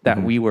growth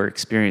that we were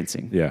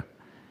experiencing.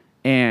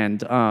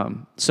 And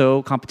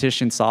so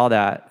competition saw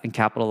that and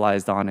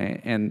capitalized on it,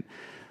 and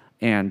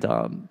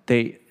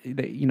they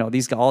you know,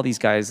 all these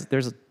guys,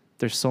 there's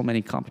so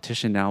many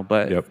competition now,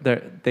 but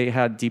they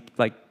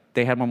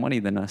had more money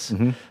than us.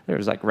 There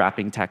was like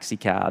wrapping taxi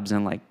cabs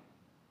and like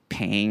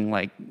paying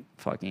like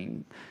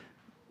fucking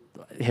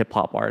hip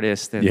hop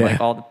artists and like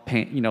all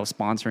the you know,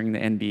 sponsoring the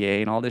NBA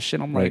and all this shit.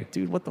 I'm like,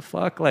 dude, what the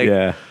fuck?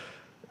 Like,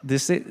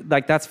 this is,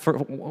 like, that's for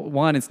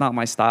one, it's not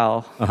my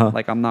style.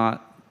 Like, I'm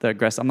not the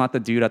aggressive. I'm not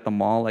the dude at the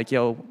mall. Like,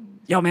 yo,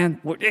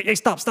 man, hey,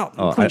 stop.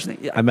 Oh,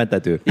 I meant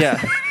that dude.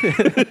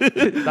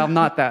 I'm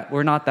not that.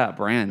 We're not that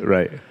brand.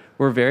 Right.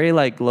 We're very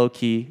like low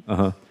key.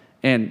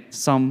 And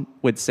some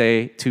would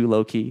say too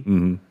low key.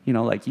 You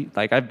know,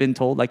 like I've been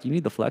told, like, you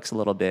need to flex a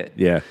little bit.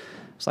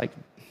 It's like,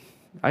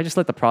 I just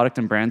let the product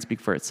and brand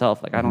speak for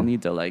itself. Like, I don't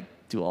need to like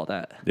do all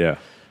that.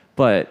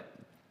 But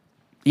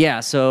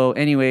so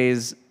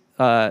anyways,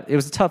 it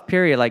was a tough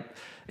period. Like,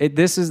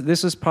 this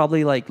was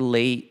probably like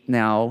late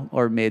now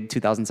or mid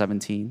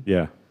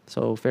 2017.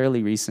 So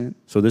fairly recent.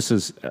 So this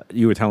is,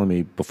 you were telling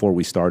me before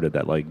we started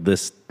that like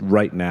this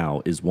right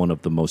now is one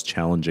of the most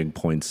challenging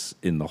points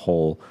in the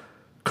whole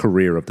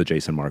career of the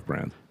Jason Markk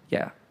brand.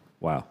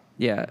 Wow.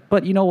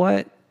 But you know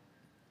what?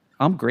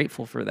 I'm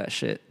grateful for that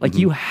shit. Like,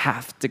 you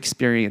have to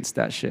experience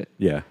that shit.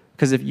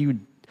 Because if you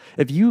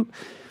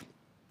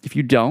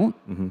don't,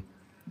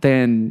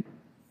 then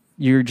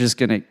you're just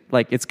gonna,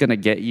 like, it's gonna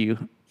get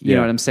you. You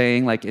know what I'm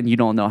saying? Like, and you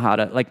don't know how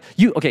to, like,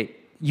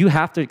 you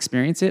have to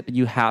experience it, but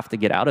you have to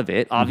get out of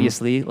it.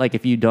 Obviously, like,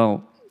 if you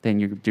don't, then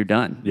you're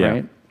done.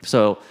 Right.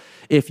 So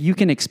if you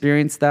can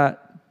experience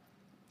that,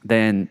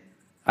 then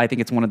I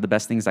think it's one of the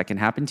best things that can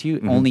happen to you.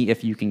 Only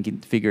if you can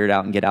figure it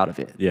out and get out of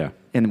it.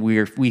 And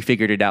we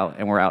figured it out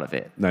and we're out of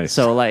it. Nice.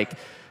 So like,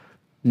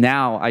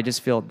 now I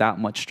just feel that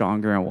much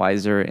stronger and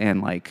wiser,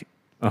 and like,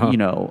 you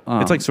know,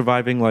 it's like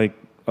surviving like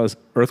an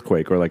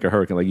earthquake or like a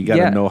hurricane. Like, you got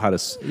to know how to.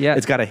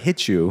 It's got to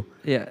hit you.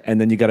 And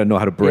then you got to know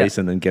how to brace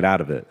and then get out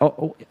of it.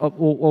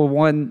 Or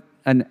one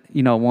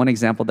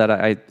example that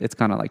it's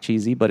kind of like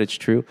cheesy, but it's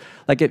true.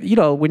 Like, if, you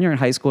know, when you're in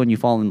high school and you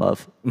fall in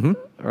love,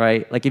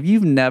 right? Like, if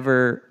you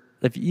know,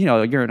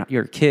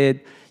 you're a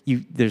kid,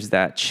 there's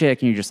that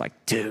chick and you're just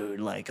like, dude,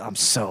 like, I'm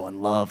so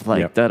in love,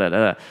 like,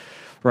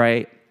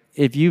 right?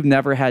 If you've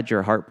never had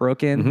your heart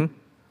broken,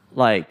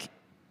 like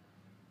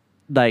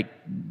that,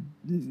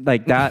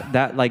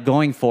 like,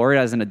 going forward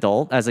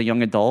as a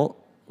young adult,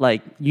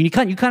 like, you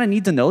kind of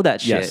need to know that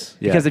shit.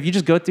 Because if you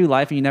just go through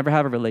life and you never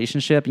have a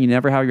relationship and you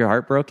never have your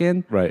heart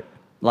broken, right?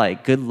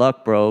 Like, good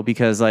luck, bro.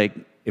 Because like,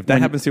 if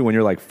that happens to you when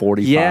you're like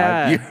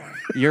 45,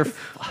 you're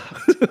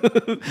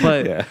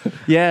but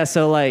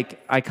so like,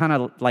 I kind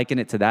of liken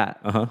it to that.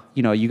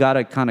 You know, you got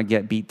to kind of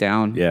get beat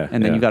down,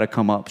 and then you got to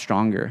come up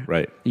stronger.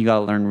 Right. You got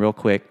to learn real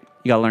quick.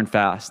 You got to learn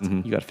fast.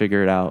 You got to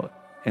figure it out,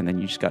 and then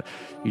you just got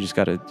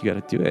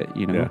to do it.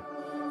 You know.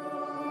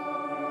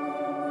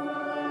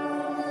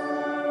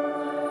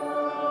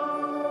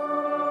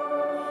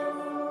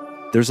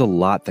 There's a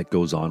lot that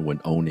goes on when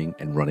owning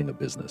and running a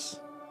business.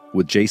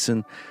 With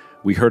Jason,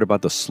 we heard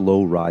about the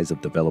slow rise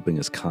of developing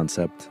his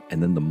concept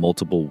and then the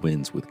multiple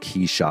wins with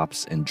key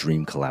shops and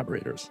dream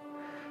collaborators.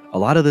 A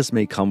lot of this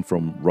may come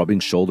from rubbing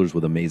shoulders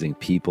with amazing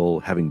people,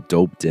 having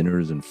dope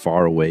dinners in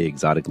faraway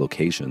exotic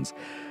locations,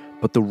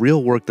 but the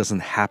real work doesn't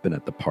happen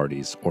at the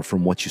parties or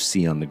from what you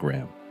see on the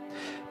gram.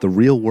 The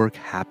real work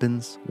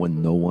happens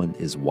when no one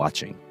is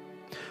watching.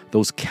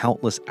 Those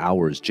countless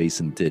hours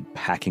Jason did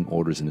packing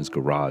orders in his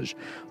garage,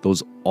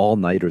 those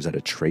all-nighters at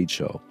a trade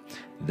show,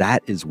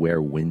 that is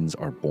where wins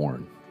are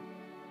born.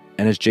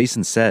 And as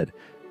Jason said,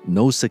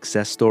 no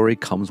success story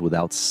comes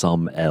without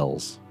some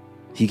L's.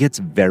 He gets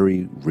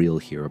very real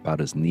here about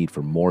his need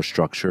for more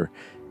structure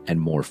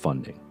and more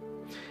funding.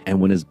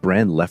 And when his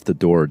brand left the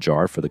door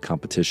ajar for the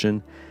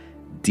competition,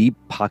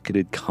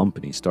 deep-pocketed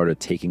companies started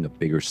taking a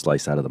bigger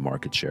slice out of the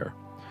market share.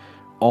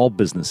 All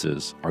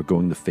businesses are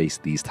going to face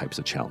these types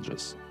of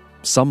challenges.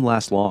 Some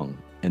last long,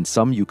 and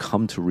some you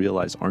come to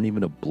realize aren't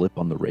even a blip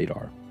on the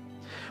radar.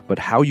 But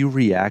how you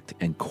react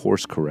and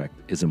course correct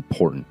is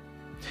important.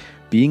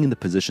 Being in the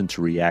position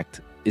to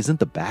react isn't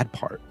the bad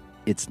part.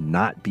 It's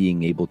not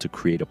being able to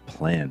create a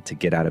plan to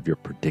get out of your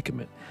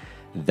predicament.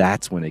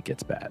 That's when it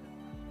gets bad.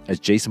 As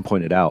Jason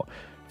pointed out,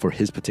 for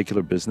his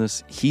particular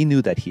business, he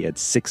knew that he had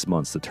 6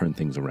 months to turn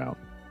things around.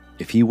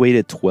 If he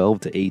waited 12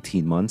 to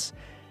 18 months,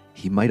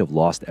 he might have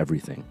lost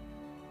everything.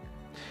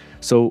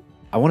 So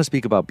I want to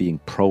speak about being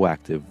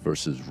proactive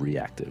versus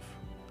reactive.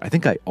 I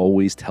think I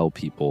always tell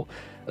people,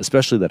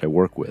 especially that I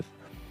work with,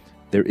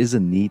 there is a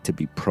need to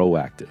be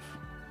proactive.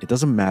 It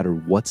doesn't matter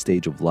what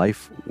stage of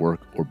life,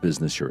 work, or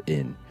business you're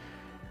in.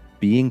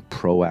 Being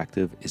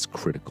proactive is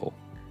critical.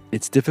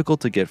 It's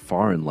difficult to get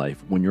far in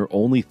life when you're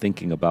only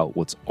thinking about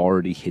what's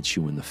already hit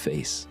you in the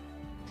face.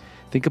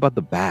 Think about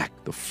the back,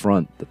 the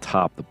front, the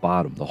top, the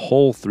bottom, the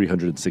whole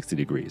 360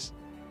 degrees.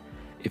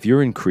 If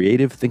you're in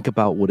creative, think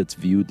about what it's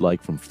viewed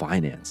like from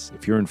finance.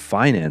 If you're in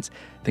finance,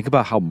 think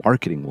about how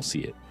marketing will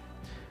see it.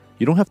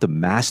 You don't have to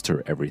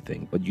master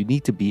everything, but you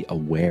need to be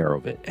aware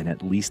of it and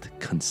at least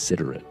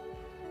consider it.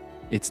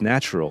 It's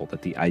natural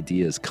that the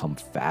ideas come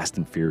fast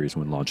and furious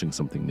when launching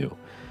something new.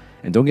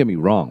 And don't get me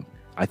wrong,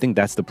 I think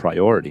that's the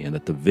priority and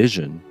that the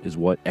vision is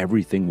what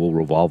everything will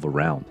revolve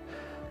around.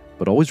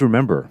 But always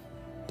remember,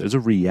 there's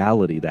a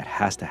reality that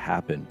has to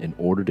happen in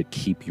order to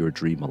keep your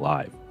dream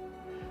alive.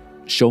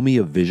 Show me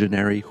a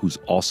visionary who's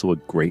also a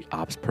great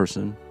ops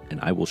person,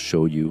 and I will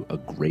show you a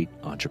great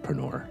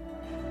entrepreneur.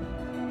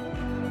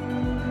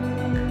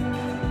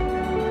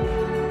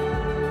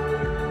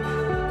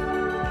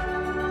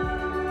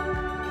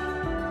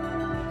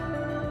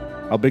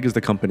 How big is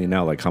the company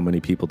now? Like, how many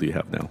people do you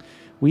have now?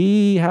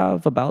 We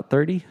have about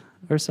 30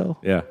 or so.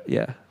 Yeah.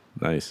 Yeah.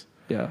 Nice.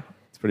 Yeah.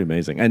 It's pretty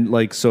amazing. And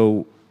like,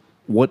 so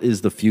what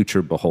is the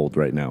future behold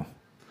right now?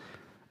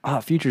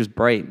 Future's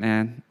bright,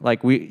 man.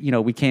 Like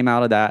we came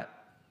out of that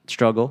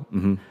struggle.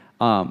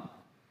 Mm-hmm.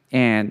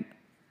 And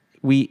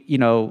we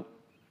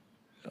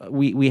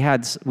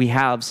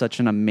have such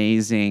an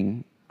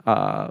amazing,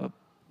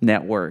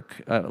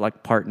 network,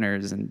 like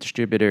partners and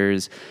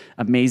distributors,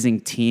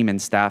 amazing team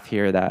and staff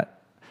here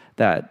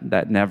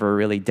that never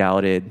really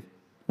doubted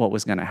what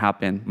was going to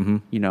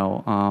happen.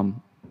 Mm-hmm.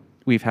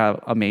 We've had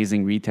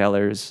amazing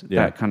retailers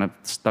that kind of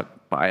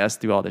stuck by us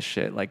through all this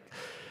shit. Like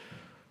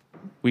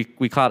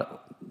we caught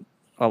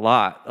a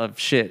lot of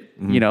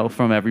shit, mm-hmm.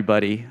 From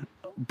everybody,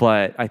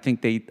 but I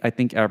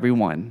think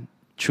everyone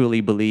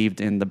truly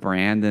believed in the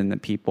brand and the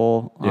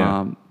people,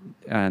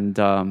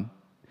 and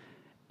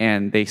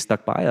they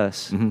stuck by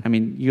us. Mm-hmm. I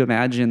mean, you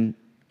imagine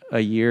a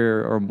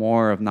year or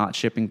more of not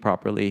shipping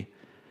properly,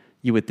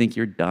 you would think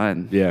you're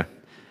done. Yeah.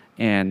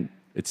 And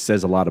it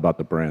says a lot about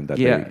the brand that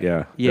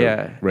they're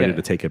ready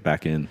to take it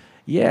back in.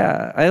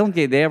 Yeah, I don't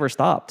think they ever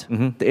stopped.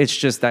 Mm-hmm. It's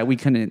just that we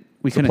couldn't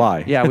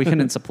supply. We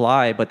couldn't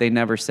supply, but they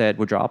never said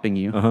we're dropping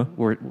you. Uh-huh.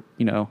 We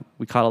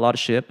caught a lot of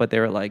shit, but they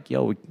were like,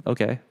 "Yo,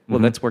 okay, well,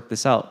 mm-hmm. let's work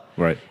this out."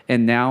 Right.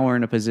 And now we're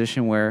in a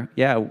position where,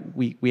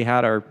 we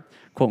had our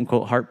quote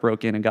unquote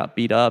heartbroken and got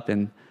beat up,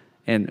 and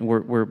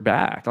we're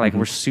back. Like, mm-hmm.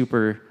 we're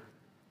super.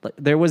 Like,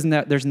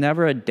 there's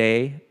never a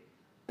day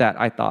that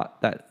I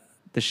thought that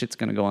this shit's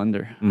gonna go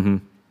under. Mm-hmm.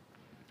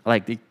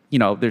 Like,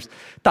 there's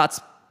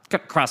thoughts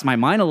crossed my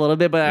mind a little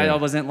bit, but I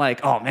wasn't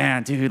like, oh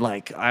man, dude,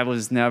 like I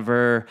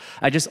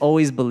just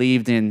always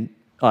believed in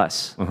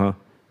us. Uh-huh.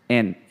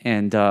 And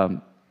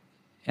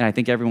I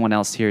think everyone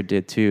else here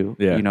did too,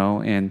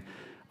 and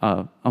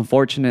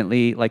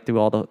unfortunately, like through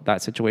all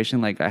that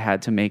situation, like I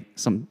had to make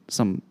some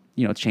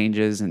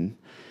changes and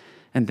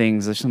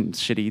things. There's some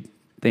shitty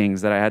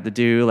things that I had to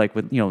do, like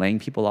with, laying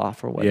people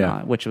off or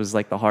whatnot, which was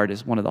like the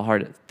hardest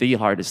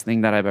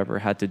thing that I've ever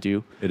had to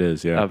do. It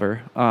is,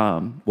 ever.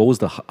 What was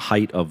the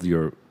height of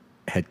your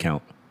head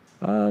count?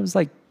 It was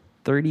like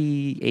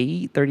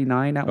 38,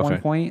 39 at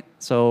one point.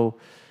 So,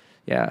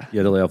 yeah. You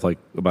had to lay off like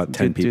about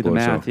 10 people. Do the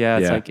math. So. Yeah,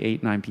 it's like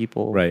 8, 9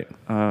 people. Right.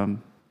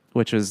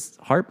 Which was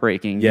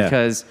heartbreaking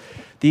because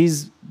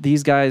these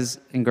guys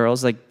and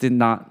girls like did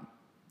not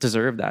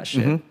deserve that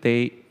shit. Mm-hmm.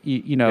 They,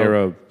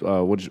 they're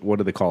what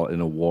do they call it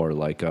in a war?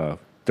 Like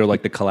They're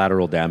like the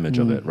collateral damage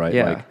of it, right?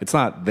 Yeah. Like it's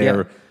not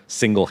their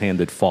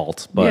single-handed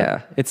fault, but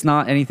yeah, it's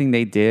not anything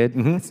they did.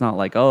 It's not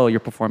like, oh, your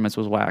performance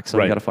was whack, so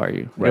we Right. got to fire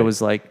you. Right. It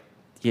was like,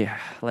 yeah,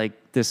 like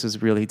this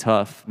is really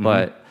tough,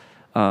 but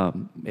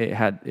it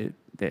had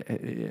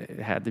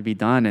to be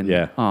done,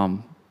 and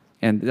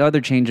and the other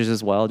changes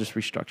as well, just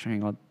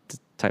restructuring all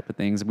type of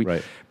things. We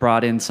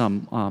brought in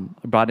some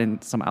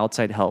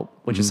outside help,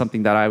 which is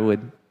something that I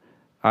would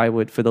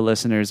for the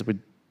listeners would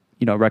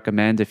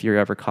recommend if you're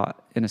ever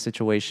caught in a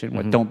situation.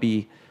 Where don't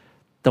be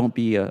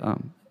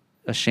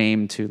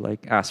ashamed to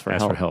like ask for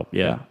help.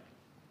 Yeah.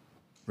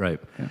 Right.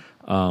 Yeah.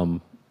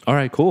 All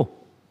right, cool.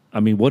 I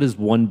mean, what is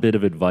one bit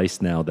of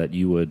advice now that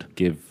you would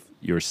give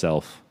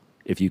yourself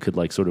if you could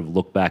like sort of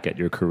look back at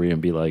your career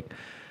and be like,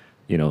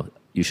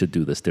 you should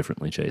do this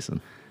differently,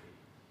 Jason?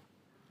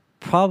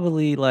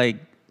 Probably like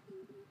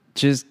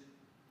just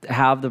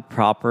have the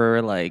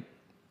proper like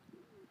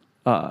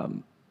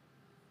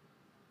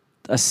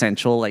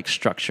essential like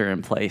structure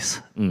in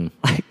place.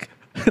 Like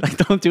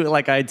don't do it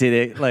like I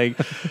did it. Like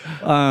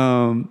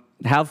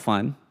have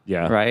fun.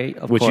 Yeah. Right.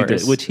 Of which course. you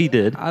did. Which he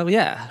did. Oh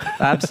yeah,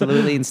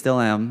 absolutely, and still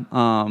am.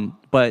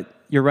 But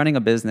you're running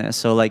a business,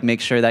 so like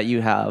make sure that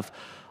you have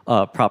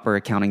a proper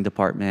accounting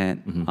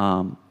department.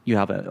 You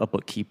have a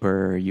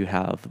bookkeeper. You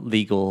have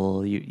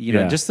legal. You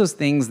know just those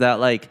things that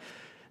like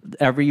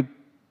every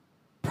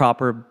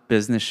proper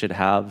business should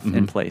have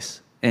in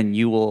place. And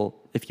you will,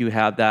 if you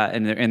have that,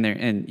 and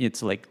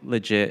it's like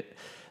legit,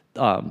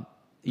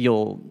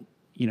 you'll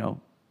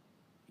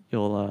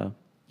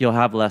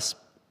have less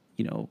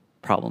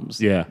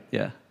problems. Yeah.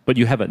 But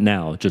you have it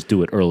now. Just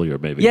do it earlier,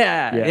 maybe.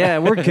 Yeah.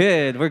 We're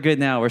good. We're good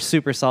now. We're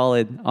super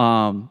solid.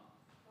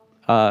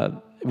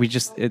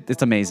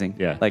 It's amazing.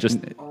 Yeah. Like just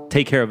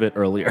take care of it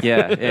earlier.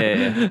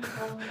 Yeah.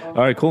 All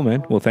right, cool,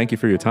 man. Well, thank you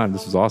for your time.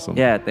 This was awesome.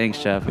 Yeah.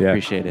 Thanks, Jeff. I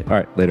appreciate it. All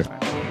right. Later.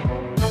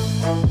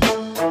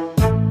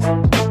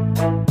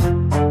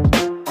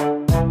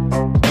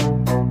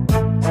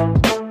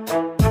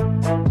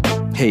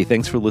 Hey,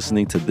 thanks for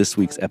listening to this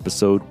week's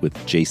episode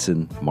with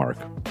Jason Markk.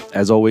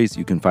 As always,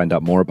 you can find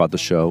out more about the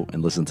show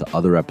and listen to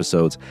other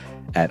episodes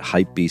at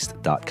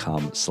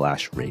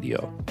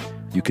hypebeast.com/radio.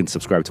 You can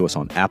subscribe to us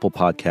on Apple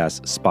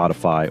Podcasts,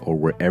 Spotify, or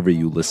wherever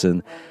you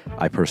listen.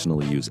 I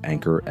personally use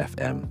Anchor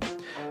FM.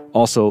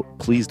 Also,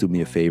 please do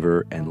me a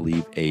favor and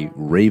leave a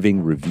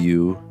raving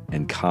review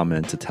and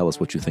comment to tell us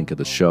what you think of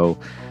the show.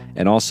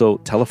 And also,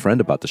 tell a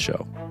friend about the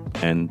show.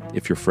 And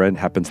if your friend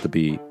happens to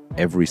be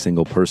every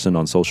single person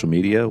on social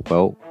media,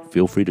 well,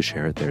 feel free to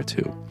share it there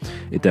too.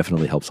 It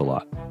definitely helps a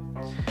lot.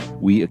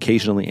 We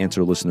occasionally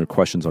answer listener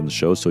questions on the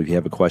show, so if you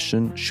have a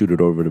question, shoot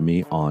it over to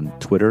me on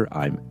Twitter.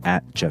 I'm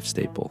at Jeff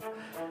Staple.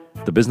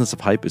 The Business of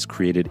Hype is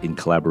created in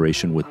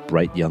collaboration with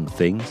Bright Young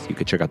Things. You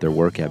can check out their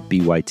work at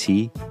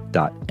byt.nyc.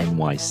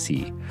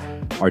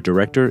 Our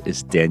director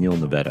is Daniel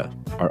Navetta.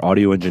 Our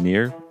audio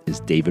engineer is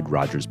David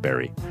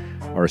Rogers-Berry.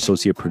 Our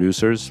associate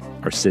producers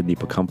are Sydney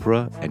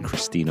Pacumpra and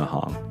Christina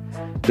Hong.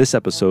 This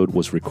episode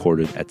was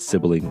recorded at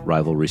Sibling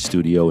Rivalry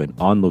Studio and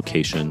on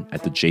location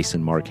at the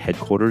Jason Markk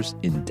headquarters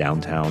in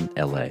downtown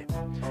LA.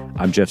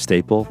 I'm Jeff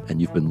Staple,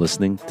 and you've been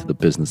listening to The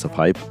Business of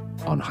Hype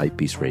on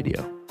Hypebeast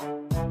Radio.